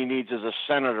 And what he needs is a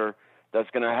senator that's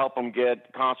going to help him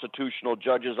get constitutional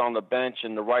judges on the bench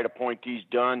and the right appointees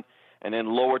done, and then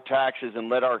lower taxes and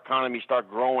let our economy start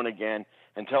growing again,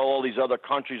 and tell all these other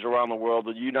countries around the world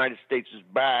that the United States is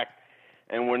back,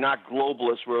 and we're not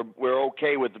globalists. We're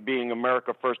okay with being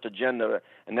America First agenda,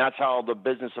 and that's how the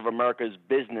business of America is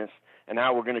business, and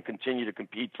how we're going to continue to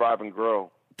compete, thrive, and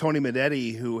grow. Tony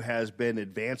Minetti, who has been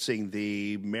advancing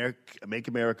the Make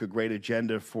America Great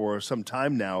agenda for some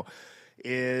time now,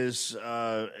 is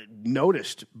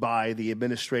noticed by the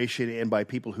administration and by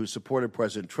people who supported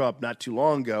President Trump. Not too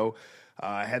long ago,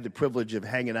 I had the privilege of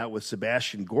hanging out with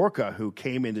Sebastian Gorka, who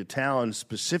came into town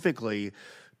specifically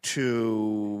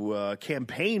to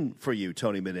campaign for you,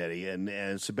 Tony Minetti.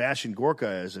 And Sebastian Gorka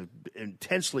is an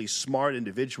intensely smart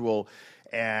individual.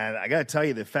 And I got to tell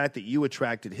you, the fact that you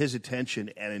attracted his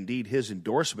attention and indeed his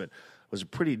endorsement was a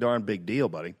pretty darn big deal,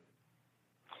 buddy.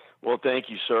 Well, thank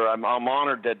you, sir. I'm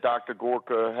honored that Dr.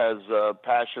 Gorka has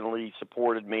passionately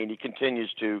supported me, and he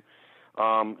continues to.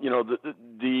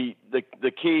 The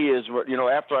key is,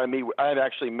 after I had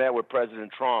actually met with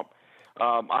President Trump.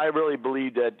 I really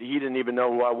believe that he didn't even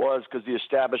know who I was because the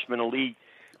establishment elite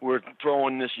were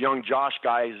throwing this young Josh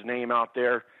guy's name out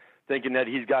there, thinking that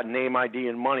he's got name ID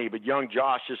and money. But young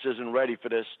Josh just isn't ready for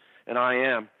this, and I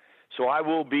am. So I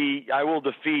will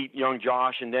defeat young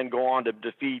Josh and then go on to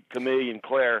defeat Camille and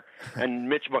Claire, and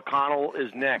Mitch McConnell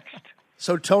is next.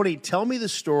 So, Tony, tell me the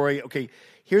story. Okay,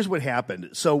 here's what happened.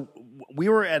 So we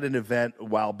were at an event a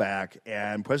while back,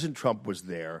 and President Trump was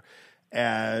there.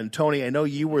 And, Tony, I know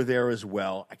you were there as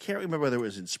well. I can't remember whether it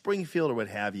was in Springfield or what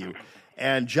have you.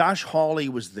 And Josh Hawley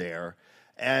was there.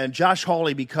 And Josh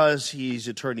Hawley, because he's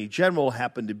Attorney General,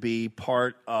 happened to be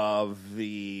part of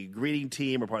the greeting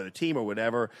team or part of the team or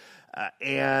whatever.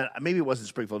 And maybe it wasn't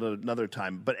Springfield another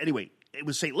time. But anyway, it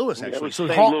was St. Louis, actually. It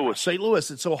was St. Louis.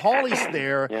 And so Hawley's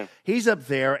there. Yeah. He's up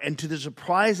there. And to the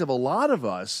surprise of a lot of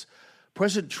us,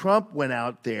 President Trump went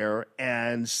out there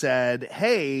and said,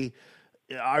 hey,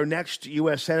 our next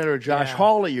U.S. Senator, Josh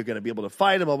Hawley, you're going to be able to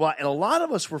fight him, blah, blah. And a lot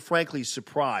of us were frankly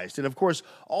surprised. And, of course,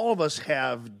 all of us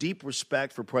have deep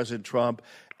respect for President Trump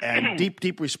and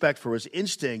deep respect for his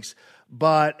instincts.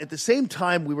 But at the same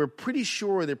time, we were pretty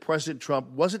sure that President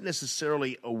Trump wasn't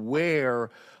necessarily aware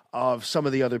of some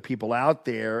of the other people out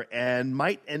there and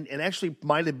actually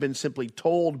might have been simply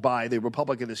told by the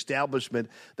Republican establishment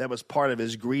that was part of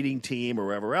his greeting team or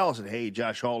wherever else, and hey,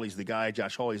 Josh Hawley's the guy.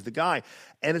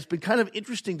 And it's been kind of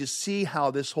interesting to see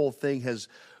how this whole thing has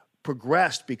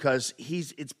progressed because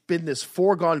it's been this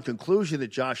foregone conclusion that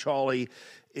Josh Hawley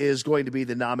is going to be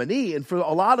the nominee. And for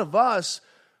a lot of us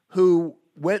who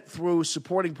went through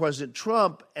supporting President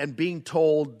Trump and being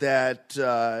told that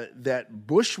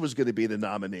Bush was going to be the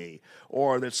nominee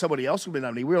or that somebody else would be the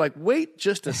nominee, we were like, wait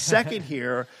just a second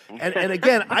here. And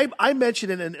again, I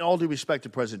mentioned it in all due respect to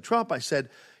President Trump. I said,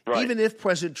 even if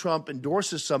President Trump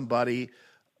endorses somebody,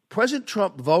 President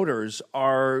Trump voters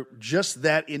are just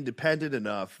that independent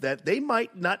enough that they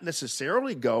might not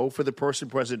necessarily go for the person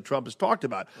President Trump has talked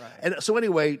about. Right. And so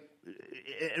anyway,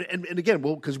 and again,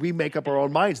 because we make up our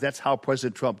own minds, that's how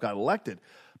President Trump got elected.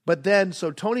 But then,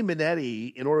 so Tony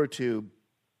Minetti, in order to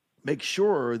make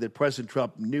sure that President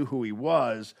Trump knew who he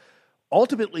was,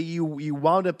 ultimately you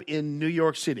wound up in New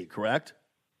York City, correct?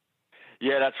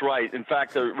 Yeah, that's right. In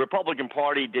fact, the Republican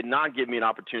Party did not give me an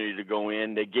opportunity to go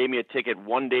in. They gave me a ticket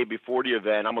one day before the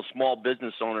event. I'm a small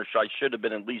business owner, so I should have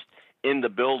been at least in the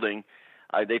building.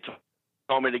 They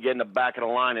told me to get in the back of the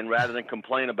line, and rather than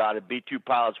complain about it, B-2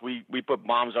 pilots, we put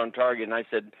bombs on target. And I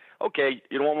said, okay,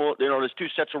 there's two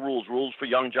sets of rules for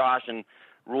young Josh and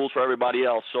rules for everybody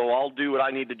else. So I'll do what I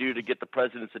need to do to get the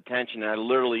president's attention. And I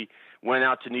literally went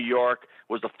out to New York,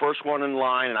 was the first one in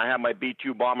line, and I had my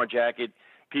B-2 bomber jacket.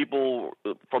 People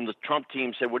from the Trump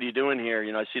team said, what are you doing here?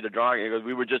 I see the drawing. He goes,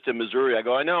 we were just in Missouri. I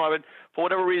go, I know. For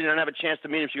whatever reason, I didn't have a chance to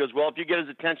meet him. She goes, well, if you get his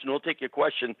attention, we'll take your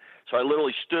question. So I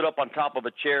literally stood up on top of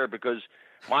a chair because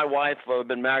my wife, I've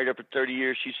been married her for 30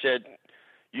 years. She said,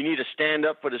 you need to stand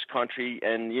up for this country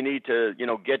and you need to,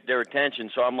 get their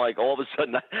attention. So I'm like, all of a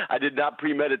sudden, I did not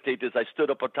premeditate this. I stood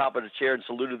up on top of the chair and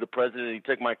saluted the president. And he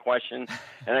took my question.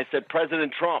 And I said,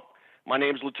 President Trump, my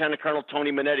name is Lieutenant Colonel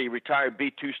Tony Minetti, retired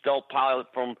B-2 stealth pilot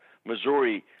from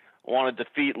Missouri. I want to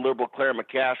defeat liberal Claire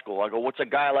McCaskill. I go, what's a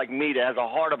guy like me that has a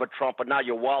heart of a Trump but not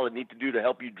your wallet need to do to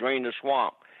help you drain the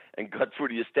swamp and cut through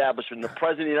the establishment? The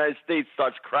President of the United States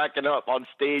starts cracking up on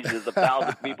stage. There's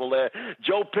 1,000 people there.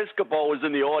 Joe Piscopo was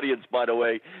in the audience, by the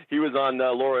way. He was on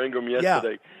Laura Ingraham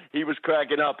yesterday. Yeah. He was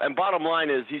cracking up. And bottom line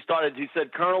is, he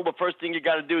said, Colonel, the first thing you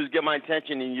got to do is get my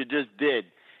attention, and you just did.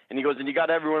 And he goes, and you got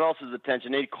everyone else's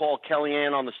attention. They call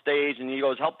Kellyanne on the stage, and he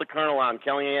goes, help the Colonel out. And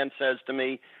Kellyanne says to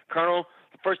me, Colonel,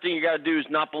 the first thing you got to do is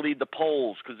not believe the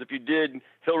polls, because if you did,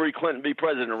 Hillary Clinton would be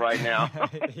president right now.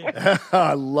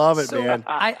 I love it, man.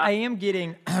 I am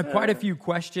getting quite a few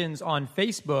questions on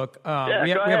Facebook. Go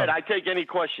ahead. I take any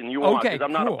question you want, because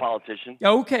I'm not a politician.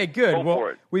 Okay, good. Go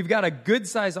for it. We've got a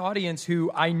good-sized audience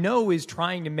who I know is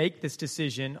trying to make this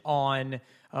decision on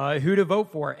who to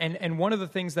vote for. And one of the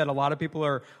things that a lot of people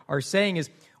are saying is,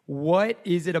 what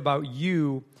is it about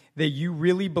you that you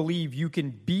really believe you can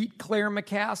beat Claire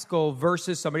McCaskill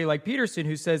versus somebody like Peterson,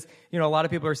 who says, a lot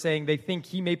of people are saying they think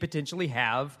he may potentially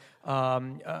have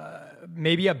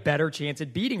maybe a better chance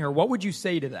at beating her. What would you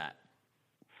say to that?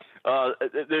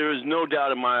 There is no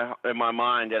doubt in my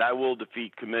mind that I will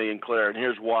defeat Camille and Claire, and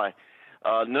here's why.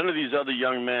 None of these other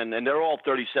young men, and they're all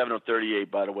 37 or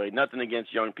 38, by the way, nothing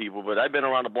against young people, but I've been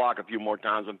around the block a few more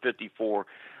times. I'm 54.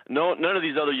 None of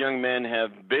these other young men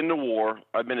have been to war.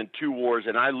 I've been in 2 wars,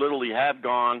 and I literally have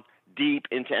gone deep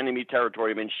into enemy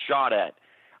territory, been shot at.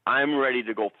 I'm ready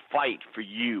to go fight for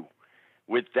you.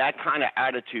 With that kind of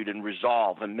attitude and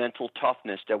resolve and mental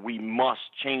toughness that we must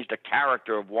change the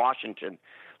character of Washington.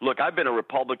 Look, I've been a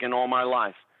Republican all my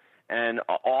life, and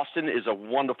Austin is a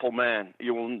wonderful man.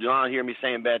 You will not hear me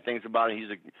saying bad things about him.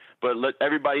 But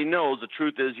everybody knows the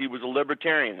truth is he was a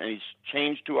libertarian, and he's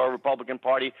changed to our Republican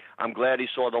Party. I'm glad he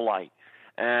saw the light.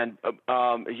 And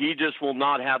he just will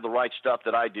not have the right stuff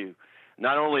that I do.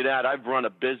 Not only that, I've run a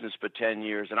business for 10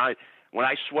 years, and when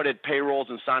I sweated payrolls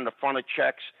and signed the front of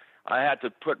checks, I had to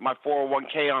put my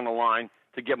 401k on the line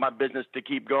to get my business to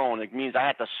keep going. It means I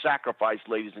had to sacrifice,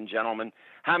 ladies and gentlemen.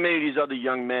 How many of these other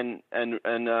young men and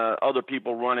other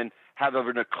people running have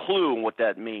even a clue what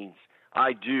that means?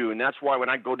 I do, and that's why when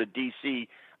I go to D.C.,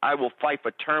 I will fight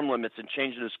for term limits and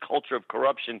changing this culture of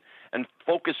corruption and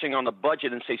focusing on the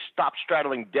budget and say, stop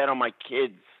straddling debt on my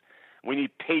kids. We need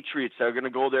patriots that are going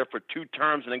to go there for 2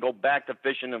 terms and then go back to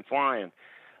fishing and flying.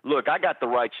 Look, I got the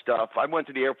right stuff. I went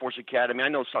to the Air Force Academy. I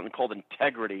know something called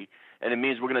integrity, and it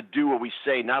means we're going to do what we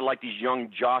say, not like these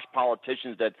young Josh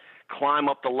politicians that climb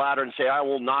up the ladder and say, I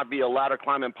will not be a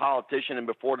ladder-climbing politician, and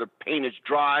before the paint is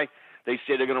dry, they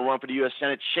say they're going to run for the U.S.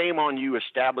 Senate. Shame on you,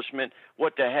 establishment.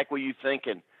 What the heck were you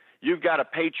thinking? You've got a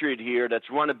patriot here that's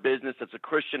run a business, that's a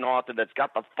Christian author, that's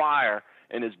got the fire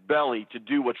in his belly to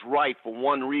do what's right for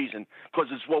one reason, because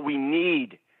it's what we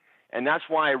need. And that's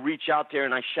why I reach out there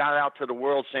and I shout out to the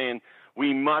world saying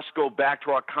we must go back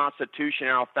to our Constitution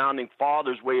and our Founding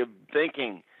Fathers' way of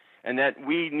thinking, and that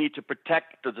we need to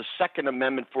protect the Second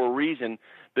Amendment for a reason,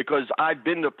 because I've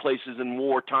been to places in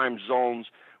wartime zones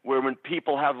where when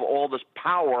people have all this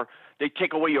power, they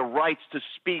take away your rights to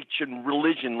speech and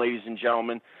religion, ladies and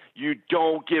gentlemen. You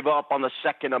don't give up on the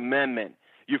Second Amendment.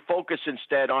 You focus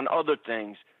instead on other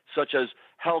things, such as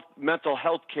mental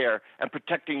health care and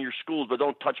protecting your schools, but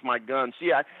don't touch my gun.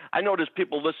 See, I know there's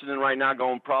people listening right now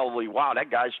going probably, wow, that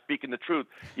guy's speaking the truth.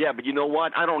 Yeah, but you know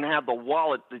what? I don't have the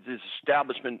wallet that this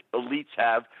establishment elites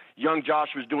have. Young Josh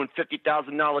was doing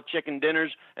 $50,000 chicken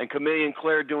dinners, and Camille and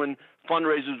Claire doing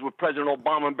fundraisers with President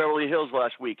Obama in Beverly Hills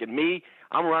last week. And me,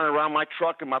 I'm running around my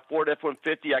truck in my Ford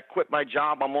F-150. I quit my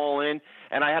job. I'm all in.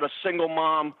 And I had a single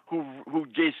mom who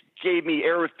just gave me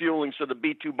air refueling so the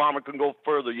B-2 bomber can go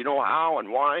further. You know how and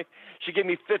why? She gave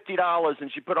me $50,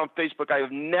 and she put on Facebook, I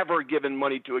have never given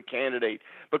money to a candidate,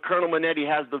 but Colonel Minetti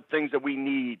has the things that we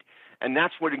need. And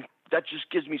that just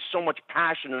gives me so much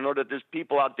passion to know that there's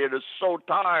people out there that are so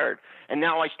tired. And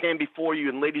now I stand before you,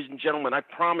 and ladies and gentlemen, I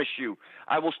promise you,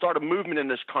 I will start a movement in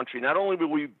this country. Not only will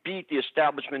we beat the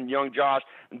establishment, young Josh,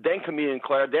 and then Camille and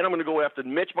Claire, then I'm going to go after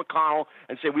Mitch McConnell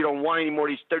and say we don't want any more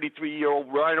of these 33-year-old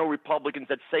rhino Republicans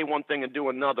that say one thing and do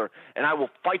another. And I will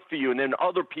fight for you, and then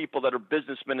other people that are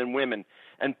businessmen and women.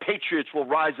 And patriots will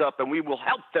rise up, and we will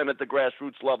help them at the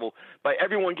grassroots level by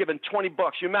everyone giving $20.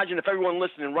 You imagine if everyone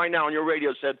listening right now on your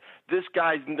radio said, this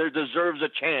guy deserves a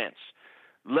chance.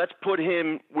 Let's put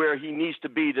him where he needs to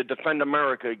be to defend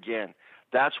America again.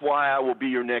 That's why I will be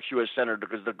your next U.S. Senator,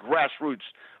 because the grassroots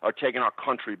are taking our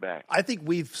country back. I think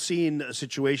we've seen a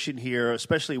situation here,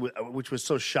 especially which was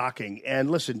so shocking. And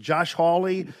listen, Josh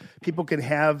Hawley, people can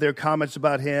have their comments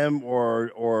about him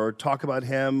or talk about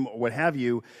him or what have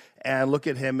you, and look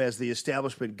at him as the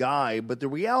establishment guy. But the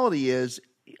reality is,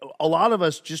 a lot of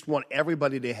us just want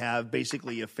everybody to have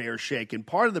basically a fair shake. And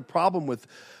part of the problem with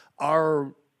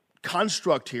our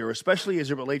construct here, especially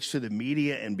as it relates to the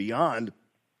media and beyond,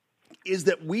 is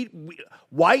that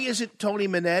why is it Tony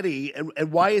Minetti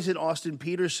and why is it Austin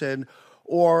Peterson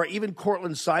or even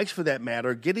Cortland Sykes, for that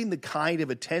matter, getting the kind of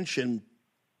attention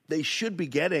they should be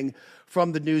getting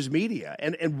from the news media?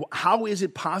 And how is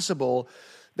it possible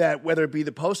that whether it be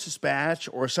the Post-Dispatch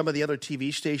or some of the other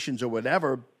TV stations or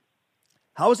whatever,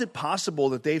 how is it possible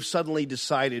that they've suddenly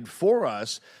decided for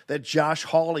us that Josh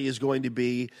Hawley is going to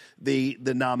be the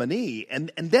nominee? And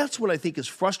that's what I think is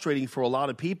frustrating for a lot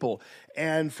of people.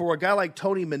 And for a guy like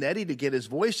Tony Minetti to get his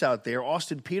voice out there,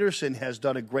 Austin Peterson has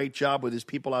done a great job with his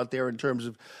people out there in terms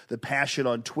of the passion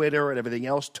on Twitter and everything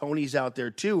else. Tony's out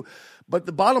there too. But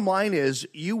the bottom line is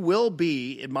you will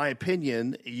be, in my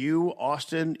opinion, you,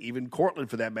 Austin, even Cortland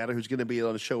for that matter, who's going to be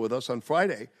on the show with us on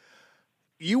Friday,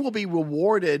 you will be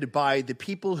rewarded by the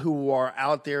people who are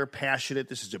out there passionate.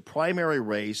 This is a primary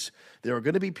race. There are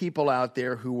going to be people out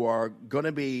there who are going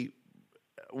to be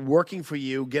working for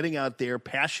you, getting out there,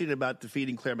 passionate about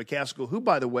defeating Claire McCaskill, who,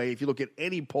 by the way, if you look at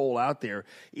any poll out there,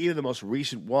 even the most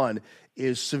recent one,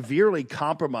 is severely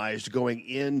compromised going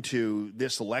into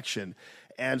this election.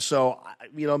 And so,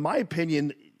 in my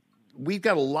opinion, we've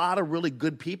got a lot of really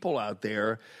good people out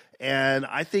there, and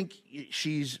I think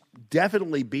she's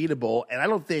definitely beatable. And I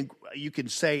don't think you can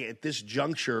say at this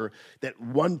juncture that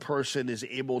one person is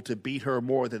able to beat her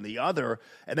more than the other.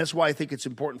 And that's why I think it's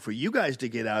important for you guys to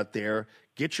get out there,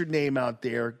 get your name out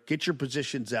there, get your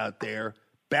positions out there,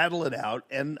 battle it out.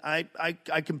 And I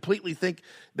completely think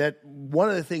that one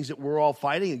of the things that we're all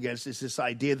fighting against is this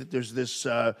idea that there's this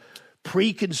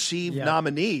preconceived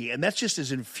nominee. And that's just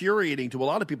as infuriating to a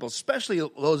lot of people, especially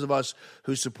those of us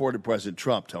who supported President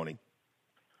Trump, Tony.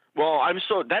 Well,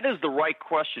 that is the right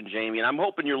question, Jamie, and I'm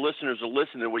hoping your listeners are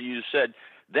listening to what you just said.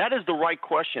 That is the right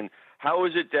question. How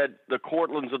is it that the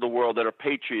Cortlands of the world that are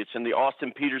patriots and the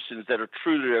Austin Petersons that are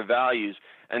true to their values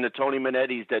and the Tony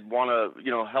Minettis that want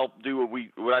to, help do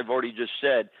what I've already just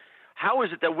said, how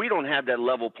is it that we don't have that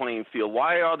level playing field?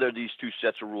 Why are there these two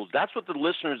sets of rules? That's what the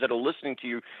listeners that are listening to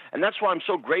you, and that's why I'm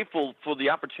so grateful for the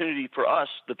opportunity for us,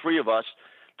 the three of us,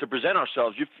 to present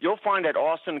ourselves. You'll find that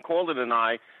Austin, Cortland, and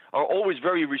I are always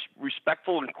very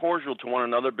respectful and cordial to one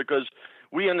another because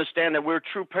we understand that we're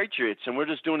true patriots and we're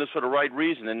just doing this for the right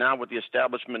reason and not with the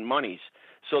establishment monies.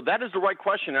 So that is the right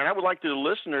question, and I would like the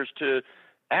listeners to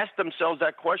ask themselves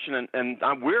that question, and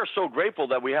we're so grateful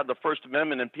that we have the First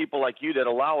Amendment and people like you that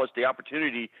allow us the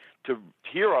opportunity to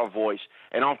hear our voice.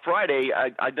 And on Friday,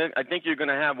 I think you're going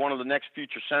to have one of the next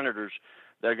future senators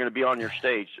that are going to be on your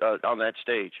stage, on that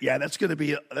stage. Yeah, that's going to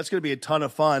be a ton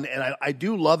of fun, and I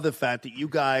do love the fact that you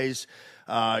guys,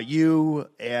 you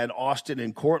and Austin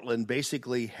and Cortland,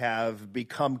 basically have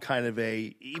become kind of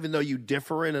even though you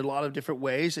differ in a lot of different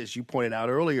ways, as you pointed out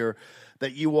earlier,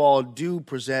 that you all do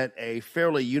present a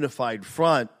fairly unified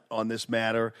front on this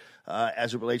matter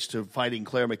as it relates to fighting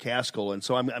Claire McCaskill. And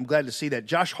so I'm glad to see that.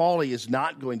 Josh Hawley is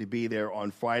not going to be there on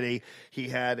Friday. He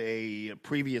had a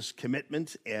previous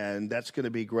commitment, and that's going to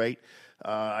be great.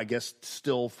 I guess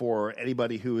still for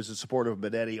anybody who is a supporter of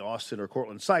Minetti, Austin, or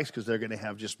Cortland Sykes, because they're going to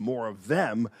have just more of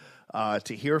them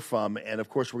to hear from. And, of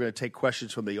course, we're going to take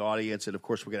questions from the audience. And, of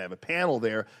course, we're going to have a panel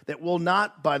there that will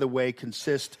not, by the way,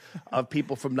 consist of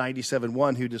people from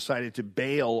 97.1 who decided to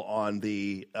bail on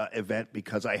the event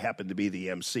because I happen to be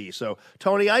the MC. So,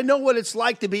 Tony, I know what it's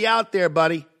like to be out there,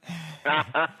 buddy.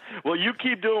 Well, you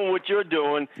keep doing what you're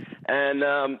doing,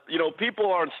 and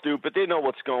people aren't stupid. They know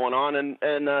what's going on,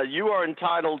 and you are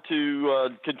entitled to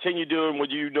continue doing what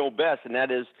you know best, and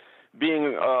that is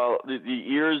being the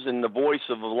ears and the voice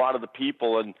of a lot of the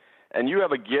people. And you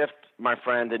have a gift, my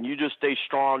friend, and you just stay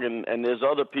strong. And there's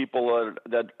other people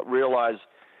that realize,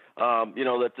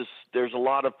 that there's a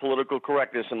lot of political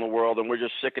correctness in the world, and we're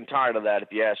just sick and tired of that, if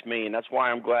you ask me. And that's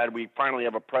why I'm glad we finally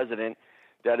have a president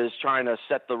that is trying to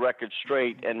set the record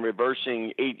straight and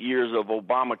reversing 8 years of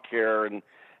Obamacare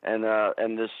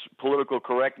and this political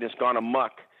correctness gone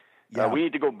amok. Yeah. We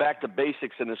need to go back to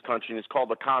basics in this country, and it's called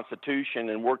the Constitution,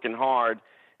 and working hard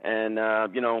and,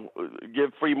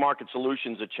 give free market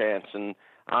solutions a chance. And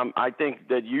I think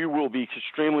that you will be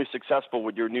extremely successful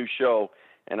with your new show.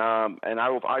 And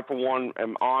I, for one,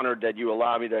 am honored that you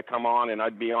allow me to come on, and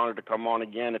I'd be honored to come on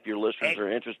again if your listeners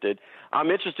are interested. I'm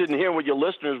interested in hearing what your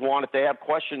listeners want. If they have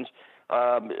questions,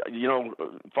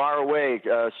 fire away,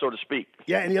 so to speak.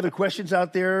 Yeah, any other questions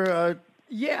out there?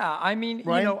 Yeah, I mean,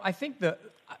 Ryan? I think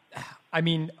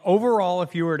overall,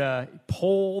 if you were to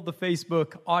poll the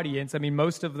Facebook audience,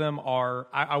 most of them are,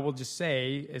 I will just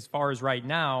say, as far as right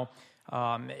now,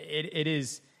 it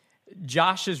is –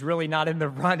 Josh is really not in the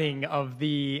running of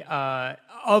the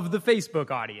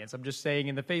Facebook audience. I'm just saying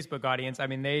in the Facebook audience,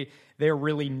 they're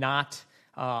really not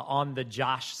on the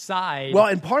Josh side. Well,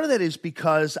 and part of that is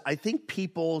because I think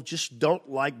people just don't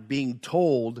like being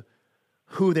told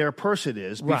who their person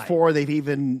is before they've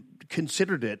even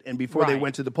considered it and before they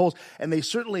went to the polls. And they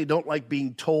certainly don't like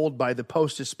being told by the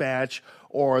Post-Dispatch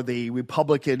or the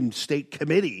Republican State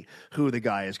Committee who the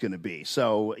guy is going to be.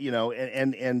 So,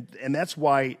 and that's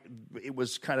why it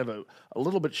was kind of a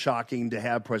little bit shocking to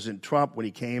have President Trump when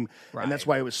he came. Right. And that's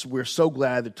why we're so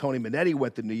glad that Tony Minetti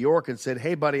went to New York and said,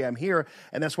 hey, buddy, I'm here.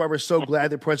 And that's why we're so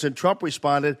glad that President Trump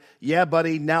responded, yeah,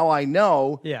 buddy, now I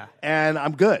know. Yeah. And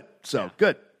I'm good. So,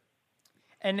 good.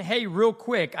 And hey, real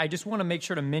quick, I just want to make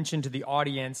sure to mention to the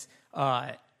audience,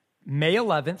 May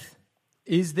 11th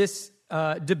is this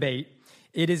debate.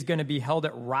 It is going to be held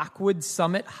at Rockwood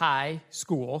Summit High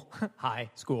School,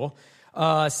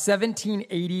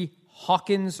 1780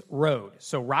 Hawkins Road.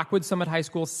 So Rockwood Summit High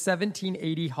School,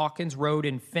 1780 Hawkins Road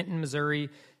in Fenton, Missouri,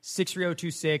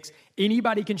 63026.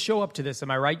 Anybody can show up to this. Am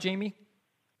I right, Jamie?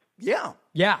 Yeah.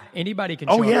 Yeah, anybody can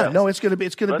show up. Oh, yeah. To No, this.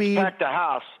 it's going to be. Let's pack the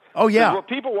house. Oh, yeah. What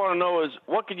people want to know is,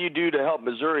 what can you do to help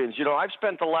Missourians? You know, I've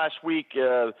spent the last week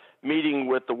meeting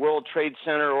with the World Trade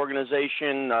Center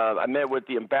Organization. I met with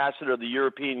the ambassador of the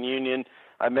European Union.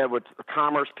 I met with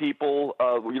commerce people.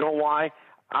 You know why?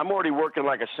 I'm already working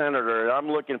like a senator, and I'm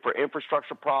looking for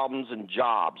infrastructure problems and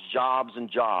jobs.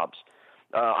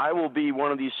 I will be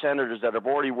one of these senators that have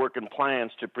already working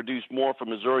plans to produce more for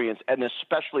Missourians, and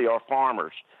especially our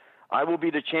farmers. I will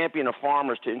be the champion of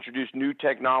farmers to introduce new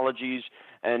technologies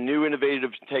and new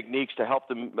innovative techniques to help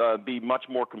them be much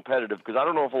more competitive. Because I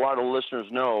don't know if a lot of the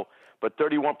listeners know, but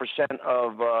 31%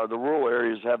 of the rural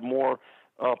areas have more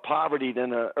poverty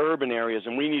than the urban areas,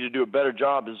 and we need to do a better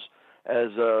job as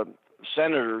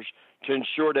senators to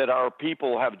ensure that our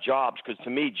people have jobs. Because to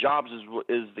me, jobs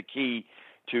is the key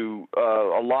to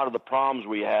a lot of the problems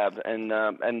we have, and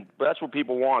that's what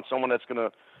people want. Someone that's going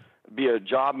to be a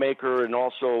job maker and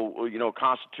also, you know,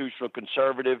 constitutional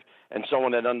conservative, and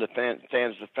someone that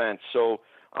understands defense. So,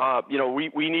 you know,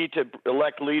 we need to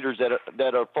elect leaders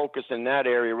that are focused in that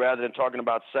area rather than talking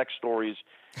about sex stories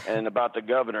and about the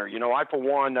governor. You know, I, for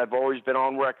one, I've always been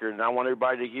on record, and I want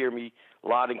everybody to hear me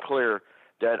loud and clear,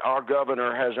 that our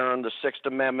governor has earned the Sixth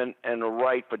Amendment and the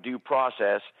right for due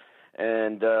process.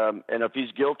 And if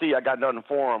he's guilty, I got nothing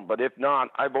for him. But if not,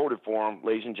 I voted for him,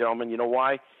 ladies and gentlemen. You know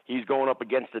why? He's going up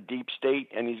against the deep state,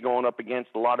 and he's going up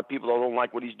against a lot of people that don't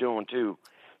like what he's doing, too.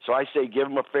 So I say give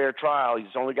him a fair trial. He's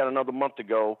only got another month to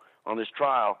go on this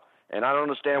trial. And I don't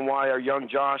understand why our young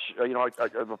Josh, you know, I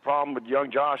have a problem with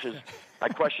young Josh is I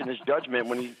question his judgment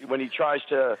when he tries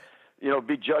to, you know,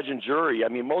 be judge and jury. I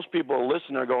mean, most people are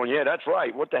listening are going, yeah, that's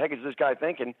right. What the heck is this guy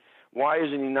thinking? Why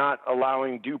isn't he not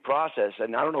allowing due process?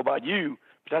 And I don't know about you,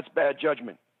 but that's bad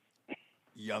judgment.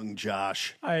 Young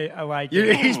Josh. I like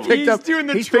it. He's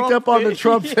picked up on the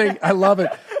Trump thing. I love it.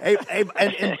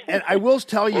 And I will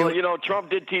tell you. Well, you know,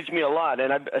 Trump did teach me a lot,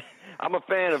 and I'm a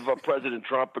fan of President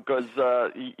Trump because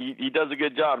he does a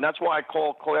good job. And that's why I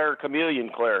call Claire Chameleon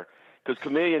Claire, because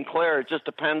Chameleon Claire, it just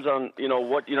depends on, you know,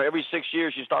 what, you know, every 6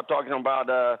 years you start talking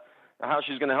about how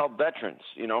she's going to help veterans,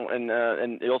 you know,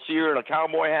 and you'll see her in a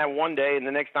cowboy hat one day, and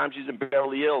the next time she's in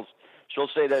Beverly Hills, she'll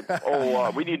say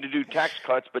that, we need to do tax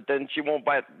cuts, but then she won't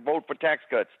vote for tax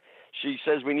cuts. She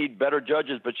says we need better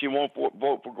judges, but she won't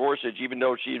vote for Gorsuch, even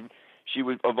though she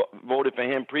would voted for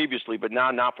him previously, but now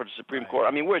not for the Supreme Court.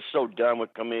 I mean, we're so done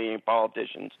with chameleon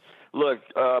politicians. Look,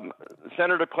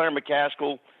 Senator Claire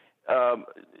McCaskill,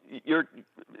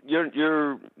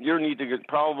 you need to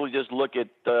probably just look at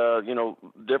you know,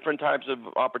 different types of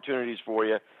opportunities for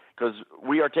you, because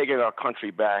we are taking our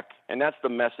country back, and that's the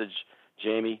message,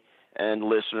 Jamie and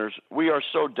listeners. We are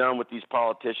so done with these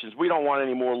politicians. We don't want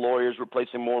any more lawyers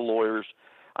replacing more lawyers.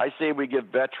 I say we give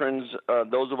veterans,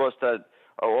 those of us that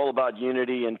are all about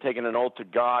unity and taking an oath to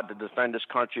God to defend this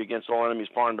country against all enemies,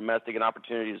 foreign and domestic, an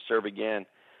opportunity to serve again.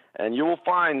 And you will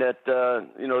find that,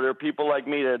 you know, there are people like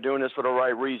me that are doing this for the right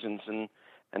reasons, and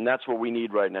that's what we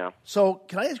need right now. So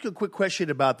can I ask you a quick question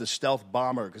about the stealth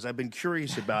bomber? Because I've been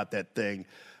curious about that thing.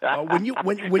 Go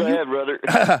ahead, brother.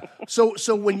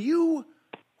 So when you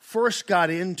first got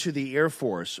into the Air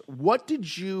Force, what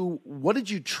did you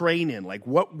train in? Like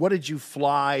what did you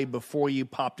fly before you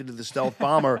popped into the stealth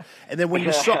bomber? And then when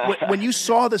you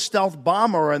saw the stealth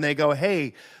bomber and they go,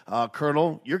 "Hey,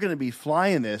 Colonel, you're going to be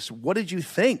flying this," what did you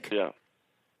think? Yeah,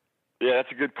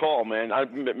 that's a good call, man.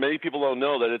 Many people don't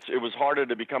know that it was harder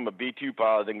to become a B-2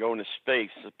 pilot than go into space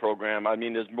program. I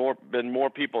mean, there's been more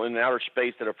people in outer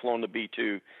space that have flown the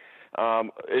B-2.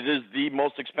 It is the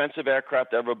most expensive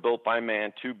aircraft ever built by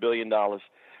man, $2 billion.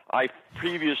 I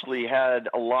previously had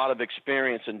a lot of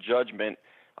experience in judgment.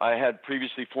 I had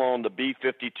previously flown the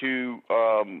B-52.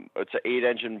 It's an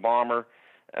 8-engine bomber.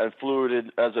 I flew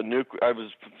it as I was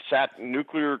sat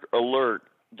nuclear alert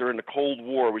during the Cold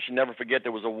War. We should never forget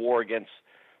there was a war against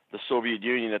the Soviet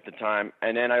Union at the time.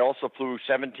 And then I also flew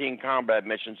 17 combat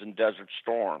missions in Desert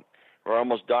Storm, where I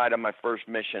almost died on my first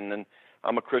mission. And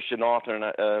I'm a Christian author, and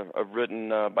I've written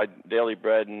by Daily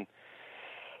Bread, and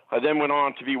I then went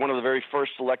on to be one of the very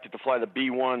first selected to fly the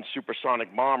B-1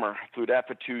 supersonic bomber. I flew that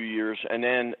for 2 years, and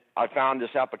then I found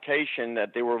this application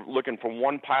that they were looking for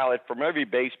one pilot from every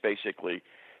base, basically.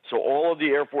 So all of the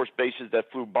Air Force bases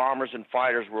that flew bombers and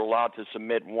fighters were allowed to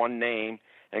submit one name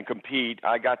and compete.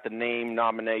 I got the name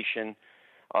nomination.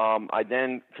 I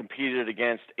then competed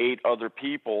against 8 other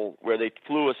people where they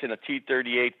flew us in a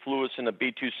T-38, flew us in a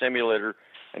B-2 simulator,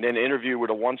 and then interviewed with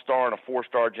a 1-star and a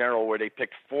 4-star general where they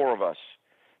picked 4 of us.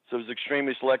 So it was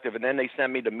extremely selective. And then they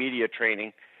sent me to media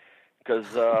training because,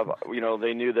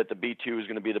 they knew that the B-2 was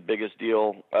going to be the biggest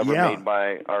deal ever made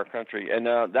by our country. And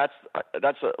that's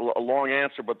a long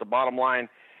answer, but the bottom line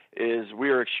is we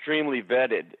are extremely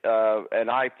vetted. And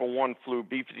I, for one, flew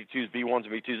B-52s, B-1s,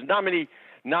 and B-2s.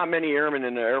 Not many airmen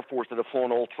in the Air Force that have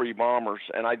flown all 3 bombers.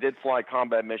 And I did fly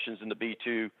combat missions in the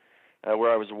B-2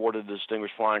 where I was awarded the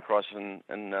Distinguished Flying Cross and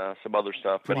some other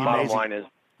stuff. But bottom line is,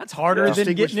 that's harder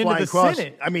than getting into the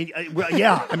Senate. I mean, it's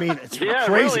yeah, crazy. It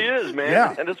really is, man.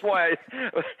 Yeah. And that's why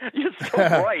you're so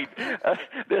right.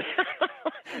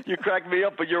 You cracked me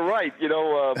up, but you're right. It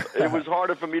was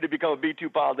harder for me to become a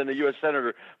B-2 pilot than a U.S.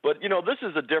 Senator. But, this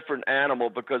is a different animal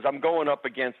because I'm going up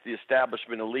against the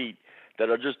establishment elite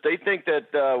that are they think that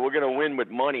we're going to win with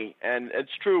money. And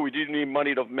it's true, we do need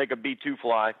money to make a B-2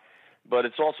 fly, but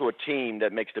it's also a team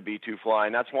that makes the B-2 fly.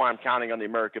 And that's why I'm counting on the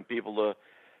American people to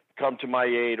come to my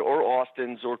aid, or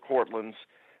Austin's or Cortland's.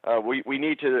 We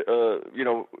need to,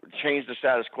 change the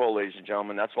status quo, ladies and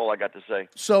gentlemen. That's all I got to say.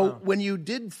 So when you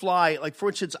did fly, like for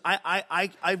instance,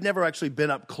 I've never actually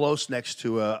been up close next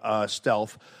to a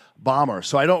stealth bomber,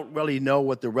 so I don't really know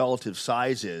what the relative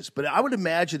size is. But I would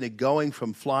imagine that going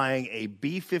from flying a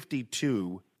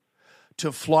B-52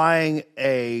 to flying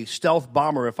a stealth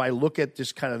bomber, if I look at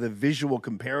just kind of the visual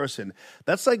comparison,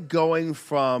 that's like going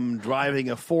from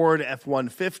driving a Ford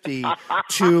F-150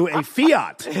 to a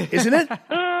Fiat, isn't it?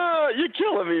 You're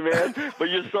killing me, man. But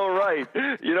you're so right.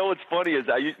 What's funny is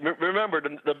remember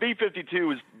the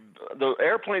B-52 is the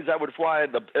airplanes I would fly.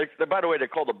 By the way, they're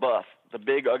called the Buff, the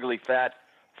big, ugly, fat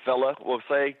fella, we'll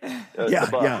say. The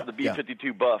Buff, the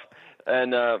B-52 Buff.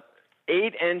 And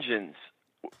 8 engines,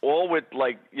 all with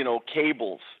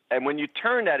cables. And when you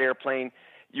turn that airplane,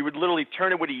 you would literally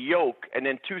turn it with a yoke, and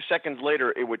then 2 seconds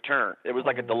later it would turn. It was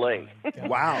like a delay.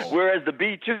 Wow. Whereas the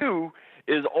B-2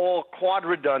 is all quad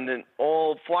redundant,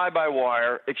 all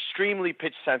fly-by-wire, extremely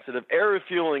pitch sensitive. Air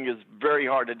refueling is very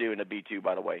hard to do in a B-2,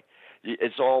 by the way.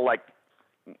 It's all like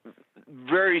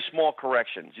very small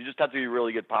corrections. You just have to be a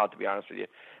really good pilot, to be honest with you.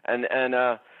 And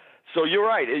so you're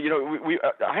right.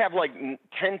 I have like 10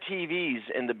 TVs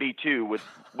in the B-2 with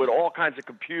all kinds of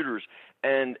computers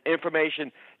and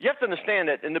information. You have to understand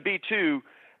that in the B-2,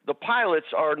 the pilots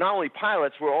are not only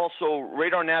pilots, we're also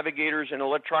radar navigators in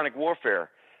electronic warfare.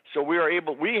 So we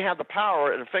have the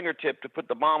power at a fingertip to put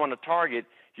the bomb on a target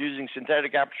using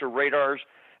synthetic aperture radars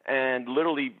and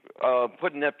literally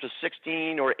putting up to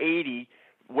 16 or 80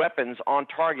 weapons on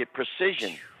target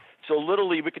precision. So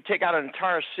literally we could take out an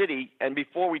entire city, and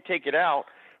before we take it out,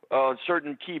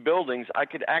 certain key buildings, I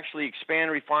could actually expand,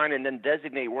 refine, and then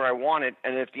designate where I want it.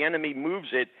 And if the enemy moves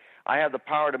it, I have the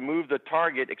power to move the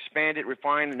target, expand it,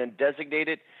 refine, and then designate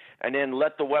it, and then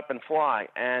let the weapon fly.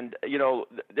 And,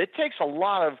 it takes a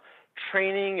lot of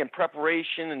training and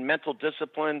preparation and mental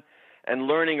discipline and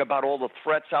learning about all the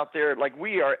threats out there. Like,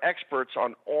 we are experts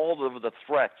on all of the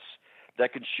threats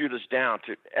that can shoot us down,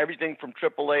 to everything from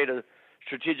AAA to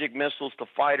strategic missiles to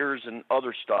fighters and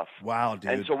other stuff. Wow,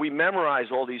 dude. And so we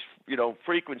memorize all these,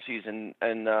 frequencies and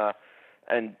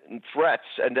threats,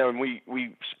 and then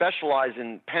we specialize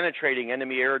in penetrating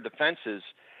enemy air defenses.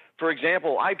 For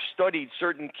example, I've studied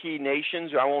certain key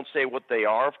nations. I won't say what they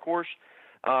are, of course.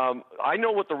 I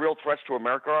know what the real threats to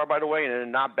America are, by the way, and they're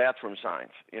not bathroom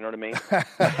signs. You know what I mean?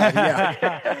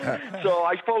 So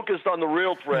I focused on the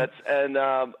real threats, and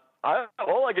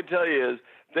all I can tell you is,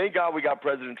 thank God we got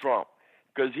President Trump,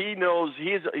 because he knows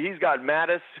he's got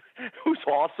Mattis, who's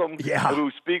awesome,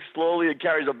 who speaks slowly and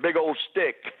carries a big old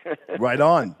stick. Right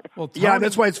on. Well, Tony, yeah,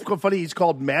 that's why it's funny he's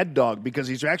called Mad Dog, because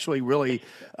he's actually really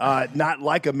not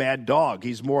like a mad dog.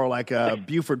 He's more like a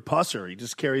Buford Pusser. He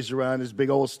just carries around his big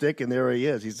old stick, and there he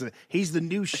is. He's the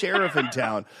new sheriff in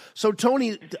town. So,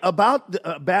 Tony, about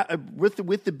with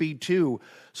the B-2,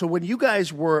 so when you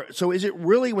guys were, so is it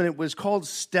really when it was called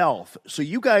stealth? So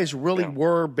you guys really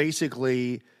were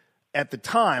basically, at the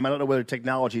time, I don't know whether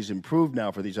technology's improved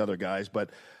now for these other guys, but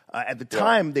at the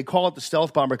time they call it the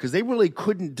stealth bomber because they really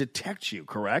couldn't detect you,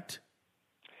 correct?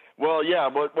 Well, yeah,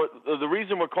 but the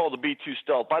reason we're called the B-2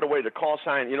 stealth, by the way, the call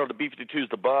sign, the B-52 is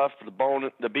the buff, the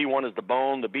bone, the B-1 is the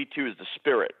bone, the B-2 is the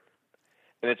spirit.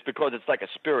 And it's because it's like a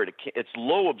spirit. It's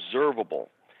low observable.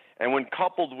 And when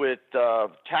coupled with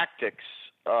tactics,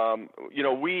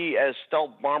 we as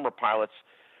stealth bomber pilots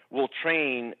will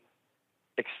train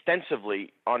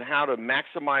extensively on how to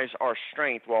maximize our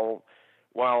strength while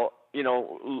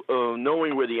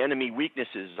knowing where the enemy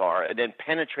weaknesses are and then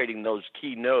penetrating those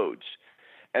key nodes.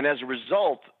 And as a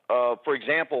result, for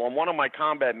example, on one of my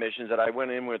combat missions that I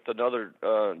went in with another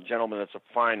gentleman that's a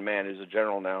fine man, who's a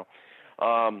general now,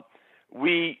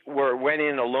 we went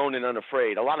in alone and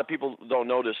unafraid. A lot of people don't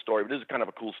know this story, but this is kind of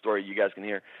a cool story you guys can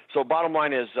hear. So bottom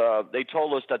line is they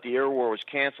told us that the air war was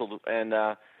canceled, and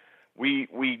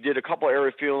we did a couple air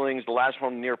refuelings, the last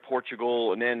one near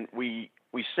Portugal, and then we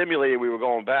simulated we were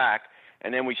going back,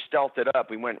 and then we stealthed it up.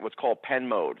 We went what's called pen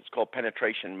mode. It's called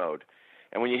penetration mode.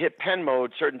 And when you hit pen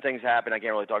mode, certain things happen I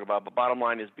can't really talk about, but bottom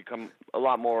line is become a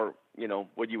lot more,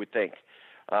 what you would think.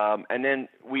 And then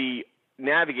we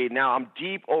navigate. Now I'm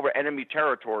deep over enemy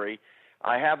territory.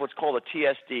 I have what's called a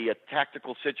TSD, a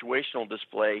tactical situational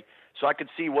display, so I can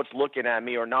see what's looking at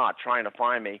me or not, trying to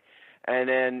find me. And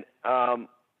then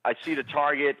I see the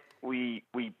target. We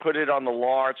put it on the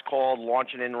LAR, it's called,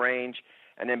 launching in range,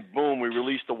 and then boom, we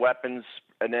release the weapons,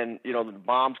 and then, the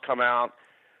bombs come out.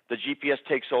 The GPS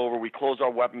takes over. We close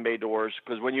our weapon bay doors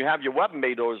because when you have your weapon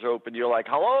bay doors open, you're like,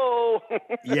 hello.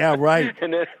 Yeah, right.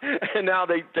 and now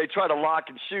they try to lock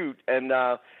and shoot, and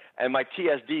my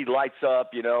TSD lights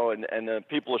up, and the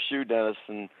people are shooting at us.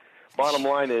 And bottom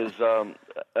line is,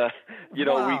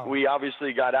 Wow. we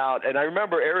obviously got out. And I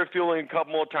remember air refueling a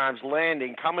couple more times,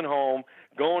 landing, coming home,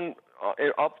 going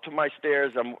up to my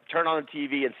stairs. I'm turning on the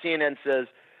TV, and CNN says,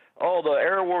 oh, the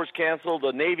air war was canceled.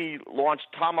 The Navy launched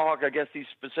Tomahawk against these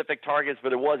specific targets,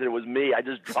 but it wasn't. It was me. I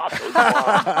just dropped those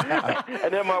bombs.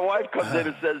 And then my wife comes in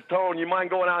and says, Tone, you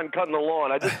mind going out and cutting the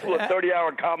lawn? I just flew a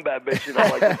 30-hour combat mission. I'm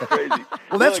like, that's crazy.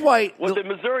 Well, that's why. What the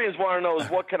Missourians want to know is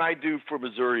what can I do for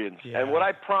Missourians? Yeah. And what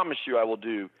I promise you I will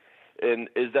do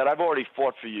is that I've already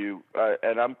fought for you,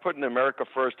 and I'm putting America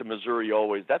first and Missouri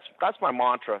always. That's my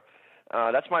mantra.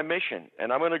 That's my mission,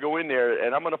 and I'm going to go in there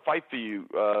and I'm going to fight for you,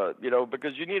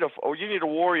 because you need a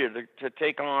warrior to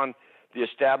take on the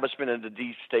establishment and the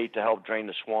deep state to help drain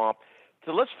the swamp.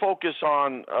 So let's focus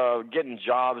on getting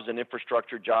jobs and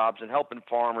infrastructure jobs and helping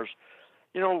farmers.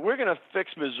 We're going to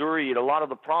fix Missouri and a lot of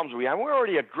the problems we have. We're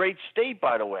already a great state,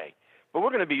 by the way, but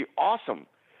we're going to be awesome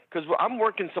because I'm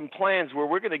working some plans where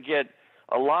we're going to get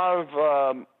a lot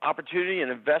of opportunity and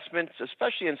investments,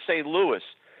 especially in St. Louis.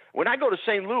 When I go to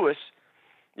St. Louis,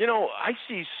 I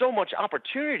see so much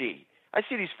opportunity. I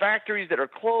see these factories that are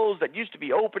closed that used to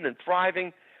be open and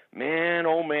thriving. Man,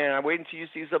 oh man, I'm waiting until you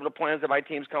see some of the plans that my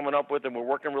team's coming up with, and we're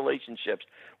working relationships.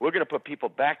 We're going to put people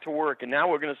back to work, and now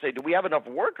we're going to say, do we have enough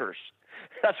workers?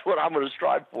 That's what I'm going to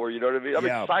strive for, you know what I mean? I'm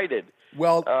excited.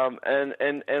 Well,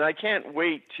 and I can't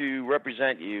wait to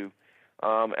represent you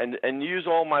and use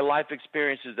all my life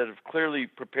experiences that have clearly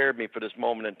prepared me for this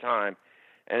moment in time.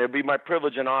 And it'll be my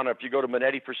privilege and honor if you go to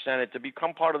Manetti for Senate to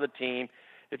become part of the team.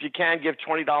 If you can, give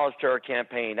 $20 to our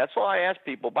campaign. That's all I ask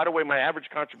people. By the way, my average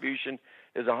contribution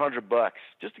is $100,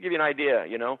 just to give you an idea,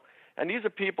 And these are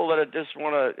people that just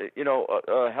want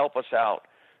to, help us out.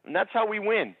 And that's how we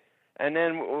win. And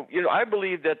then, I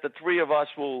believe that the three of us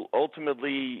will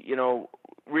ultimately,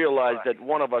 realize that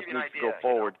one of us needs to go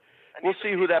forward. We'll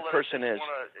see who that person is.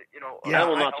 I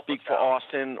will not speak for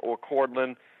Austin or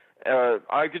Cortland.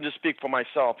 I can just speak for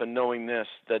myself in knowing this,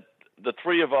 that the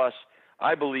three of us,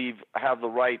 I believe, have the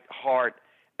right heart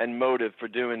and motive for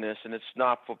doing this, and it's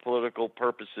not for political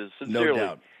purposes. Sincerely, No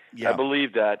doubt. Yeah. I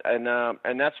believe that,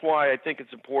 and that's why I think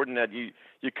it's important that you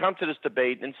come to this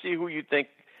debate and see who you think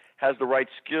has the right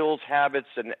skills, habits,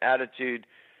 and attitude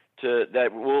that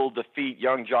will defeat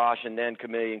young Josh and then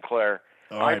Camille and Claire.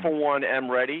 Right. I, for one, am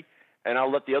ready. And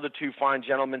I'll let the other two fine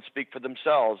gentlemen speak for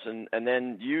themselves, and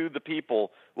then you, the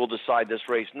people, will decide this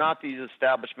race, not these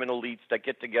establishment elites that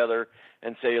get together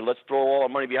and say, let's throw all our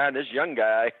money behind this young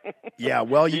guy. Yeah,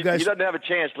 well, you guys... He doesn't have a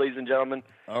chance, ladies and gentlemen.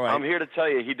 All right. I'm here to tell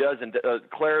you he doesn't.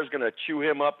 Claire's going to chew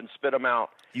him up and spit him out.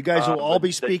 You guys will all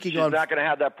be speaking she's on... She's not going to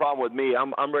have that problem with me.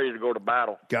 I'm ready to go to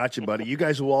battle. Gotcha, buddy. You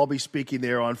guys will all be speaking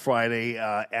there on Friday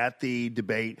at the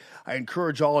debate. I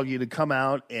encourage all of you to come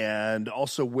out and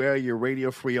also wear your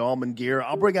Radio Free Almond gear.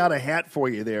 I'll bring out a hat for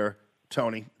you there,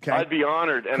 Tony. Okay? I'd be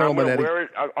honored, and Colonel I'm going to Manetti. wear it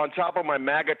on top of my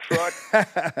MAGA truck.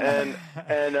 and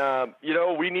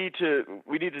we need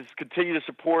to continue to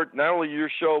support not only your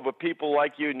show but people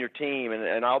like you and your team.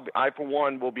 And I for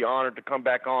one will be honored to come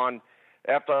back on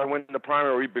after I win the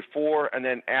primary, before and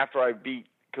then after I beat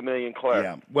Camille and Claire.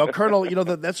 Yeah. Well, Colonel,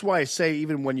 that's why I say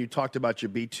even when you talked about your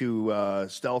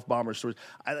B-2 stealth bomber stories,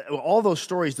 all those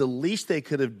stories, the least they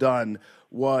could have done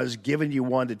was given you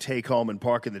one to take home and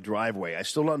park in the driveway. I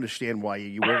still don't understand why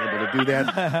you weren't able to do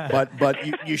that,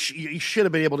 but you should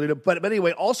have been able to do it. But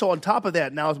anyway, also on top of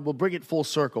that, now we'll bring it full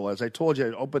circle. As I told you,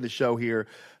 I opened the show here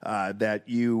that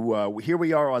here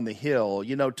we are on the Hill.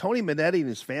 Tony Manetti and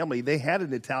his family, they had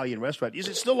an Italian restaurant. Is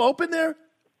it still open there?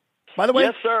 By the way?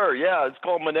 Yes, sir. Yeah, it's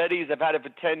called Manetti's. I've had it for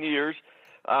 10 years.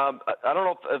 I don't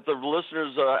know if the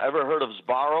listeners ever heard of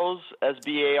Sbarro's,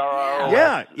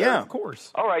 S-B-A-R-R-O-S. Yeah, of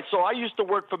course. All right, so I used to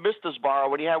work for Mr. Sbarro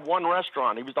when he had one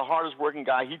restaurant. He was the hardest working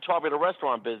guy. He taught me the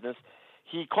restaurant business.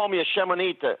 He called me a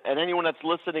Shemonita, and anyone that's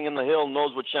listening in the Hill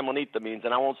knows what Shemonita means,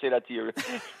 and I won't say that to you.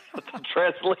 The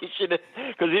translation,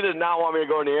 because he did not want me to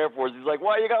go in the Air Force. He's like,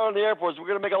 why you got in the Air Force? We're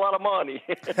going to make a lot of money.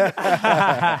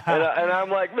 and I'm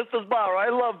like, Mr. Sbarro, I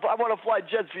want to fly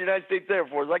jets for the United States Air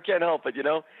Force. I can't help it,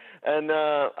 And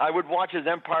I would watch his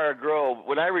empire grow.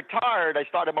 When I retired, I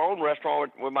started my own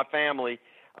restaurant with my family,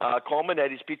 called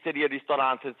Manetti's Pizzeria di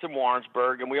Ristorante. It's in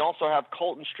Warrensburg. And we also have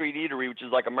Colton Street Eatery, which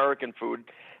is like American food.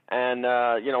 And,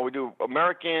 we do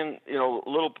American, a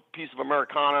little piece of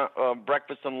Americana,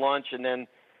 breakfast and lunch. And then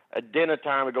at dinner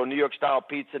time, we go New York-style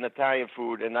pizza and Italian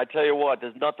food. And I tell you what,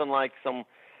 there's nothing like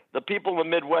the people in the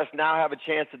Midwest now have a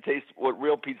chance to taste what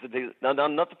real pizza tastes. Now,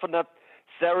 nothing for nothing.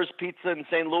 Sarah's Pizza in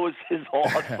St. Louis is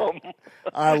awesome.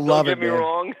 I love it, Don't get me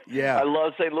wrong. Yeah. I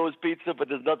love St. Louis pizza, but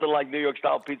there's nothing like New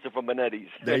York-style pizza from Manetti's.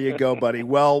 There you go, buddy.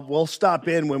 Well, we'll stop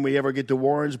in when we ever get to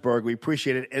Warrensburg. We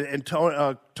appreciate it. And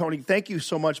Tony, thank you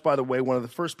so much, by the way. One of the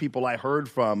first people I heard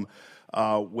from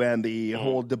when the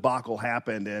whole debacle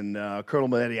happened. And Colonel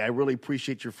Manetti, I really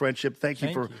appreciate your friendship. Thanks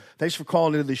for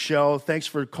calling into the show. Thanks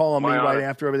for calling me right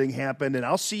after everything happened. And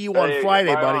I'll see you on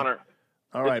Friday, buddy. Honor.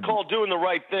 All right. It's called doing the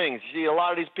right things. See, a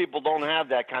lot of these people don't have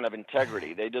that kind of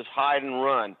integrity. They just hide and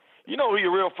run. You know who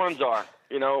your real friends are,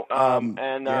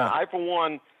 I, for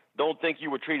one, don't think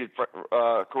you were treated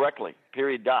correctly.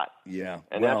 Period. Dot. Yeah.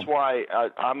 And that's why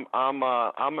I'm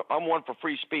one for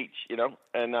free speech.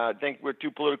 And I think we're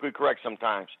too politically correct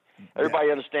sometimes. Everybody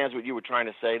understands what you were trying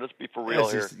to say. Let's be for real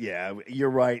here. Yeah,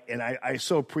 you're right, and I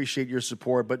so appreciate your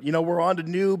support. But, we're on to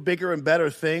new, bigger, and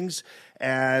better things,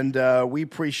 and we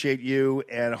appreciate you,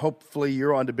 and hopefully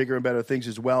you're on to bigger and better things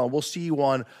as well. And we'll see you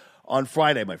on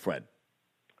Friday, my friend.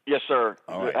 Yes, sir.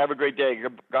 All right. Have a great day.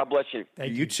 God bless you.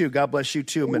 Thank you. too. God bless you,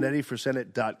 too.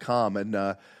 ManettiForSenate.com.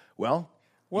 And,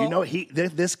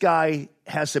 this guy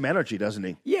has some energy, doesn't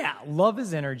he? Yeah, love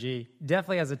his energy.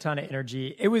 Definitely has a ton of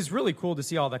energy. It was really cool to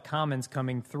see all the comments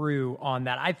coming through on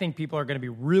that. I think people are going to be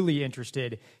really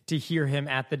interested to hear him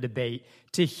at the debate,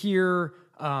 to hear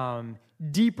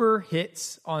deeper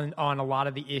hits on a lot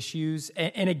of the issues.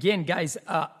 And again, guys,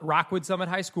 Rockwood Summit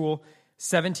High School,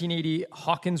 1780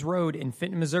 Hawkins Road in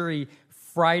Fenton, Missouri,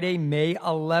 Friday, May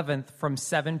 11th from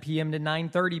 7 p.m. to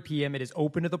 9:30 p.m. It is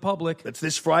open to the public. That's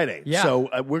this Friday. Yeah. So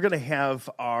we're going to have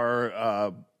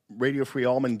our Radio Free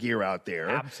Almond gear out there.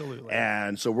 Absolutely.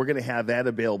 And so we're going to have that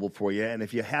available for you. And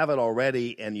if you have it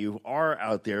already and you are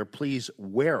out there, please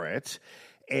wear it.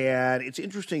 And it's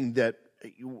interesting that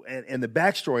and the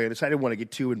backstory on this, I didn't want to get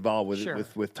too involved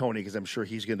with Tony because I'm sure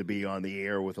he's going to be on the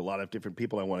air with a lot of different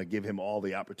people. I want to give him all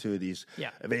the opportunities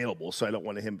available, so I don't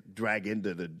want him drag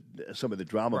into some of the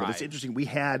drama. Right. But it's interesting. We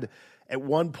had at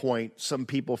one point some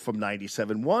people from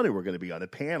 97.1 who were going to be on a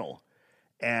panel,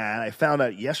 and I found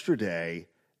out yesterday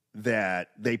that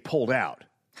they pulled out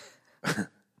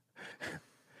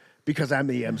because I'm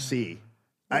the MC.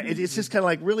 It's just kind of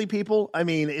like, really, people? I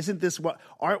mean, isn't what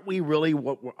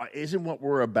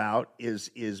we're about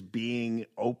is being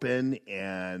open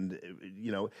and,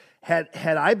 had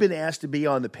I been asked to be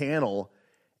on the panel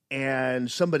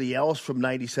and somebody else from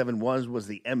 97.1 was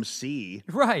the MC,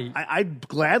 right? I'd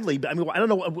gladly, I don't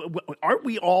know, aren't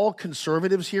we all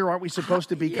conservatives here? Aren't we supposed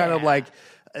to be kind of like,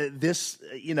 this,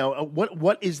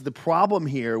 what is the problem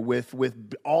here with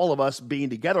all of us being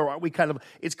together? Aren't we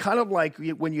it's kind of like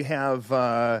when you have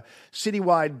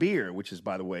Citywide beer, which is,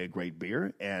 by the way, a great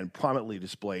beer and prominently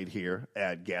displayed here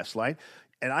at Gaslight.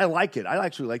 And I like it. I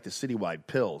actually like the Citywide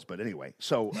Pils, but anyway,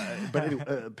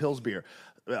 Pils beer,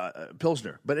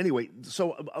 Pilsner. But anyway,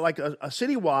 so like a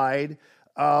Citywide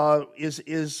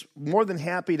is more than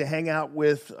happy to hang out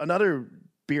with another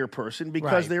beer person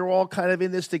because they're all kind of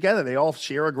in this together. They all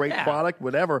share a great product,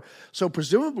 whatever. So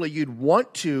presumably you'd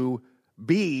want to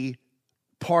be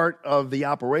part of the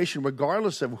operation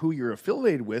regardless of who you're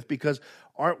affiliated with, because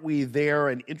aren't we there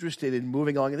and interested in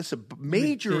moving along? And this is a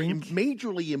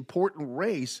majorly important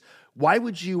race. Why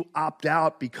would you opt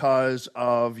out because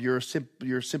of your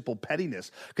simple pettiness?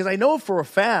 Because I know for a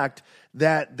fact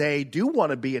that they do want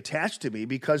to be attached to me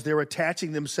because they're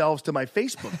attaching themselves to my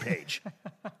Facebook page.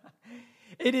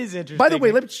 It is interesting. By the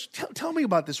way, tell me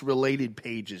about this Related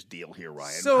Pages deal here,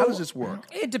 Ryan. So, how does this work?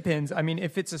 It depends. I mean,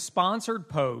 if it's a sponsored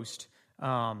post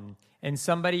and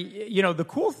somebody, the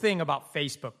cool thing about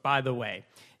Facebook, by the way,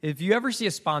 if you ever see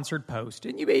a sponsored post,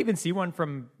 and you may even see one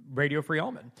from Radio Free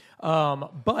Allman.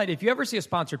 But if you ever see a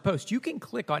sponsored post, you can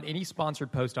click on any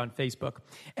sponsored post on Facebook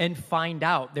and find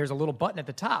out. There's a little button at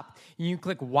the top. And you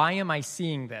click, why am I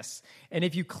seeing this? And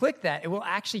if you click that, it will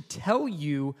actually tell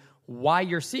you why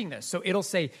you're seeing this. So it'll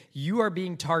say, you are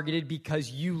being targeted because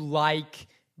you like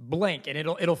blank, and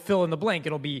it'll fill in the blank.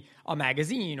 It'll be a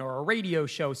magazine or a radio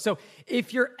show. So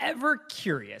if you're ever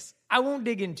curious, I won't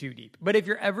dig in too deep, but if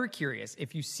you're ever curious,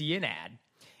 if you see an ad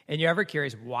and you're ever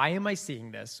curious, why am I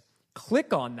seeing this?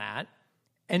 Click on that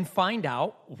and find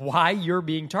out why you're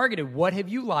being targeted. What have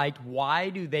you liked? Why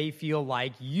do they feel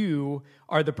like you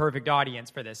are the perfect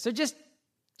audience for this? So just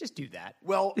do that.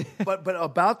 Well, but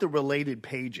about the related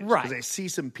pages, right? Because I see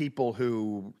some people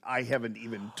who I haven't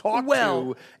even talked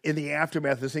to in the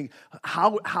aftermath of this thing.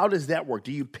 How does that work?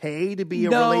 Do you pay to be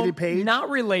a related page? Not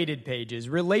related pages.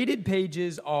 Related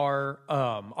pages are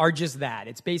just that.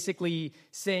 It's basically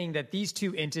saying that these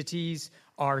two entities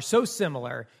are so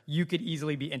similar, you could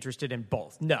easily be interested in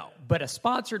both. No, but a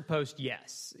sponsored post,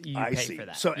 yes, you pay for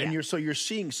that. So and you're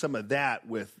seeing some of that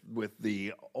with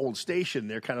the old station.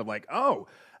 They're kind of like, oh,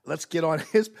 let's get on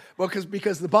his. Well,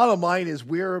 because the bottom line is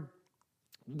because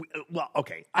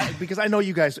I know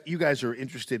you guys are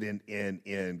interested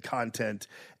in content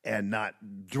and not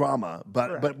drama,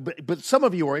 but some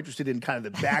of you are interested in kind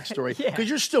of the backstory because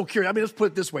you're still curious. I mean, let's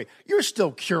put it this way: you're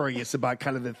still curious about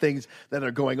kind of the things that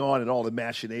are going on and all the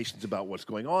machinations about what's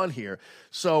going on here.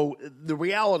 So the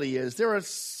reality is there are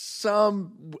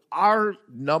our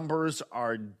numbers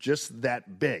are just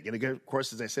that big. And again, of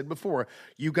course, as I said before,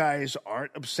 you guys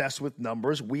aren't obsessed with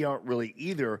numbers. We aren't really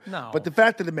either. No. But the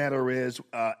fact of the matter is,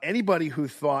 anybody who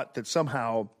thought that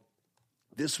somehow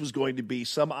this was going to be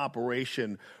some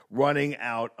operation running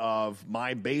out of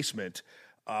my basement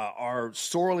are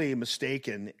sorely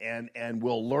mistaken, and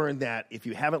will learn that, if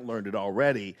you haven't learned it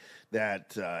already,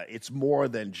 that it's more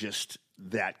than just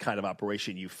that kind of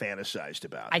operation you fantasized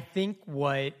about. I think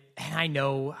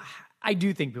and I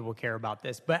do think people care about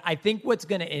this, but I think what's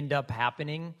going to end up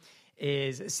happening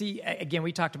is, see, again,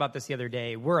 we talked about this the other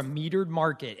day. We're a metered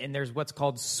market, and there's what's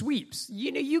called sweeps.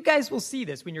 You guys will see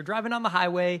this when you're driving on the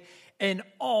highway and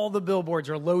all the billboards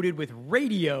are loaded with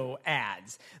radio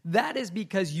ads. That is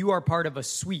because you are part of a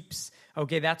sweeps.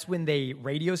 Okay, that's when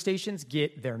radio stations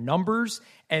get their numbers,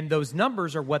 and those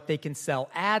numbers are what they can sell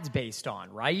ads based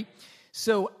on, right?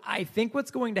 So I think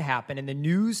what's going to happen in the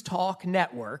News Talk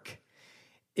Network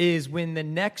is when the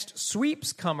next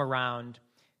sweeps come around,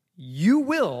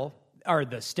 the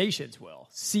stations will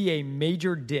see a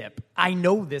major dip. I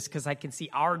know this because I can see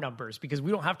our numbers because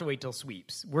we don't have to wait till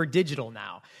sweeps. We're digital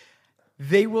now.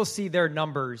 They will see their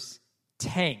numbers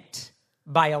tanked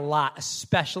by a lot,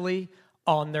 especially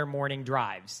on their morning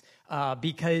drives.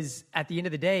 Because at the end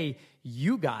of the day,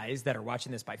 you guys that are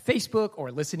watching this by Facebook or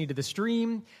listening to the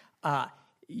stream,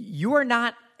 you are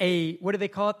not what do they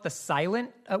call it? The silent?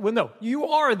 You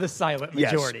are the silent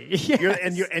majority.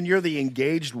 Yes. You're the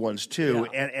engaged ones too.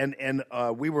 Yeah. And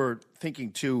we were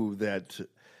thinking too that,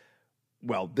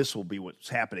 this will be what's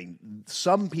happening.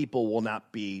 Some people will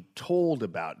not be told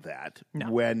about that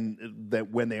when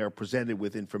they are presented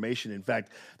with information. In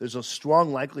fact, there's a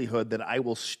strong likelihood that I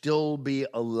will still be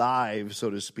alive, so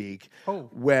to speak,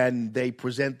 when they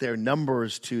present their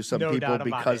numbers to some people,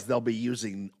 because they'll be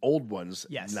using old ones,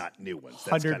 not new ones.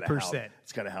 That's 100%.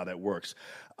 That's kind of how that works.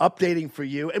 Updating for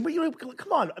you, and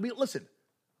come on. I mean, listen.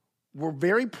 We're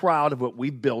very proud of what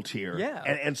we've built here. Yeah.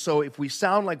 And so if we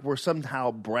sound like we're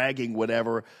somehow bragging,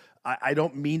 whatever, I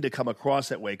don't mean to come across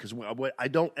that way, because I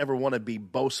don't ever want to be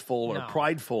boastful or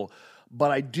prideful.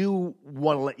 But I do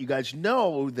want to let you guys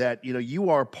know that, you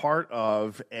are part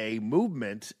of a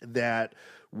movement that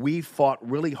we fought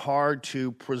really hard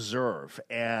to preserve.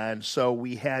 And so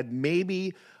we had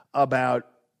maybe about,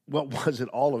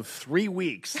 all of 3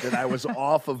 weeks that I was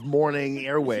off of morning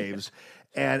airwaves.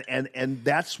 And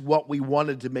that's what we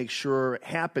wanted to make sure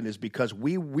happened, is because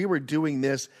we were doing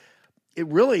this, it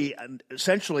really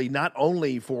essentially not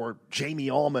only for Jamie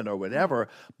Allman or whatever,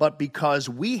 but because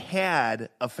we had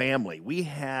a family, we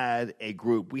had a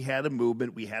group, we had a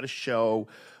movement, we had a show,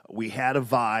 we had a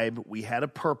vibe, we had a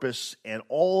purpose, and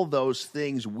all those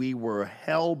things we were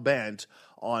hell-bent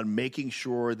on making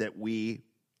sure that we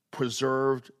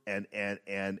preserved and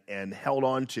held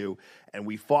on to, and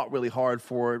we fought really hard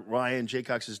for it. Ryan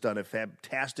Jaycox has done a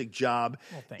fantastic job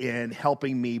in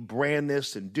helping me brand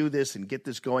this and do this and get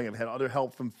this going. I've had other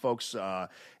help from folks, and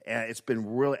it's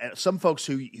been really some folks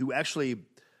who actually.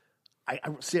 I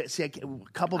see a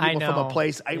couple of people from a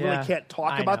place. I really can't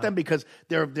talk about them because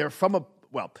they're from a.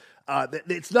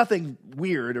 It's nothing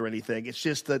weird or anything. It's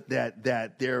just that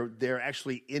they're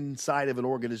actually inside of an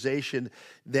organization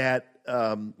that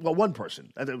one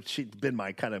person. She's been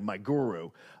my guru,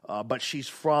 but she's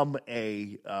from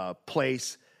a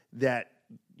place that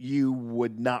you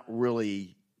would not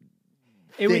really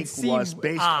think was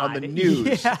based on the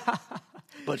news. Yeah.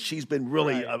 But she's been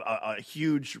really a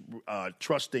huge,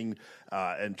 trusting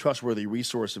and trustworthy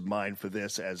resource of mine for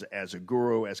this as a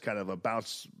guru, as kind of a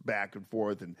bounce back and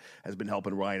forth, and has been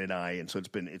helping Ryan and I. And so it's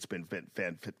been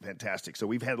fantastic. So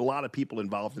we've had a lot of people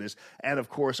involved in this, and of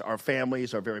course our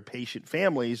families, our very patient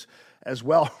families as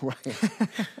well. Ryan.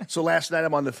 So last night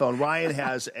I'm on the phone. Ryan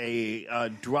has a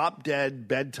drop dead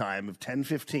bedtime of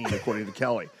 10:15, according to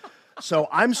Kelly. So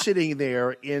I'm sitting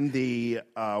there in the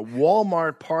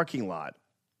Walmart parking lot,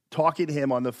 talking to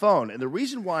him on the phone. And the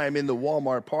reason why I'm in the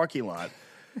Walmart parking lot,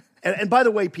 and by the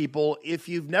way, people, if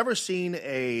you've never seen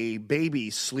a baby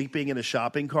sleeping in a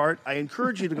shopping cart, I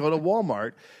encourage you to go to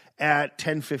Walmart at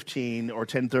 10:15 or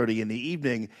 10:30 in the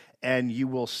evening, and you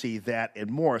will see that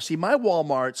and more. See, my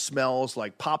Walmart smells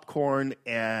like popcorn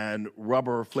and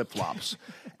rubber flip-flops.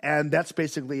 And that's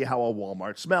basically how a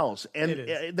Walmart smells.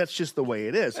 And that's just the way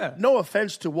it is. Yeah. No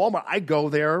offense to Walmart. I go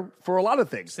there for a lot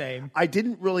of things. Same. I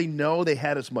didn't really know they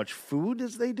had as much food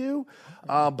as they do.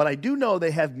 But I do know they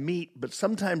have meat, but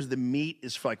sometimes the meat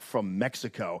is from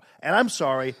Mexico. And I'm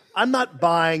sorry, I'm not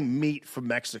buying meat from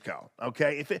Mexico,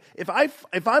 okay?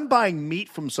 If I'm buying meat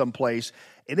from someplace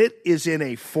and it is in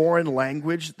a foreign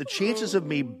language, the chances of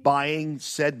me buying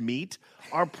said meat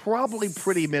are probably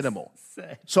pretty minimal.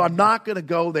 So I'm not going to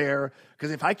go there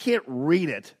because if I can't read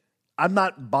it, I'm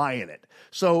not buying it.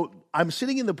 So I'm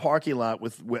sitting in the parking lot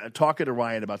with talking to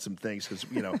Ryan about some things because,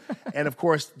 and of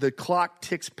course the clock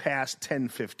ticks past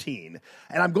 10:15.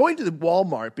 And I'm going to the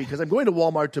Walmart because I'm going to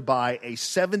Walmart to buy a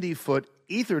 70-foot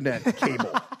Ethernet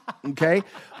cable. Okay?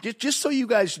 Just so you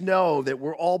guys know that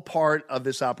we're all part of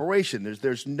this operation.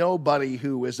 There's nobody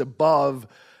who is above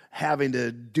having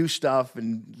to do stuff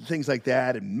and things like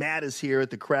that. And Matt is here at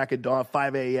the crack of dawn,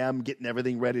 5 a.m., getting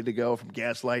everything ready to go from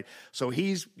Gaslight. So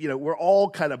he's, we're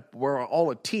all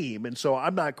a team. And so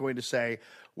I'm not going to say,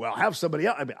 well, have somebody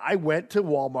else. I mean, I went to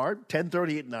Walmart,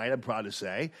 10:30 at night, I'm proud to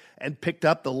say, and picked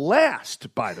up the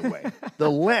last, by the way,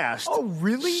 Oh,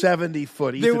 really?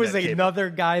 70-foot Ethernet There was cable. another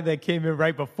guy that came in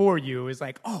right before you. It was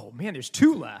like, oh, man, there's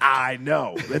two left. I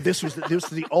know. This was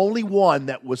the only one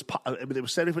that was, it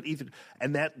was 70-foot Ethernet,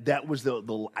 and that was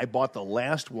I bought the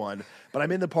last one. But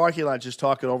I'm in the parking lot just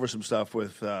talking over some stuff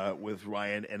with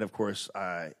Ryan, and of course,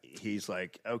 he's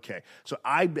like, okay. So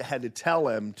I had to tell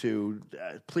him to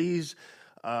please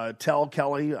tell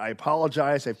Kelly, I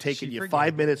apologize. I've taken you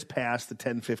 5 minutes past the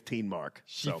 10:15 mark.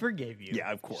 She forgave you.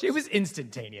 Yeah, of course. It was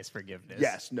instantaneous forgiveness.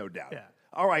 Yes, no doubt. Yeah.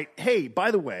 All right. Hey,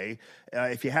 by the way,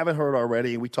 if you haven't heard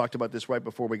already, we talked about this right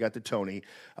before we got to Tony.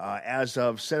 As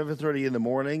of 7:30 in the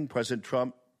morning, President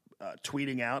Trump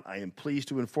tweeting out, I am pleased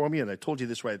to inform you, and I told you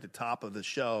this right at the top of the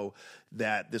show,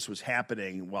 that this was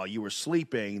happening while you were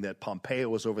sleeping, that Pompeo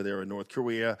was over there in North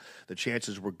Korea. The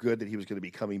chances were good that he was going to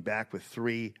be coming back with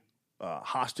 3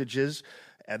 hostages,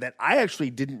 and that I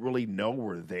actually didn't really know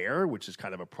were there, which is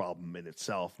kind of a problem in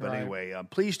itself. But anyway, I'm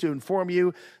pleased to inform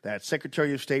you that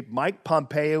Secretary of State Mike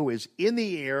Pompeo is in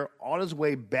the air on his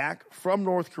way back from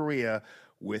North Korea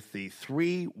with the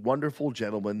 3 wonderful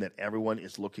gentlemen that everyone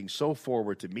is looking so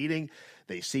forward to meeting.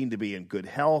 They seem to be in good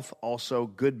health. Also,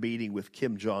 good meeting with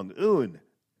Kim Jong-un.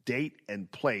 Date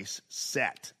and place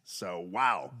set. So,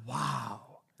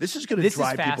 wow. This is going to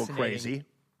drive people crazy.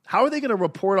 How are they going to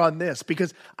report on this?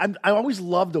 Because I always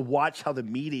love to watch how the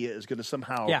media is going to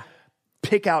somehow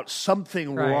pick out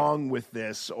something wrong with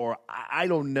this, or I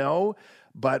don't know.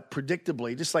 But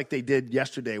predictably, just like they did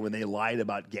yesterday when they lied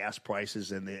about gas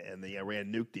prices and the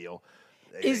Iran nuke deal.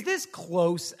 Is this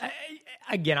close?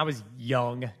 Again, I was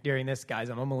young during this, guys.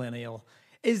 I'm a millennial.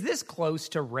 Is this close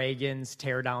to Reagan's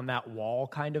tear down that wall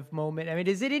kind of moment? I mean,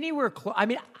 is it anywhere close? I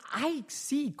mean, I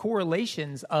see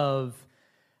correlations of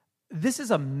this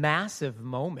is a massive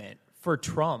moment for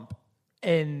Trump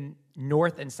in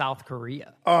North and South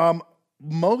Korea.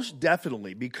 Most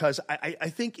definitely, because I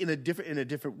think in a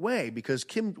different way, because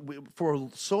for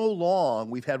so long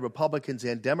we've had Republicans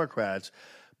and Democrats.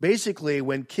 Basically,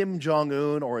 when Kim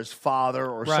Jong-un or his father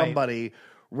or somebody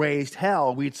raised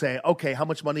hell, we'd say, okay, how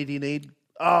much money do you need?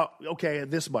 Okay,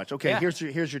 this much. Okay, here's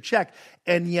your check.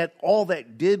 And yet all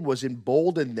that did was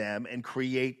embolden them and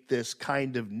create this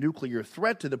kind of nuclear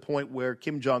threat to the point where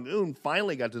Kim Jong-un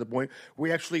finally got to the point where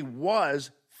he actually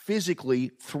was physically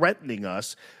threatening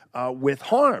us with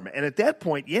harm. And at that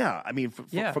point, I mean,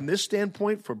 from this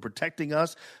standpoint, from protecting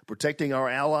us, protecting our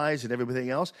allies and everything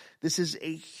else, this is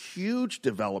a huge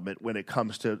development when it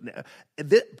comes to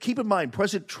keep in mind,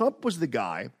 President Trump was the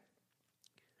guy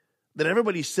that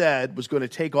everybody said was going to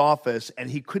take office, and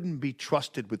he couldn't be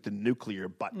trusted with the nuclear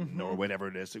button or whatever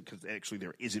it is, because actually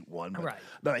there isn't one. But,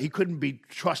 no, he couldn't be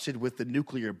trusted with the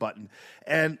nuclear button,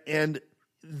 and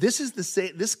this is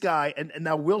this guy, and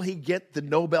now will he get the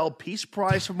Nobel Peace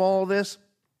Prize from all of this?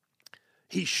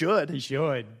 He should. He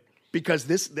should. Because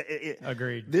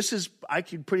agreed. This is, I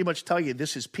can pretty much tell you,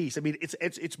 this is peace. I mean,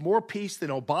 it's more peace than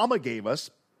Obama gave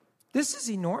us. This is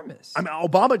enormous. I mean,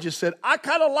 Obama just said, I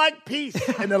kind of like peace.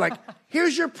 And they're like,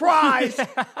 here's your prize.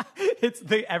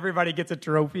 Everybody gets a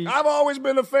trophy. I've always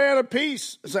been a fan of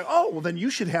peace. It's like, oh, well, then you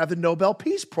should have the Nobel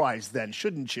Peace Prize then,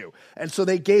 shouldn't you? And so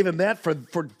they gave him that for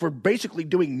basically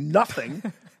doing nothing.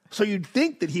 So you'd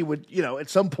think that he would, at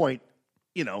some point,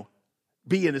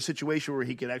 be in a situation where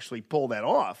he could actually pull that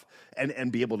off and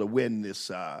be able to win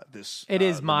this. It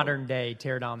is modern day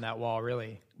tear down that wall,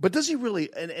 really. But does he really?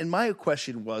 And my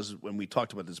question was, when we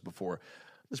talked about this before,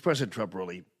 does President Trump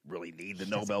really need the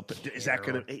Nobel? Is that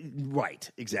going to? Right,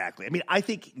 exactly. I mean, I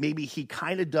think maybe he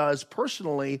kind of does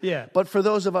personally. Yeah. But for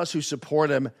those of us who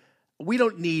support him, we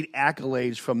don't need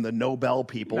accolades from the Nobel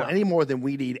people any more than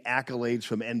we need accolades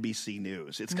from NBC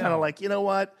News. It's kind of like, you know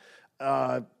what?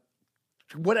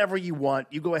 Whatever you want,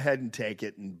 you go ahead and take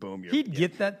it, and boom. He'd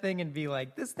get that thing and be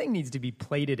like, this thing needs to be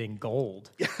plated in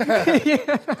gold. He'd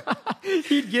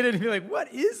get it and be like,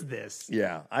 what is this?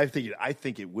 Yeah, I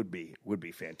think it would be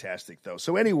fantastic, though.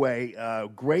 So anyway,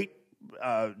 great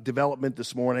development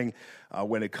this morning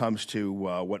when it comes to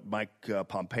what Mike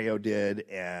Pompeo did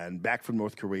and back from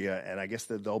North Korea. And I guess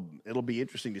that it'll be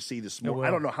interesting to see this morning.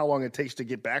 I don't know how long it takes to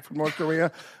get back from North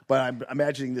Korea, but I'm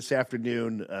imagining this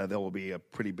afternoon there will be a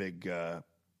pretty big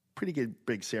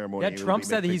ceremony. Yeah, Trump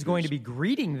said that he's going to be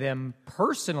greeting them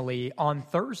personally on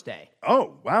Thursday.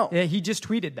 Oh, wow. Yeah, he just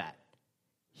tweeted that.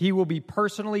 He will be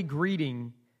personally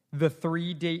greeting the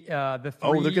three. Oh,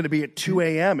 they're going to be at 2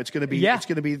 a.m. It's going to be It's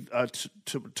going to be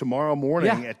tomorrow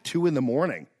morning at 2 in the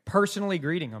morning. Personally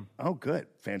greeting them. Oh, good,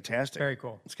 fantastic, very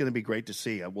cool. It's going to be great to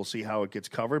see. We'll see how it gets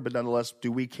covered, but nonetheless,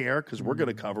 do we care? Because we're going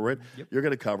to cover it. Yep. You're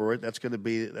going to cover it. That's going to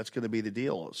be the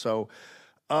deal. So,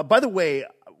 by the way,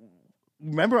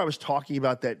 remember I was talking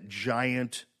about that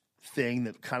giant thing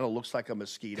that kind of looks like a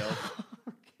mosquito.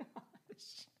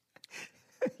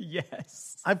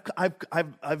 Yes.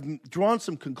 I've drawn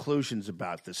some conclusions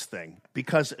about this thing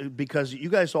because you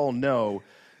guys all know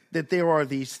that there are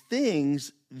these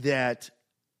things that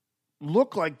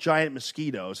look like giant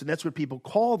mosquitoes, and that's what people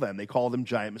call them. They call them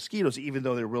giant mosquitoes, even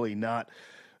though they're really not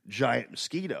giant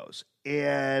mosquitoes.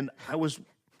 And I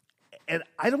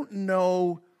don't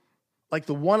know, like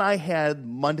the one I had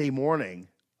Monday morning,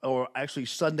 or actually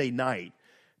Sunday night,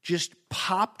 just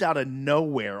popped out of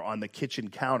nowhere on the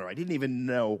kitchen counter. I didn't even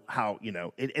know how,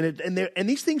 and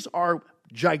these things are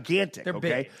gigantic. They're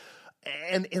okay,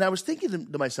 big. And I was thinking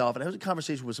to myself, and I was in a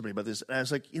conversation with somebody about this, and I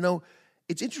was like,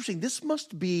 it's interesting. This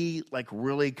must be like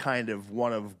really kind of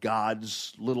one of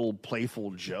God's little playful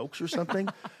jokes or something,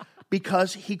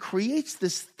 because he creates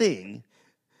this thing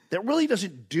that really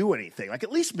doesn't do anything. Like,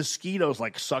 at least mosquitoes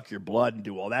like suck your blood and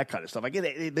do all that kind of stuff. Like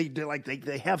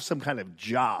they have some kind of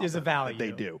job. There's a value that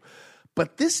they do.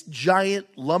 But this giant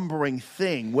lumbering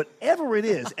thing, whatever it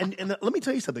is, and let me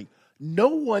tell you something. No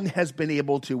one has been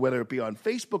able to, whether it be on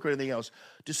Facebook or anything else,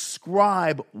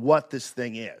 describe what this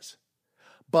thing is.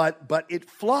 But it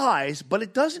flies, but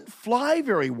it doesn't fly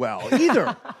very well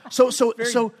either. So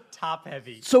top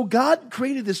heavy. So God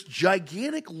created this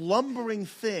gigantic lumbering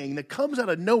thing that comes out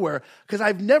of nowhere, because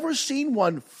I've never seen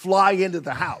one fly into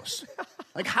the house.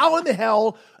 Like, how in the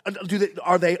hell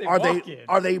are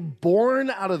they born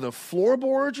out of the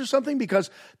floorboards or something? Because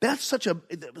that's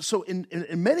so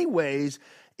in many ways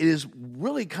it is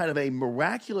really kind of a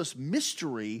miraculous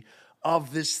mystery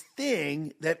of this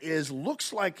thing that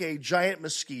looks like a giant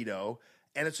mosquito,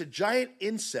 and it's a giant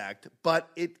insect, but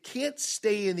it can't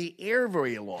stay in the air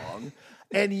very long,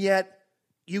 and yet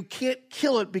you can't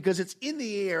kill it because it's in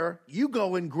the air. You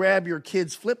go and grab your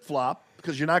kid's flip-flop,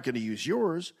 because you're not going to use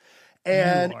yours,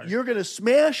 and you're going to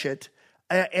smash it,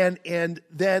 and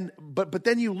then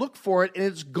you look for it, and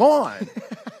it's gone.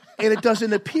 And it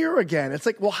doesn't appear again. It's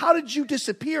like, well, how did you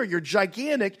disappear? You're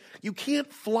gigantic. You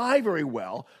can't fly very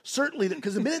well. Certainly,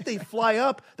 because the minute they fly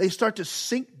up, they start to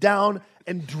sink down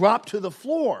and drop to the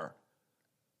floor.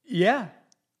 Yeah.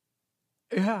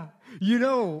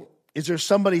 Is there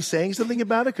somebody saying something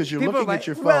about it? Because you're looking at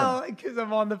your phone. Well, because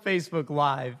I'm on the Facebook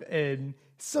Live, and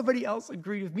somebody else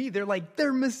agreed with me. They're like,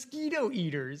 they're mosquito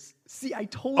eaters. See, I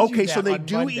told you that. Okay, so they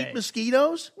do Monday. Eat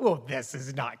mosquitoes? Well, this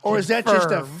is not confirmed. Or is that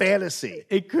just a fantasy?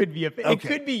 It could be It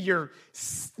could be your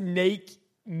snake,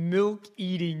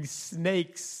 milk-eating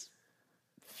snakes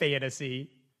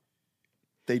fantasy.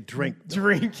 they drink.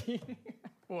 Drinking.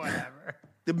 Whatever.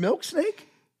 The milk snake?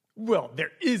 Well,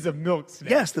 there is a milk snake.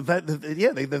 Yes,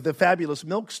 the fabulous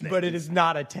milk snake. But it is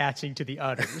not attaching to the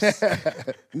udders.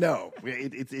 No,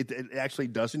 it actually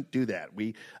doesn't do that.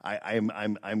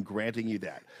 I'm granting you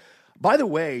that. By the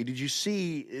way, did you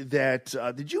see that?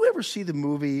 Did you ever see the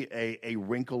movie A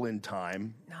Wrinkle in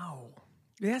Time? No.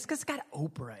 That's because it's got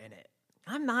Oprah in it.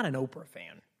 I'm not an Oprah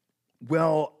fan.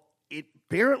 Well, it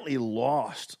apparently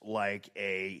lost like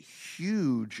a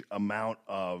huge amount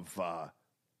of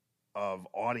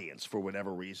audience for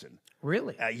whatever reason.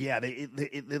 Really? Yeah, they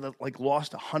like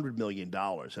lost $100 million,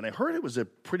 and I heard it was a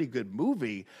pretty good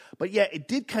movie. But yeah, it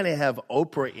did kind of have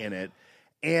Oprah in it,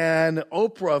 and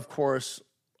Oprah, of course,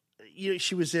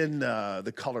 she was in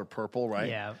The Color Purple, right?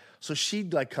 Yeah. So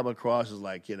she'd like come across as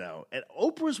like, and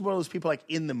Oprah's one of those people like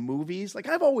in the movies. Like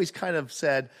I've always kind of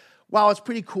said, wow, it's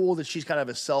pretty cool that she's kind of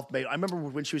a self-made. I remember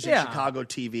when she was in Chicago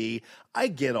TV. I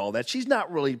get all that. She's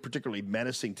not really particularly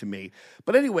menacing to me.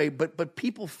 But anyway, but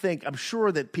people think, I'm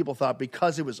sure that people thought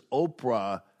because it was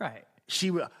Oprah, right?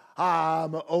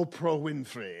 I'm Oprah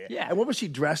Winfrey. Yeah. And what was she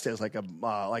dressed as? Like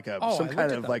some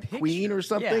kind of like picture. queen or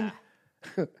something?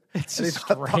 Yeah. It's just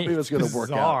thought it was going to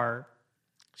work out.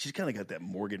 She's kind of got that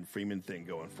Morgan Freeman thing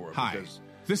going for her. Hi,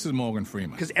 this is Morgan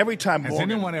Freeman. Because every time Has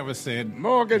anyone ever said...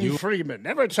 Morgan Freeman,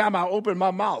 every time I open my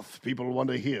mouth, people want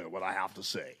to hear what I have to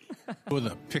say. With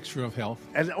a picture of health.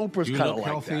 And Oprah's you kind of look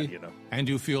like healthy, that, and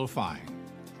you feel fine.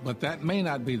 But that may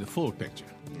not be the full picture.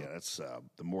 Yeah, that's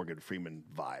the Morgan Freeman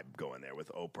vibe going there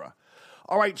with Oprah.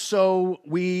 All right, so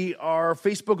we are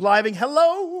Facebook Living.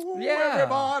 Hello,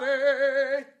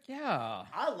 everybody. Yeah.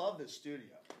 I love this studio.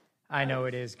 I know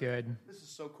it is good. This is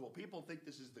so cool. People think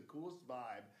this is the coolest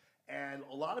vibe, and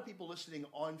a lot of people listening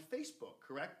on Facebook,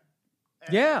 correct?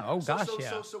 And yeah.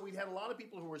 So we had a lot of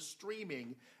people who were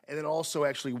streaming and then also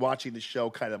actually watching the show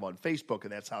kind of on Facebook,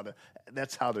 and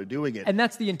that's how they're doing it. And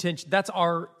that's the intention.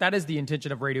 That is the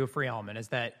intention of Radio Free Almond, is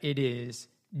that it is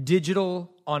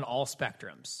digital on all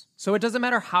spectrums. So it doesn't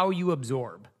matter how you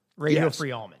absorb Radio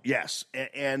Free Almond. Yes,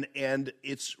 and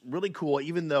it's really cool,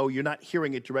 even though you're not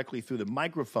hearing it directly through the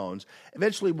microphones.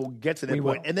 Eventually, we'll get to that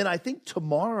point. And then I think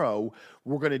tomorrow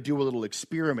we're going to do a little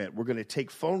experiment. We're going to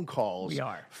take phone calls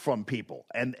from people.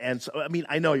 And so, I mean,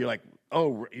 I know you're like,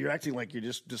 oh, you're acting like you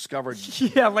just discovered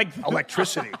like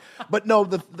electricity. But no,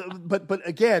 but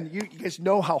again, you guys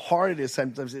know how hard it is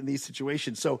sometimes in these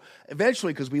situations. So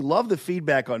eventually, because we love the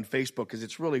feedback on Facebook, because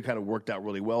it's really kind of worked out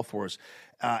really well for us,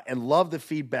 and love the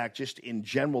feedback just in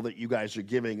general that you guys are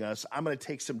giving us, I'm going to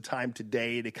take some time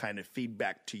today to kind of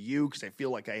feedback to you, because I feel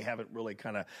like I haven't really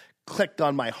kind of clicked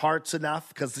on my hearts enough,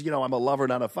 because I'm a lover,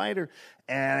 not a fighter,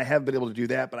 and I haven't been able to do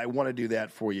that, but I want to do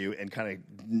that for you, and kind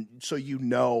of so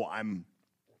I'm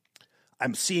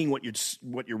seeing what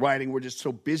you're writing. We're just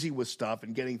so busy with stuff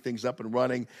and getting things up and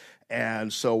running,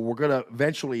 and so we're going to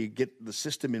eventually get the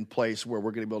system in place where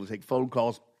we're going to be able to take phone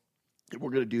calls.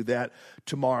 We're going to do that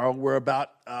tomorrow. We're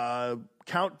about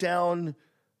countdown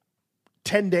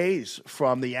 10 days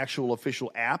from the actual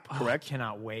official app, correct? I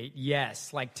cannot wait.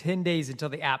 Yes, like 10 days until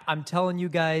the app. I'm telling you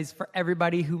guys, for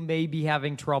everybody who may be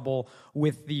having trouble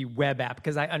with the web app,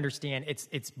 because I understand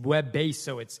it's web-based,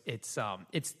 so it's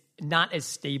not as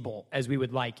stable as we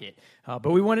would like it. But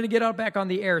we wanted to get out back on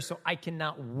the air, so I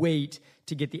cannot wait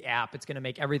to get the app. It's going to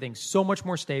make everything so much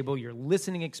more stable. Your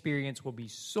listening experience will be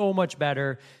so much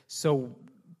better. So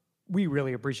we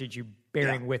really appreciate you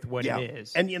bearing with what it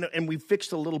is. And and we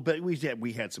fixed a little bit.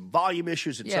 We had some volume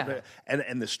issues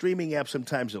and the streaming app,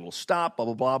 sometimes it'll stop, blah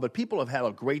blah blah, but people have had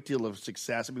a great deal of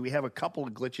success. I mean, we have a couple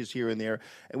of glitches here and there,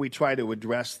 and we try to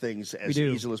address things as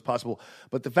easily as possible.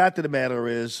 But the fact of the matter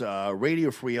is,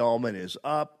 Radio Free Almond is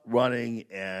up, running,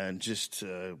 and just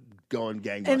going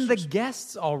gangbusters. And the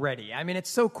guests already. I mean, it's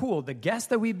so cool. The guests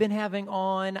that we've been having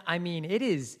on, I mean, it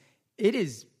is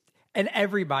and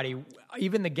everybody,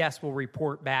 even the guests, will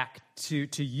report back to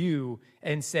you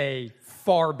and say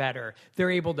far better.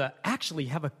 They're able to actually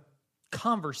have a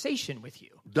conversation with you.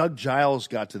 Doug Giles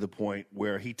got to the point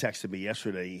where he texted me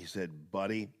yesterday. He said,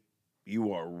 buddy,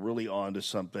 you are really on to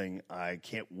something. I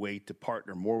can't wait to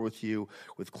partner more with you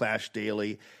with Clash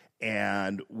Daily.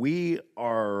 And you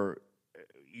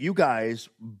guys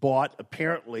bought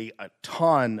apparently a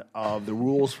ton of the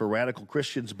Rules for Radical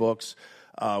Christians books,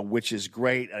 which is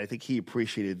great. And I think he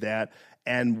appreciated that.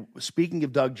 And speaking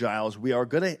of Doug Giles, we are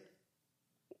going to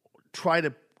try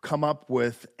to come up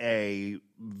with a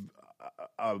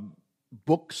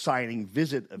book signing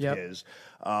visit of his.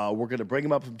 We're going to bring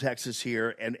him up from Texas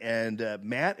here. And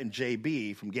Matt and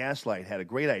JB from Gaslight had a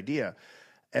great idea.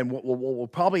 And what we'll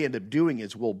probably end up doing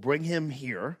is we'll bring him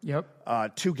here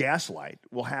to Gaslight.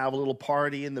 We'll have a little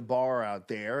party in the bar out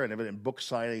there and everything, book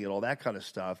signing and all that kind of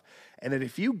stuff. And then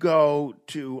if you go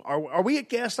to, are we at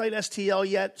Gaslight STL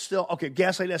yet still? Okay,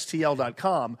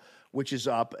 gaslightstl.com, which is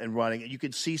up and running. And you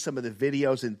can see some of the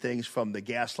videos and things from the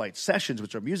Gaslight sessions,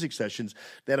 which are music sessions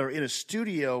that are in a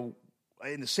studio,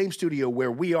 in the same studio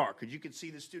where we are. Because you can see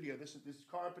the studio. This is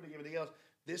carpeting, everything else.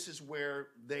 This is where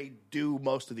they do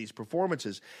most of these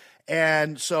performances.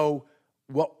 And so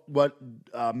what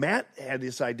Matt had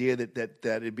this idea that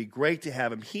it'd be great to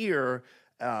have him here.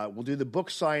 We'll do the book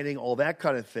signing, all that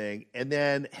kind of thing, and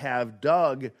then have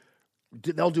Doug.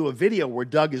 They'll do a video where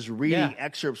Doug is reading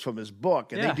excerpts from his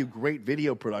book, and they do great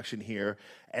video production here,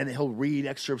 and he'll read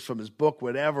excerpts from his book,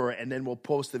 whatever, and then we'll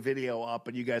post the video up,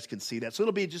 and you guys can see that. So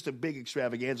it'll be just a big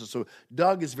extravaganza. So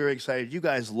Doug is very excited. You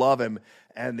guys love him,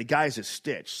 and the guy's a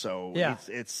stitch, so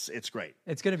it's great.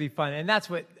 It's going to be fun, and that's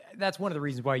one of the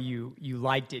reasons why you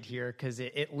liked it here, because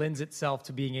it lends itself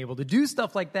to being able to do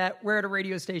stuff like that, where at a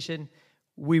radio station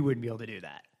we wouldn't be able to do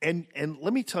that. And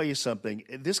let me tell you something.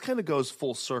 This kind of goes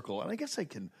full circle, and I guess I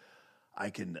can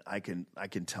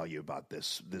tell you about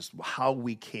this how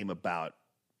we came about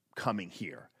coming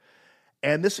here.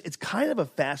 And it's kind of a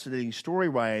fascinating story,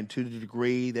 Ryan, to the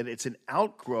degree that it's an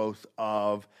outgrowth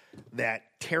of that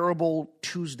terrible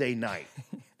Tuesday night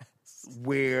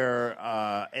where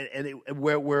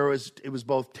it was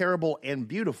both terrible and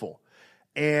beautiful.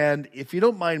 And if you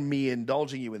don't mind me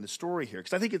indulging you in the story here,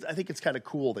 because I think it's kind of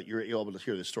cool that you're able to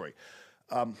hear this story.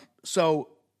 So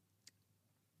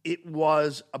it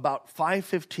was about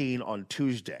 5:15 on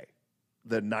Tuesday,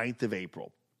 the 9th of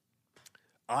April.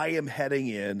 I am heading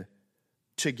in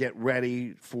to get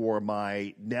ready for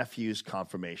my nephew's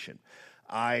confirmation.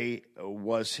 I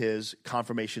was his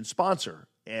confirmation sponsor,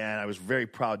 and I was very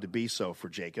proud to be so for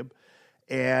Jacob.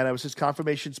 And I was his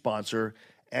confirmation sponsor.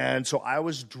 And so I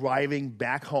was driving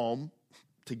back home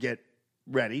to get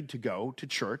ready to go to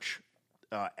church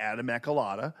at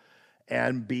Immaculata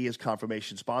and be his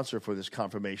confirmation sponsor for this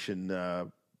confirmation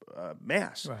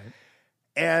mass. Right.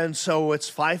 And so it's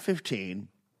 5:15,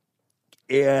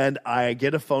 and I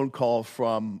get a phone call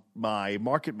from my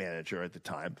market manager at the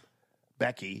time,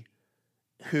 Becky,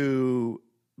 who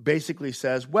basically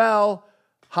says, well,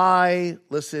 hi,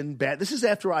 listen, this is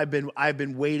after I've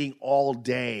been waiting all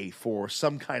day for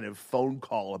some kind of phone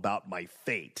call about my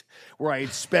fate, where I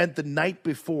had spent the night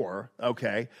before,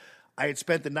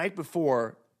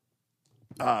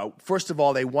 first of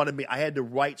all, they wanted me, I had to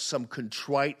write some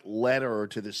contrite letter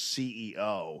to the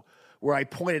CEO where I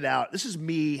pointed out, this is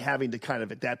me having to kind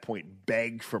of at that point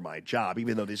beg for my job,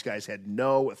 even though these guys had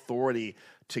no authority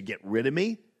to get rid of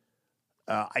me.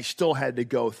 I still had to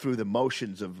go through the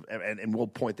motions of, and we'll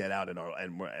point that out and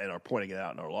are pointing it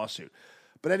out in our lawsuit.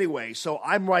 But anyway, so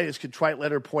I'm writing this contrite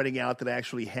letter pointing out that I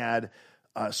actually had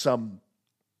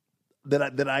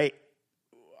that I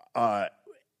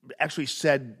actually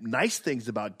said nice things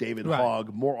about David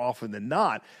Hogg more often than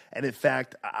not. And in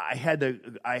fact, I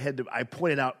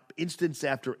pointed out instance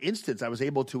after instance. I was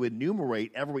able to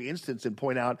enumerate every instance and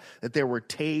point out that there were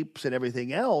tapes and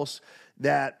everything else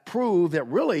that prove that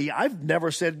really I've never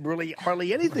said really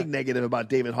hardly anything negative about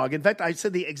David Hogg. In fact, I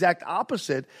said the exact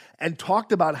opposite and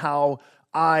talked about how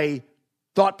I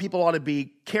thought people ought to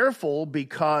be careful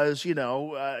because, you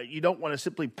don't want to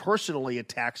simply personally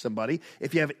attack somebody.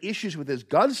 If you have issues with his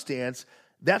gun stance,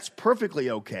 that's perfectly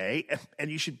okay.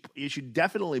 And you should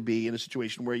definitely be in a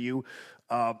situation where you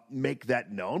make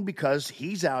that known because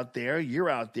he's out there, you're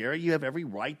out there. You have every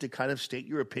right to kind of state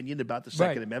your opinion about the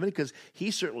Second Amendment because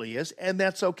he certainly is, and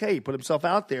that's okay. He put himself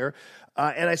out there.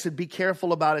 And I said, be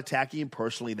careful about attacking him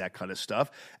personally, that kind of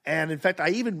stuff. And in fact, I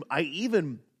even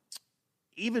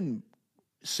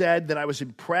said that I was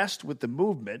impressed with the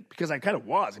movement because I kind of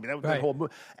was. I mean, that was the whole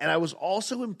movement. And I was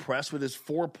also impressed with his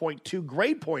 4.2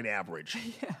 grade point average.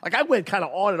 Yeah. Like I went kind of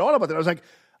on and on about that. I was like,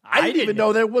 I didn't even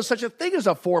know there was such a thing as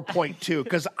a 4.2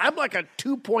 because I'm like a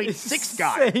 2.6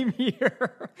 guy. Same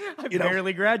year. I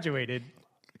barely graduated.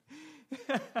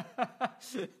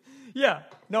 Yeah.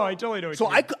 No, I totally know what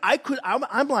so you mean.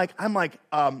 I'm like,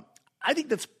 I think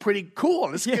that's pretty cool.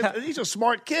 This kid, he's a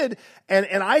smart kid, and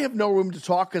I have no room to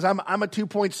talk because I'm a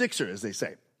 2.6er, as they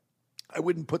say. I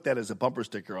wouldn't put that as a bumper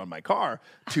sticker on my car,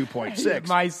 2.6.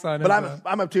 My son, but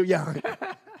I'm a 2. Yeah,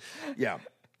 yeah.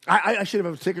 I should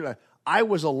have a sticker. I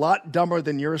was a lot dumber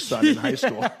than your son in high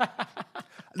school.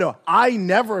 No, I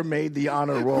never made the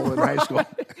honor roll in high school.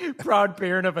 Proud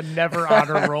parent of a never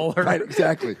honor roller. Right,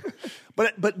 exactly.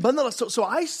 But nonetheless, so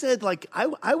I said, like,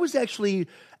 I was actually,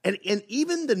 and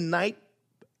even the night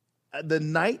the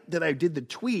night that I did the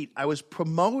tweet, I was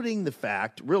promoting the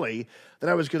fact, really, that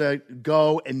I was going to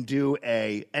go and do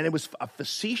and it was a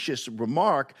facetious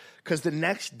remark because the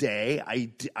next day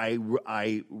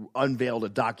I unveiled a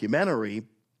documentary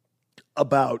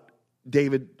about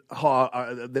David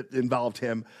Haw that involved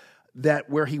him,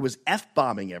 where he was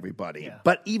F-bombing everybody. Yeah.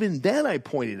 But even then I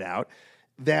pointed out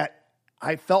that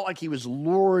I felt like he was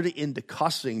lured into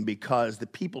cussing because the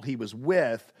people he was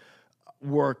with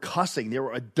were cussing. They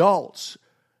were adults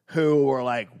who were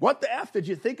like, what the F did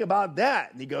you think about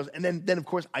that? And he goes, and then of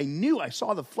course I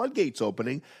saw the floodgates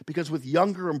opening because with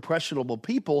younger impressionable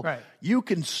people, right.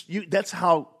 That's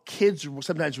how kids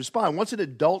sometimes respond. Once an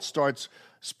adult starts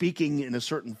speaking in a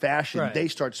certain fashion, right. They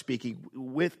start speaking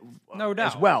with no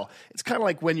doubt as well. It's kind of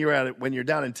like when you're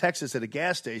down in Texas at a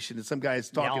gas station and some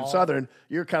guy's talking Southern,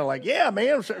 you're kind of like, yeah,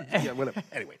 man. Yeah, whatever.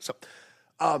 Anyway,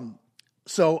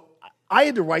 so I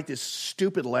had to write this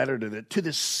stupid letter to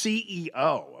the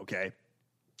CEO, okay?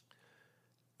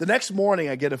 The next morning,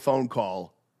 I get a phone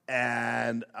call,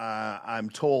 and I'm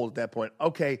told at that point,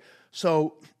 okay,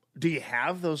 so do you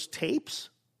have those tapes?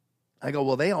 I go,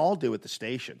 well, they all do at the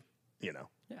station, you know.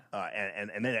 Yeah.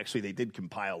 And then actually they did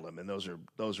compile them, and those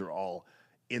are all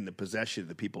in the possession of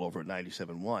the people over at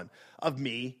 97.1 of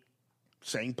me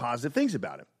saying positive things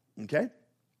about him, okay?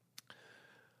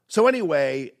 So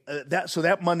anyway,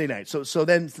 that Monday night. So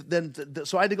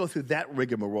I had to go through that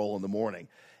rigmarole in the morning,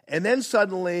 and then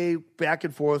suddenly back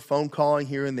and forth, phone calling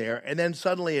here and there, and then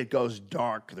suddenly it goes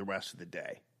dark the rest of the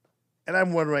day, and I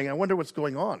wonder what's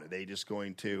going on. Are they just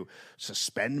going to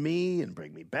suspend me and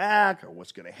bring me back, or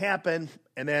what's going to happen?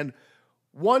 And then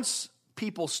once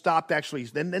people stopped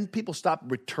then people stopped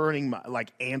returning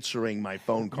answering my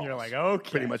phone calls. You're like,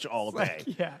 okay, pretty much all day.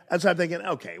 Like, yeah. And so I'm thinking,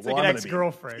 okay, it's well, like I'm an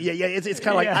ex-girlfriend. Yeah. It's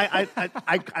kind of like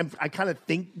I kind of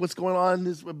think what's going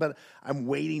on, but I'm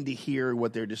waiting to hear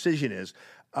what their decision is.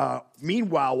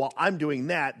 Meanwhile, while I'm doing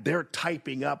that, they're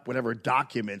typing up whatever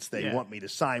documents they want me to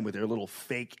sign with their little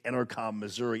fake Entercom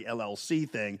Missouri LLC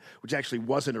thing, which actually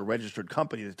wasn't a registered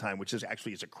company at the time, which is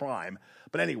a crime.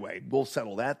 But anyway, we'll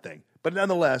settle that thing. But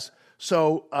nonetheless,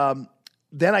 so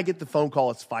then I get the phone call.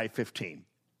 It's 5:15.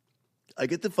 I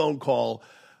get the phone call,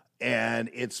 and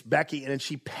it's Becky, and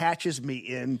she patches me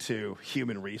into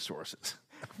Human Resources.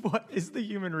 What is the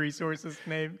Human Resources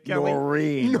name? Kelly?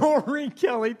 Noreen. Noreen.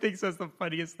 Kelly thinks that's the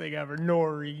funniest thing ever.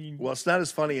 Noreen. Well, it's not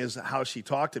as funny as how she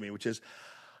talked to me, which is,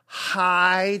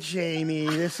 hi, Jamie,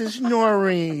 this is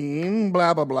Noreen,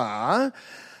 blah, blah, blah.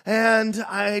 And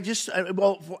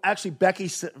actually, Becky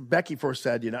first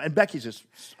said, and Becky's just,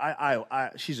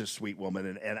 she's a sweet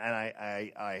woman, and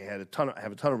I have a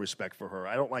ton of respect for her.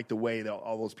 I don't like the way that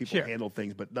all those people handle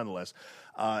things, but nonetheless,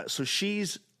 so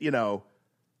she's,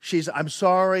 I'm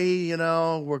sorry,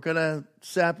 we're gonna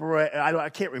separate. I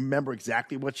can't remember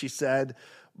exactly what she said,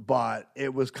 but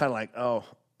it was kind of like, oh,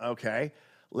 okay,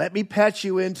 let me patch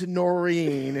you into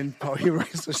Noreen, and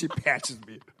so she patches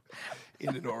me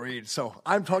into Noreen. So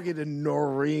I'm talking to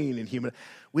Noreen in Human.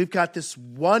 We've got this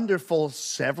wonderful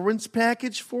severance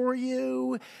package for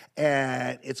you,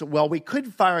 and we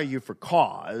could fire you for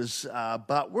cause,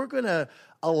 but we're going to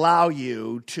allow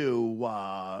you to,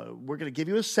 we're going to give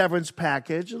you a severance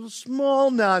package, a small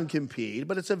non-compete,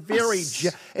 but it's a very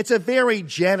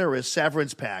generous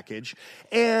severance package,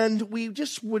 and we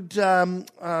just would, we're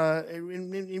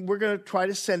going to try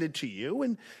to send it to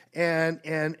you, and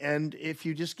if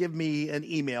you just give me an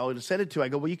email to send it to, I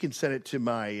go, well, you can send it to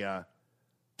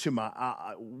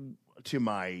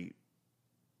my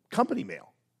company mail.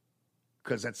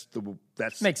 Because that's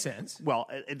makes sense. Well,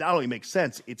 it not only makes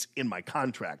sense, it's in my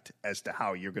contract as to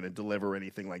how you're going to deliver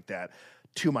anything like that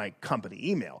to my company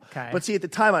email. Okay. But see, at the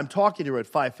time I'm talking to her at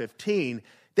 5:15,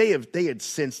 they had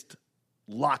since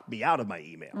locked me out of my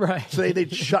email. Right. So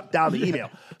they'd shut down the email.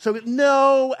 So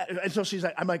no, and so she's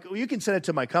like, I'm like, well, you can send it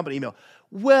to my company email.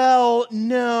 Well,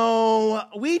 no,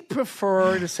 we'd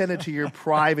prefer to send it to your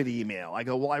private email. I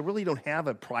go, well, I really don't have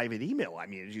a private email. I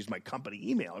mean, I use my company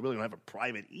email. I really don't have a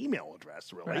private email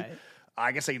address, really. Right.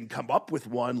 I guess I can come up with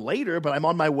one later, but I'm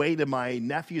on my way to my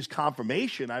nephew's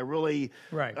confirmation. I really,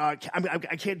 I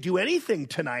can't do anything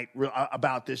tonight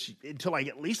about this until I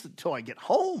get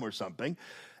home or something.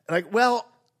 Like, well,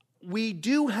 we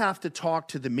do have to talk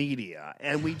to the media,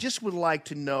 and we just would like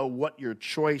to know what your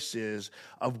choice is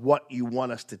of what you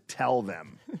want us to tell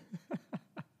them.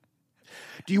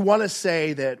 Do you want to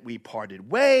say that we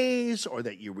parted ways or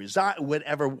that you resign,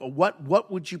 whatever?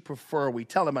 What would you prefer? We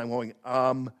tell them. I'm going,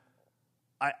 I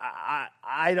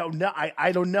don't know.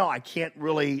 I don't know. I can't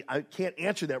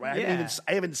answer that. Right? Yeah.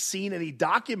 I haven't seen any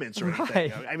documents or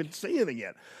anything. Right. I haven't seen anything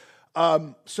yet.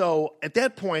 So at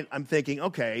that point, I'm thinking,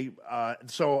 okay,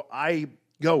 so I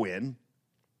go in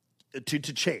to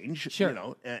change, Sure. you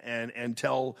know, and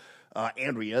tell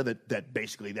Andrea that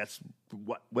basically that's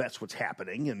what's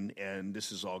happening, and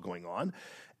this is all going on.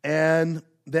 And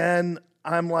then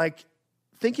I'm like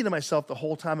thinking to myself the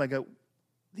whole time, I go,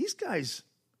 these guys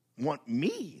want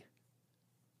me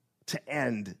to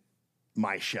end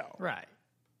my show. Right.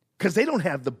 Because they don't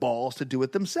have the balls to do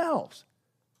it themselves.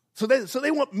 So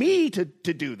they want me to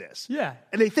do this. Yeah.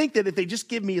 And they think that if they just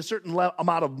give me a certain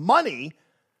amount of money,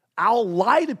 I'll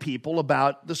lie to people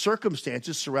about the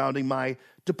circumstances surrounding my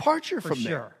departure from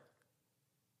there.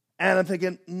 And I'm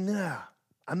thinking, nah,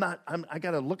 I'm not. I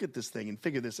got to look at this thing and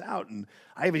figure this out. And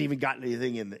I haven't even gotten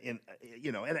anything in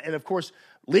you know. And of course,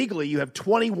 legally, you have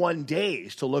 21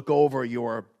 days to look over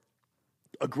your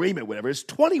agreement, whatever. It's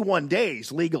 21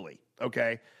 days legally.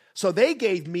 Okay, so they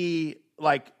gave me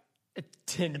like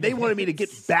 10 they wanted me to get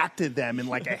back to them in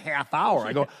like a half hour.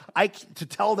 I go, to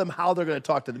tell them how they're going to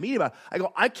talk to the media about it. I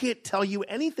go, I can't tell you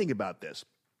anything about this.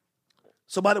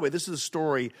 So, by the way, this is a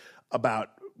story about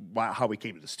how we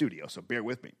came to the studio, so bear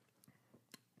with me.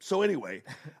 So anyway,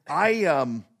 I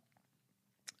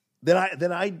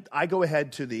go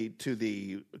ahead to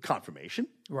the confirmation.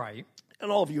 Right.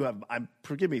 And all of you have,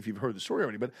 forgive me if you've heard the story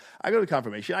already, but I go to the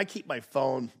confirmation. I keep my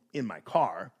phone in my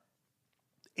car,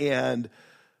 and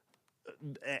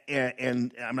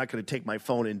I'm not going to take my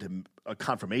phone into a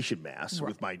confirmation mass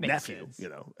with my nephew, you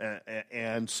know.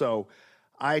 And so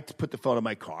I put the phone in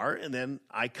my car, and then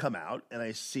I come out, and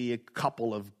I see a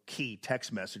couple of key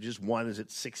text messages. One is at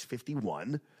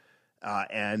 6:51,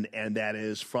 and that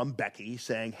is from Becky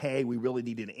saying, hey, we really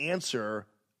need an answer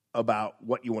about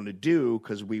what you want to do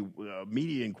because we,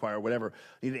 media inquiry, whatever,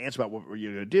 need an answer about what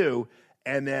you're going to do.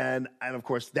 And of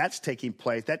course, that's taking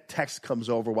place. That text comes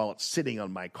over while it's sitting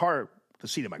on my car, the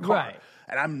seat of my car. Right.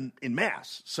 And I'm in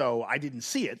Mass, so I didn't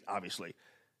see it, obviously.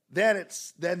 Then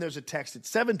there's a text at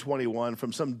 7:21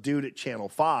 from some dude at Channel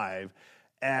 5,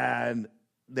 and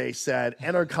they said,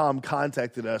 Entercom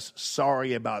contacted us,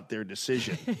 sorry about their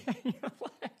decision.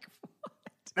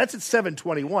 That's at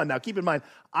 7:21. Now, keep in mind,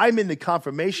 I'm in the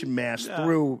confirmation mass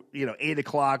through 8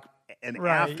 o'clock and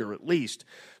after at least.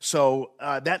 So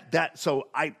so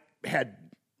I had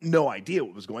no idea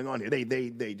what was going on here.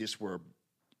 They just were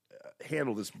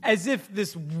handled this as if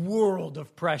this world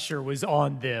of pressure was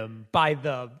on them by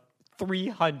the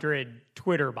 300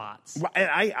 Twitter bots. And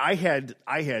I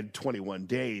had 21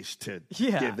 days to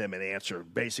give them an answer,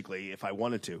 basically, if I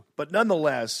wanted to. But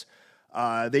nonetheless,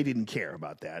 they didn't care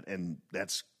about that, and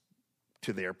that's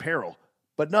to their peril.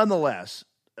 But nonetheless,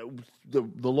 the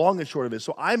long and short of it,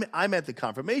 so I'm at the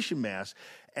confirmation mass,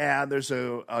 and there's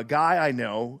a guy I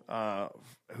know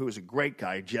who is a great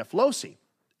guy, Jeff Losey,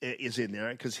 is in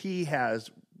there because he has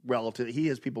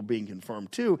people being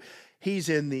confirmed too. He's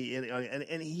and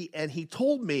he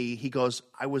told me, he goes,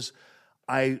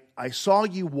 I saw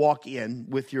you walk in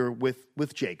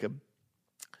with Jacob.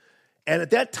 And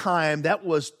at that time, that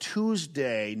was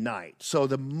Tuesday night. So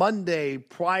the Monday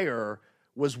prior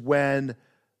was when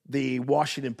the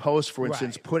Washington Post, for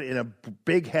instance, put in a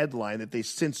big headline that they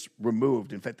since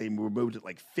removed. In fact, they removed it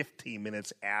like 15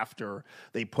 minutes after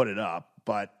they put it up,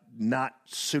 but not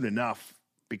soon enough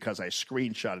because I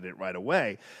screenshotted it right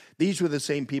away. These were the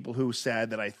same people who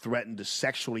said that I threatened to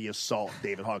sexually assault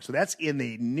David Hogg. So that's in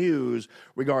the news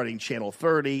regarding Channel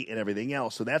 30 and everything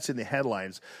else. So that's in the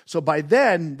headlines. So by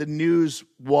then, the news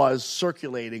was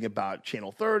circulating about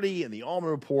Channel 30 and the Allman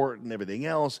Report and everything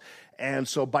else. And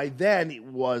so by then, it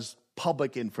was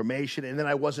public information. And then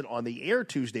I wasn't on the air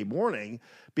Tuesday morning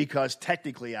because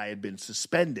technically I had been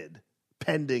suspended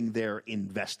pending their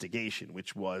investigation,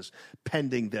 which was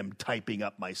pending them typing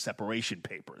up my separation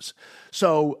papers.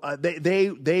 So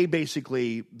they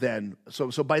basically then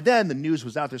so by then the news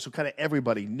was out there, so kind of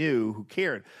everybody knew who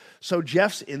cared. So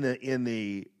Jeff's in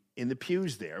the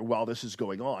pews there while this is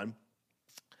going on,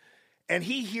 and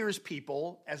he hears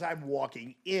people as I'm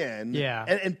walking in. Yeah.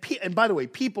 And by the way,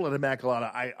 people at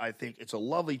Immaculata, I think it's a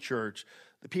lovely church.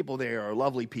 The people there are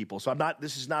lovely people. So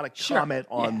this is not a comment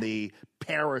on the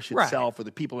parish itself or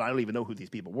the people. I don't even know who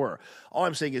these people were. All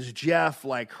I'm saying is Jeff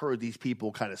heard these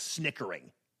people kind of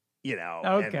snickering,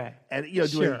 Okay. And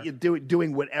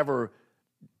doing whatever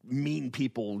mean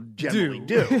people generally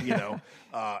do,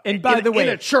 and by the way, in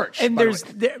a church. And there's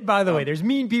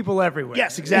mean people everywhere.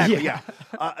 Yes, exactly. Yeah.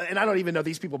 And I don't even know,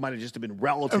 these people might have just been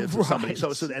relatives of somebody.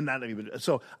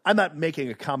 So I'm not making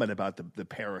a comment about the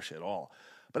parish at all.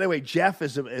 But anyway, Jeff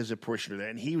is a parishioner there,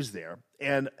 and he was there.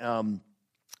 And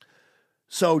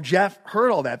So Jeff heard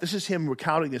all that. This is him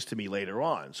recounting this to me later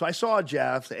on. So I saw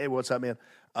Jeff say, hey, what's up, man?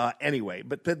 Anyway,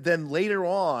 but then later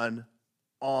on,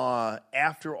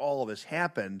 after all of this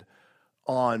happened,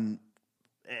 and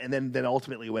then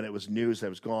ultimately when it was news that I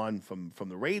was gone from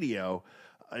the radio,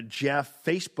 Jeff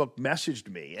Facebook messaged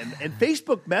me, and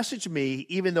Facebook messaged me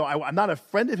even though I'm not a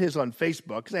friend of his on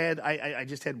Facebook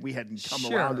because we hadn't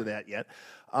come around to that yet.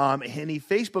 And he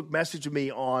Facebook messaged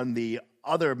me on the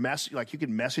other message, like you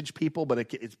can message people, but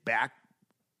it's back.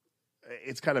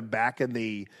 It's kind of back in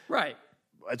the right.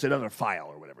 It's another file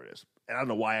or whatever it is. And I don't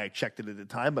know why I checked it at the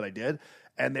time, but I did.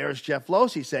 And there's Jeff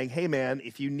Losey saying, "Hey man,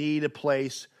 if you need a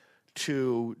place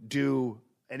to do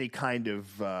any kind of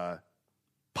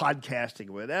podcasting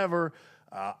or whatever,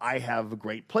 I have a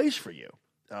great place for you.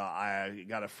 I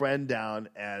got a friend down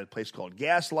at a place called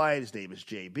Gaslight. His name is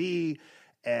JB,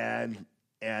 and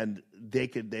they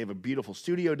have a beautiful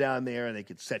studio down there, and they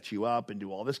could set you up and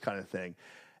do all this kind of thing."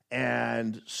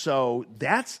 And so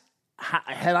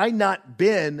had I not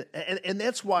been, and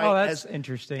that's why, that's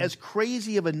interesting. As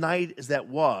crazy of a night as that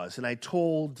was, and I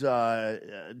told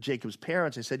Jacob's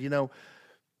parents, I said,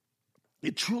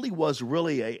 it truly was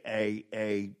really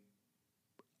a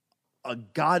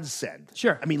godsend.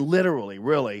 Sure. I mean, literally,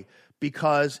 really,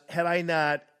 because had I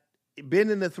not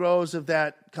been in the throes of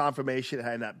that confirmation,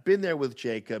 had I not been there with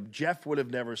Jacob, Jeff would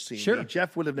have never seen me.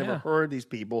 Jeff would have never heard these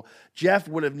people. Jeff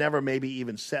would have never maybe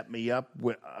even set me up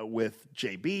with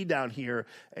JB down here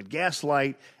at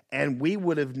Gaslight, and we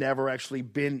would have never actually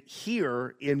been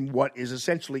here in what is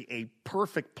essentially a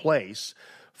perfect place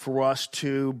for us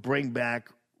to bring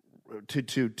back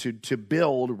to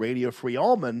build Radio Free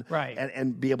Allman, right,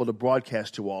 and be able to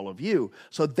broadcast to all of you.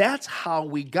 So that's how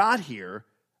we got here,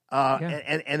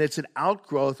 and it's an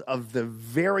outgrowth of the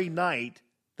very night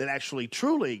that actually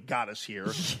truly got us here,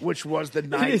 which was the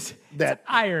night that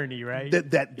irony, right?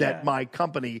 That my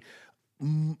company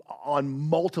on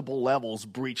multiple levels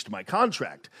breached my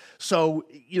contract. So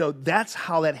that's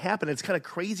how that happened. It's kind of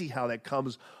crazy how that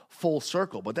comes full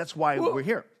circle, but that's why we're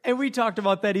here. And we talked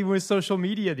about that even with social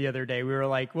media the other day. We were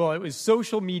like, well, it was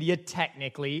social media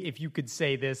technically, if you could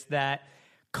say this, that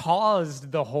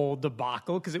caused the whole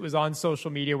debacle because it was on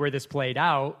social media where this played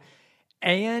out.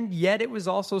 And yet it was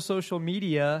also social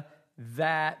media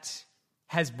that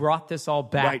has brought this all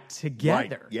back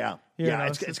together. Right. Yeah.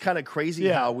 It's kind of crazy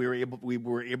how we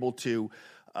were able to,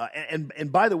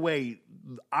 and by the way,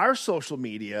 our social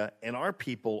media and our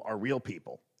people are real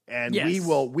people. And we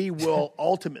will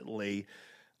ultimately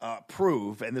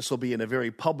prove, and this will be in a very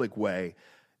public way,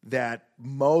 that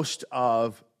most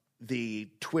of the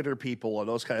Twitter people and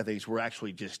those kind of things were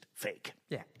actually just fake.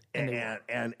 Yeah.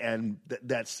 And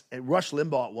that's Rush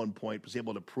Limbaugh at one point was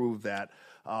able to prove that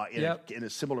in a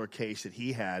similar case that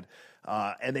he had,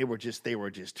 and they were just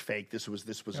fake. This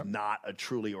was not a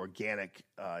truly organic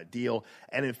deal.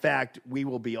 And in fact, we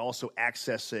will be also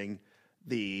accessing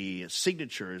the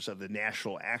signatures of the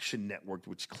National Action Network,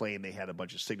 which claim they had a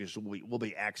bunch of signatures. We'll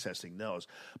be accessing those.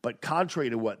 But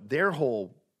contrary to what their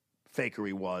whole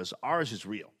fakery was, ours is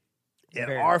real.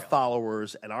 And our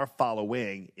followers and our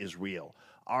following is real.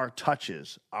 Our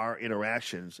touches, our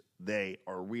interactions, they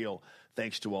are real,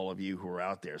 thanks to all of you who are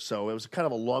out there. So it was kind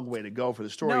of a long way to go for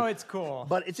the story. No, it's cool.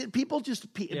 But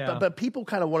but people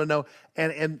kind of want to know.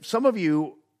 And some of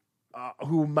you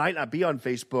who might not be on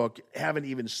Facebook haven't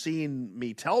even seen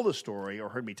me tell the story or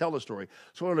heard me tell the story.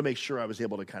 So I wanted to make sure I was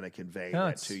able to kind of convey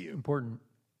that to you. Important.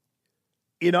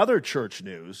 In other church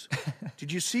news,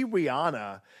 did you see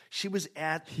Rihanna? She was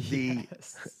at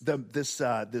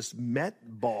this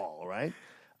Met Ball, right?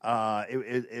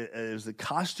 It was the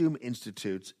Costume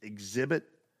Institute's exhibit,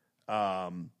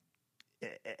 and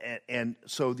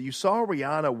so you saw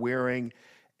Rihanna wearing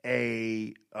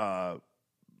a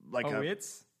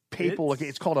papal.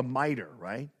 It's called a mitre,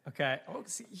 right? Okay. Oh,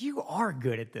 see, you are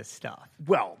good at this stuff.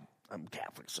 Well, I'm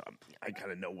Catholic, so I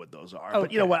kind of know what those are. Okay.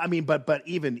 But you know what I mean. But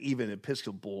even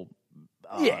Episcopal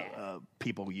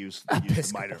people use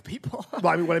the mitre. People.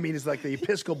 Well, I mean, what I mean is like the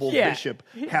Episcopal bishop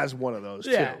has one of those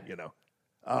too.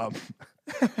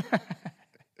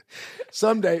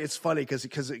 Someday it's funny because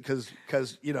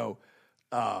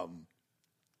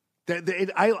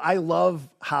I love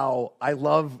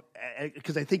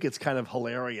because I think it's kind of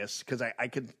hilarious because I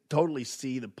could totally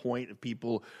see the point of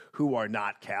people who are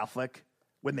not Catholic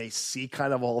when they see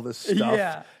kind of all this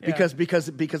stuff. Because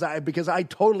I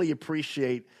totally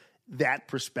appreciate that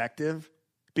perspective.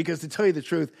 Because to tell you the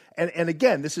truth, I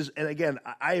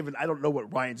don't know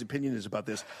what Ryan's opinion is about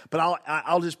this, but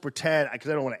I'll just pretend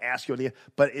because I don't want to ask you anything.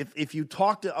 But if you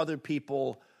talk to other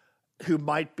people who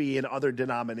might be in other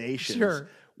denominations,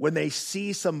 when they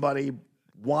see somebody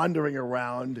wandering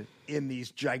around in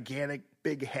these gigantic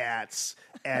big hats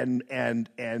and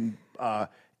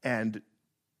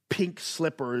pink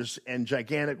slippers and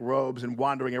gigantic robes and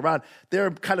wandering around.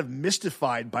 They're kind of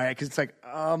mystified by it because it's like,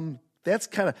 that's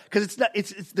kind of because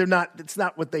it's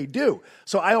not what they do.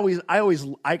 So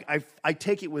I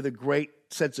take it with a great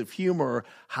sense of humor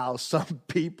how some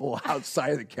people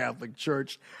outside of the Catholic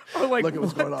Church like, look at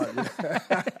what's going on.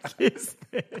 Is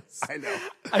this? I know.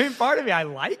 I mean, part of me, I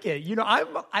like it. You know,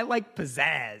 I like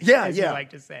pizzazz. Yeah, as yeah. you like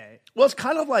to say. Well, it's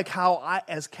kind of like how I,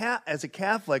 as a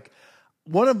Catholic,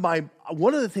 one of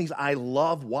the things I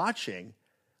love watching,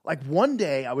 like one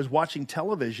day I was watching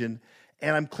television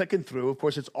and I'm clicking through. Of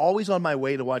course, it's always on my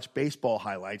way to watch baseball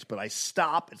highlights, but I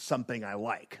stop at something I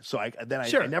like. So I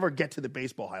never get to the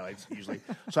baseball highlights usually.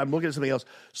 So I'm looking at something else.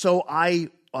 So I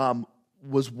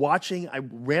was watching. I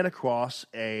ran across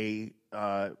because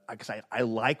I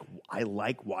like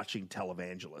watching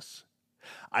televangelists.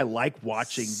 I like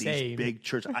watching these big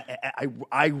churches.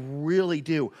 I really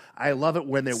do. I love it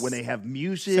when they have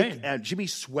music. And Jimmy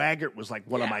Swaggart was like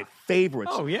one of my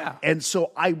favorites. Oh yeah. And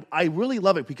so I really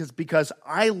love it because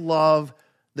I love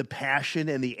the passion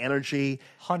and the energy,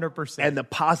 100%, and the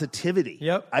positivity.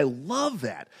 Yep, I love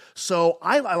that. So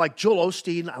I like Joel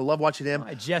Osteen. I love watching him.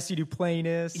 Jesse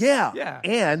Duplantis. Yeah,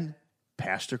 and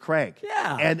Pastor Craig.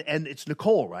 Yeah, and it's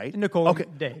Nicole, right? Nicole. Okay,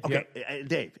 Dave. Okay, yep.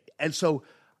 Dave. And so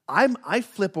I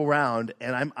flip around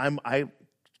and I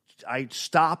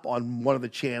stop on one of the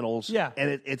channels. Yeah,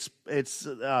 and it's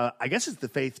I guess it's the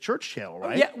Faith Church channel,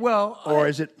 right? Yeah. Well, or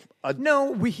is it?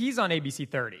 No, he's on ABC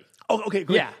 30. Oh, okay,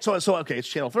 great. Yeah. So okay, it's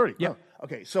channel 30. Yeah. Oh,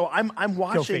 okay, so I'm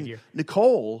watching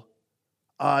Nicole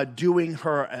doing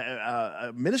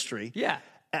her ministry. Yeah.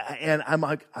 And I'm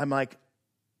like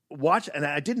watch, and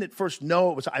I didn't at first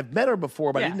know it was. I've met her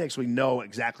before, but I didn't actually know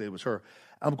exactly it was her.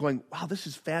 I'm going, wow, this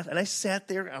is fast. And I sat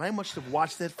there, and I must have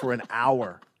watched that for an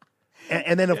hour.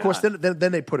 And then, of course, then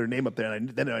they put her name up there, and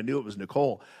then I knew it was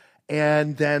Nicole.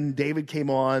 And then David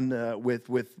came on with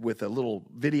a little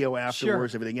video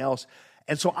afterwards, everything else.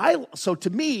 And so to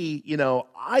me, you know,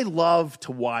 I love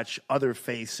to watch other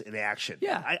faiths in action.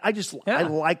 Yeah. I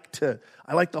like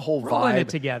the whole rolling vibe it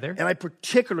together. And I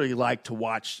particularly like to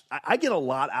watch. I get a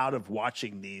lot out of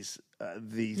watching these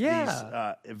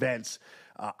events.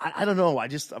 I don't know.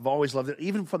 I've always loved it.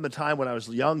 Even from the time when I was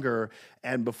younger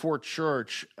and before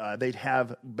church, they'd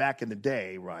have back in the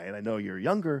day, Ryan, I know you're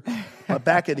younger, but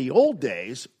back in the old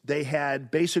days, they had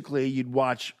basically you'd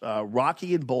watch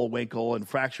Rocky and Bullwinkle and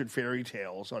Fractured Fairy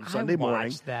Tales on Sunday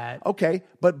morning. Watched that. Okay,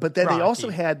 but then Rocky. they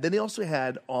also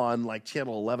had on like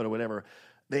Channel 11 or whatever,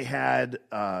 they had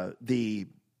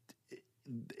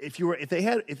if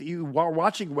you were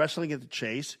watching Wrestling at the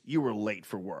Chase, you were late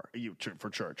for for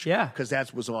church. Yeah, because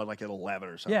that was on like at 11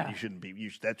 or something. Yeah. You shouldn't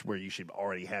be. That's where you should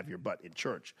already have your butt in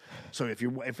church. So if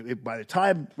by the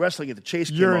time Wrestling at the Chase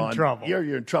came on,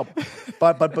 you're in trouble.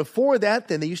 but before that,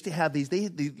 then they used to have these. They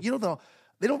don't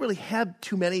really have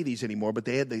too many of these anymore. But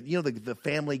they had the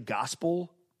family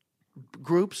gospel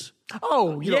groups.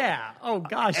 Oh yeah. Oh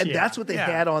gosh. And that's what they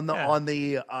had on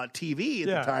the TV at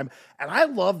the time. And I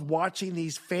loved watching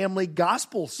these family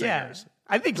gospel singers. Yeah.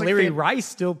 I think Larry Rice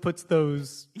still puts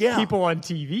those people on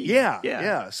TV.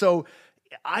 Yeah. So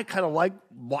I kind of like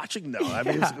watching them. I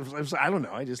mean, I don't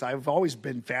know. I've always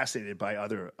been fascinated by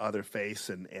other faiths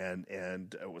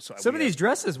and so some of these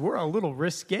dresses were a little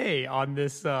risque on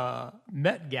this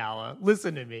Met Gala.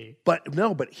 Listen to me. But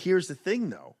here's the thing,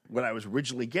 though. What I was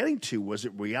originally getting to was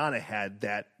that Rihanna had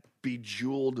that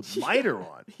bejeweled mitre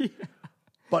on. Yeah.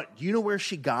 But you know where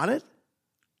she got it?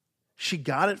 She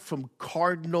got it from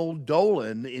Cardinal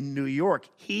Dolan in New York.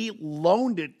 He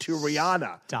loaned it to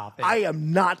Rihanna. Stop it. I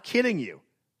am not kidding you.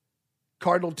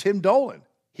 Cardinal Tim Dolan.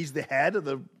 He's the head of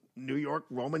the New York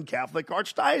Roman Catholic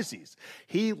Archdiocese.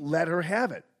 He let her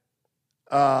have it.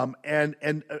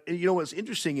 And you know what's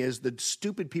interesting is the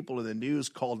stupid people in the news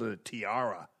called it a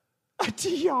tiara. A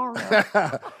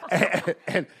tiara.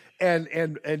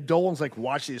 and Dolan's like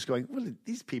watching this going, what are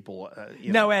these people?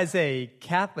 Now, as a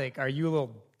Catholic, are you a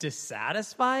little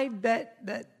dissatisfied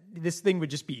that this thing would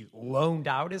just be loaned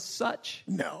out as such?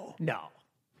 No.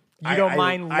 You don't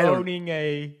mind loaning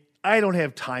I don't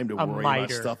have time to worry about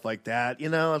mitre. stuff like that. You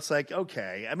know, it's like,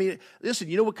 okay. I mean, listen,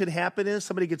 you know what could happen is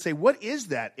somebody could say, what is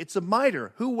that? It's a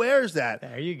mitre. Who wears that?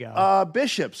 There you go.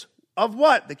 Bishops. Of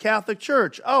what? The Catholic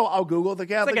Church. Oh, I'll Google the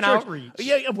Catholic Church. Church. Outreach.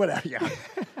 Yeah, whatever. Yeah.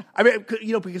 I mean,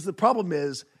 because the problem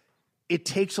is it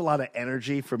takes a lot of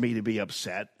energy for me to be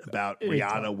upset about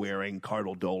Rihanna wearing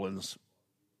Cardinal Dolan's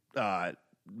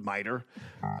miter.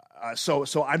 So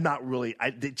I'm not really.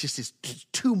 It just is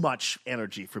too much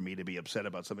energy for me to be upset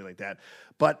about something like that.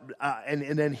 But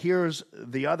and then here's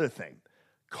the other thing: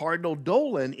 Cardinal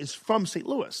Dolan is from St.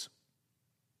 Louis.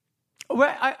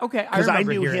 Well, because I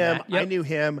knew him. That. Yep. I knew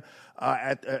him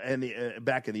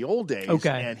back in the old days. Okay.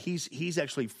 And he's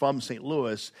actually from St.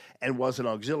 Louis and was an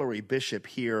auxiliary bishop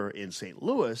here in St.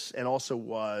 Louis, and also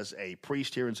was a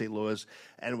priest here in St. Louis,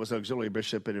 and was an auxiliary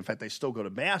bishop. And in fact, they still go to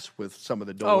mass with some of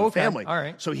the Dolan family. All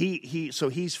right. So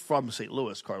he's from St.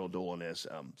 Louis. Cardinal Dolan is.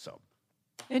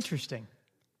 Interesting.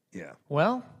 Yeah.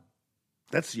 Well.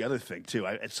 That's the other thing, too.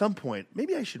 At some point,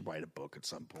 maybe I should write a book at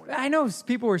some point. I know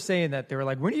people were saying that. They were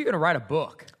like, when are you going to write a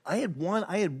book? I had one.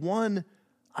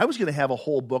 I was going to have a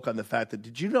whole book on the fact that,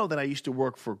 did you know that I used to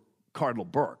work for Cardinal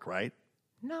Burke, right?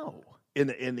 No. In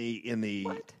the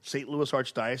What? St. Louis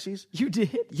Archdiocese? You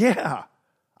did? Yeah.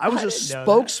 I was a didn't know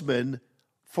spokesman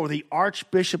for the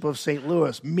Archbishop of St.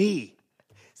 Louis, me.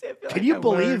 See, I feel Can like you I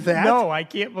believe learned- that? No, I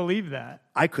can't believe that.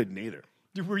 I couldn't either.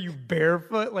 Were you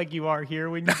barefoot like you are here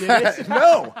when you did it?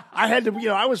 No, I had to,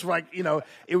 I was like,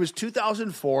 it was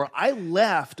 2004. I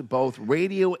left both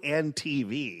radio and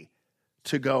TV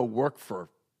to go work for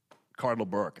Cardinal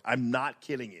Burke. I'm not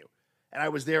kidding you. And I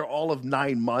was there all of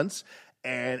 9 months.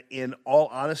 And in all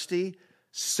honesty,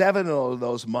 7 of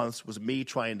those months was me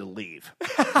trying to leave.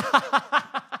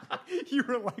 You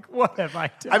were like, what have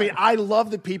I done? I mean, I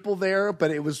love the people there,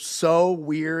 but it was so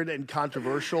weird and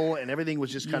controversial, and everything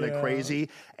was just kind of crazy.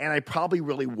 And I probably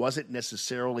really wasn't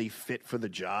necessarily fit for the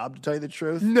job, to tell you the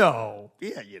truth. No.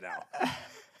 Yeah,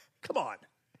 Come on.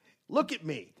 Look at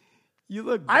me. You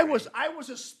look I was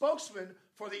a spokesman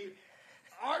for the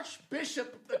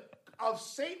Archbishop of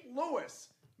St. Louis.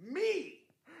 Me.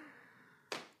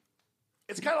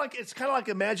 It's kind of like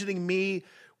imagining me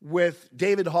with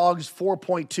David Hogg's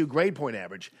 4.2 grade point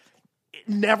average.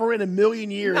 Never in a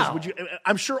million years would you.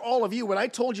 I'm sure all of you, when I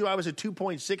told you I was a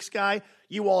 2.6 guy,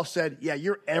 you all said, yeah,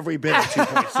 you're every bit a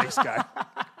 2.6 guy.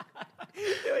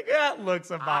 You're like, that looks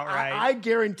about right. I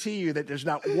guarantee you that there's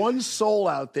not one soul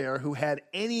out there who had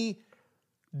any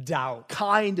doubt,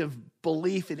 kind of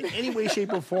belief in any way,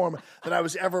 shape, or form that I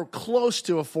was ever close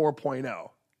to a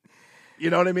 4.0. You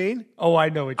know what I mean? Oh, I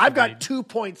know what you I've mean. got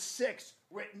 2.6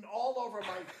 written all over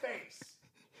my face.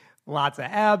 Lots of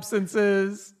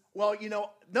absences. Well,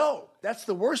 no, that's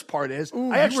the worst part is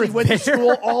Ooh, I actually you were went to there.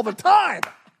 school all the time.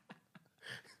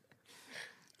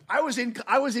 I was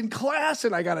in class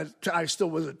and I still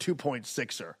was a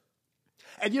 2.6er.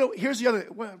 And here's the other.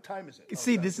 What time is it?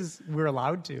 See, we're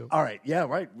allowed to. All right, yeah,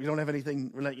 right. We don't have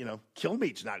anything. We're not,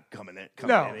 Kilmeat's not coming in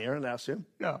here now soon.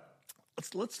 No.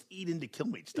 Let's eat into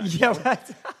Kilmeat's time. Yeah.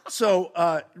 So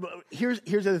here's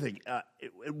the other thing. At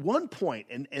one point,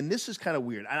 and this is kind of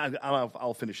weird.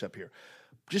 I'll finish up here,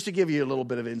 just to give you a little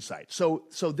bit of insight. So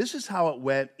this is how it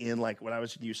went in when I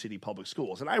was in U City Public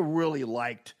Schools, and I really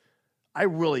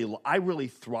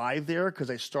thrived there because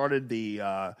I started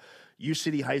the U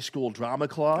City High School Drama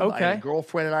Club. Okay. I had a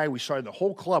girlfriend and we started the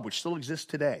whole club, which still exists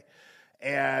today.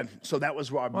 And so that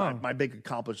was my big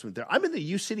accomplishment there. I'm in the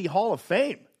U City Hall of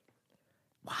Fame.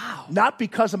 Wow. Not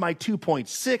because of my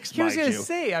 2.6, I was going to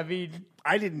say, I mean,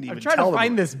 I didn't even I'm trying tell to find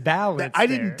them this balance. I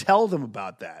didn't tell them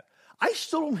about that. I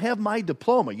still don't have my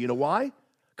diploma. You know why?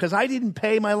 Because I didn't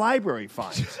pay my library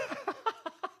fines.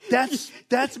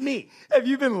 That's me. Have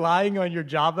you been lying on your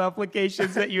job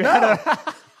applications that you had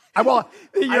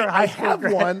I have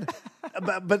one,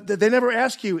 but they never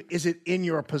ask you, is it in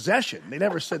your possession? They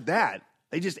never said that.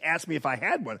 They just asked me if I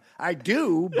had one. I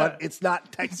do, but it's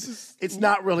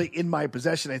not really in my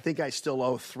possession. I think I still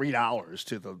owe $3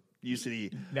 to the U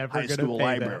City High School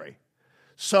Library.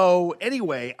 So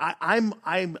anyway, I'm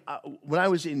when I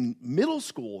was in middle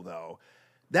school though,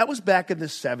 that was back in the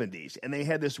 70s, and they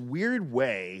had this weird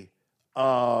way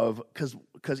of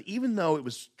because even though it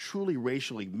was truly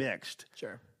racially mixed,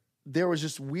 sure, there was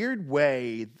this weird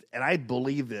way, and I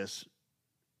believe this,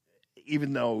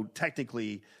 even though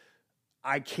technically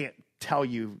I can't tell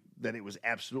you that it was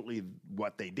absolutely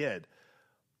what they did,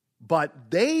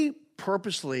 but they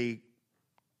purposely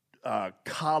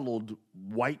coddled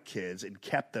white kids and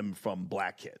kept them from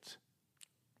black kids.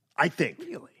 I think.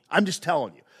 Really? I'm just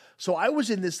telling you. So I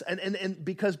was in this, and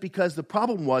because the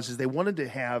problem was they wanted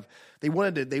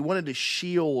to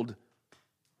shield,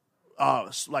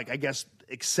 I guess,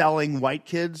 excelling white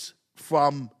kids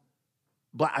from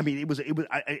black. I mean, it was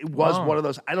one of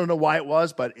those. I don't know why it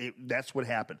was, but that's what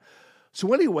happened.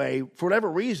 So anyway, for whatever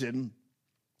reason,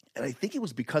 and I think it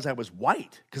was because I was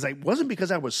white, because it wasn't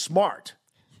because I was smart.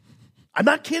 I'm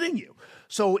not kidding you.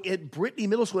 So at Brittany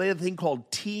Middle School, they had a thing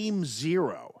called Team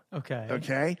Zero. Okay.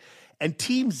 Okay. And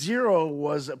Team Zero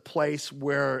was a place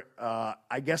where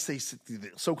I guess the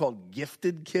so-called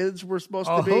gifted kids were supposed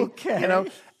to be. Okay. You know,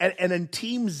 and in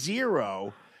Team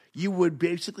Zero, you would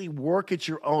basically work at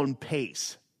your own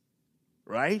pace,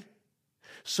 right?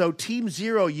 So Team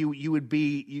Zero, you would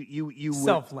be you would,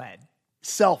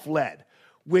 self-led,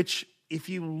 which if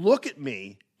you look at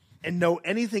me and know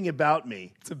anything about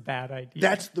me, it's a bad idea.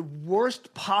 That's the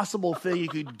worst possible thing you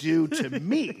could do to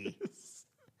me.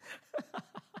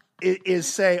 Is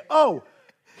say, oh,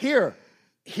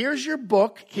 here's your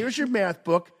book, here's your math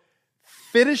book,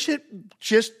 finish it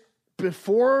just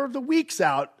before the week's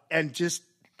out, and just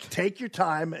take your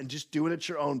time and just do it at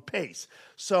your own pace.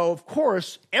 So, of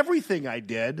course, everything I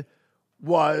did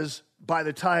was, by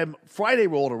the time Friday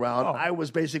rolled around, I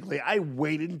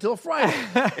waited until Friday.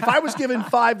 If I was given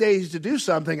 5 days to do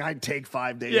something, I'd take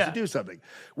 5 days to do something,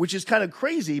 which is kind of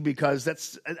crazy because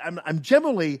I'm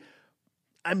generally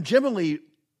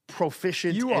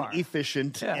proficient and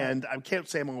efficient, and I can't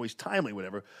say I'm always timely,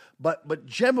 whatever. But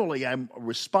generally, I'm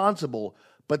responsible.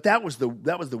 But that was the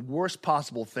worst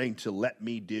possible thing to let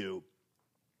me do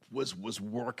was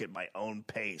work at my own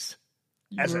pace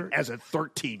as a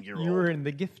 13-year-old. You were in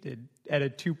the gifted at a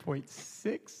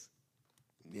 2.6.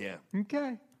 Yeah.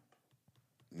 Okay.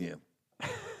 Yeah.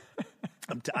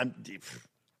 I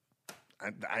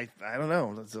don't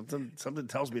know. Something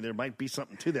tells me there might be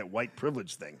something to that white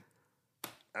privilege thing.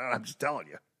 I'm just telling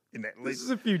you. This is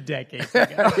a few decades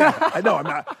ago. Yeah, I know. I'm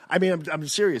not. I mean, I'm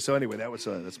serious. So anyway,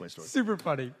 that's my story. Super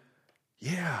funny.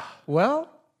 Yeah. Well,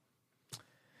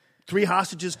 3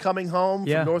 hostages coming home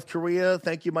from North Korea.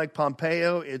 Thank you, Mike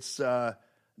Pompeo. It's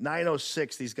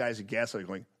 9:06. These guys at Gaslight are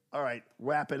going, all right,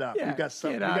 wrap it up. Yeah, We've got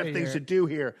things to do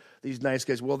here. These nice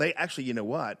guys. Well, they actually, you know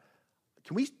what?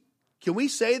 Can we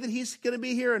say that he's going to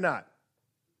be here or not?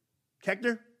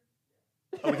 Keckner?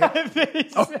 Oh, we have,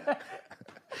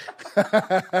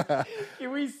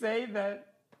 Can we say that?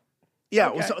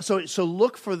 Yeah. Okay. So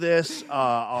look for this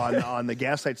on the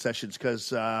Gaslight sessions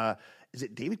because is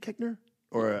it David Keckner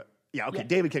or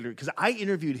David Keckner, because I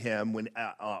interviewed him when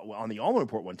on the Allman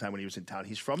Report one time when he was in town.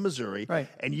 He's from Missouri, right?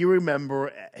 And you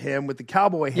remember him with the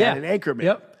cowboy hat and Anchorman.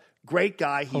 Yep. Great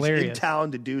guy. He's Hilarious. in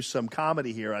town to do some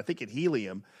comedy here, I think at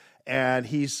Helium. And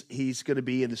he's going to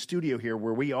be in the studio here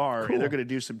where we are, Cool. and they're going to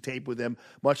do some tape with him,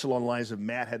 much along the lines of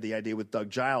Matt had the idea with Doug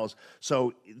Giles.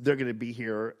 So they're going to be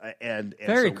here, and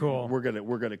Very so cool. We're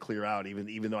going to clear out,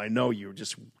 even though I know you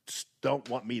just don't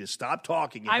want me to stop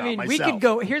talking about myself. we could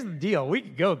go. Here's the deal: we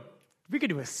could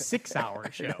do a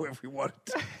 6-hour show if we wanted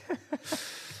to.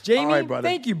 Jamie, All right, brother.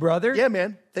 thank you, brother. Yeah,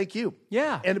 man. Thank you.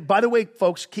 Yeah. And by the way,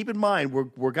 folks, keep in mind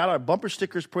we're got our bumper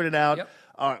stickers printed out. Yep.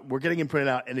 We're getting them printed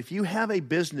out. And if you have a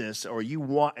business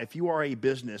if you are a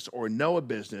business or know a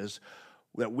business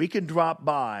that we can drop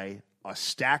by a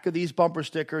stack of these bumper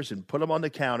stickers and put them on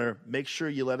the counter, make sure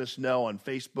you let us know on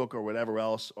Facebook or whatever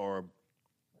else or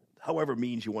however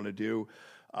means you want to do,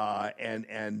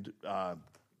 and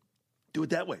do it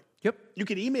that way. Yep. You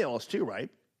can email us too, right?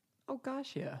 Oh,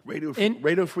 gosh, yeah.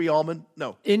 Radio Free Allman?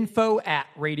 No.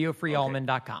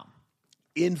 info@radiofreeallman.com.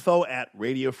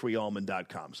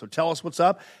 info@radiofreeallman.com. So tell us what's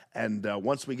up, and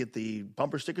once we get the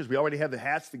bumper stickers, we already have the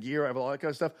hats, the gear, all that kind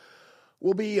of stuff.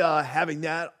 We'll be having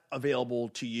that available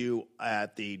to you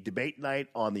at the debate night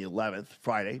on the 11th,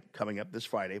 Friday, coming up this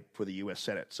Friday for the U.S.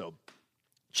 Senate. So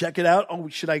check it out. Oh,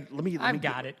 should I? Let me. I've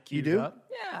got it. You queued do? up.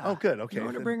 Yeah. Oh, good. Okay. You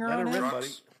want to bring her Let on her in? rip, buddy.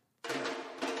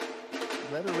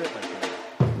 Let her rip, my friend.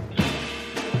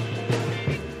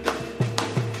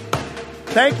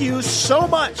 Thank you so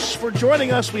much for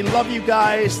joining us. We love you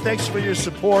guys. Thanks for your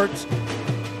support.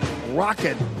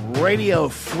 Rockin' Radio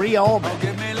Free Allman. Oh,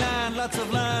 give me land, lots of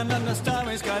land, and the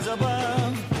starry skies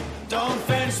above. Don't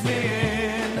fence me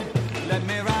in. Let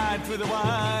me ride through the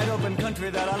wide open country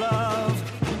that I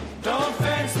love. Don't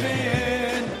fence me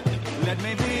in. Let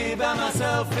me be by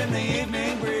myself in the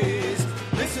evening breeze.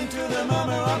 Listen to the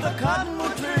murmur of the cotton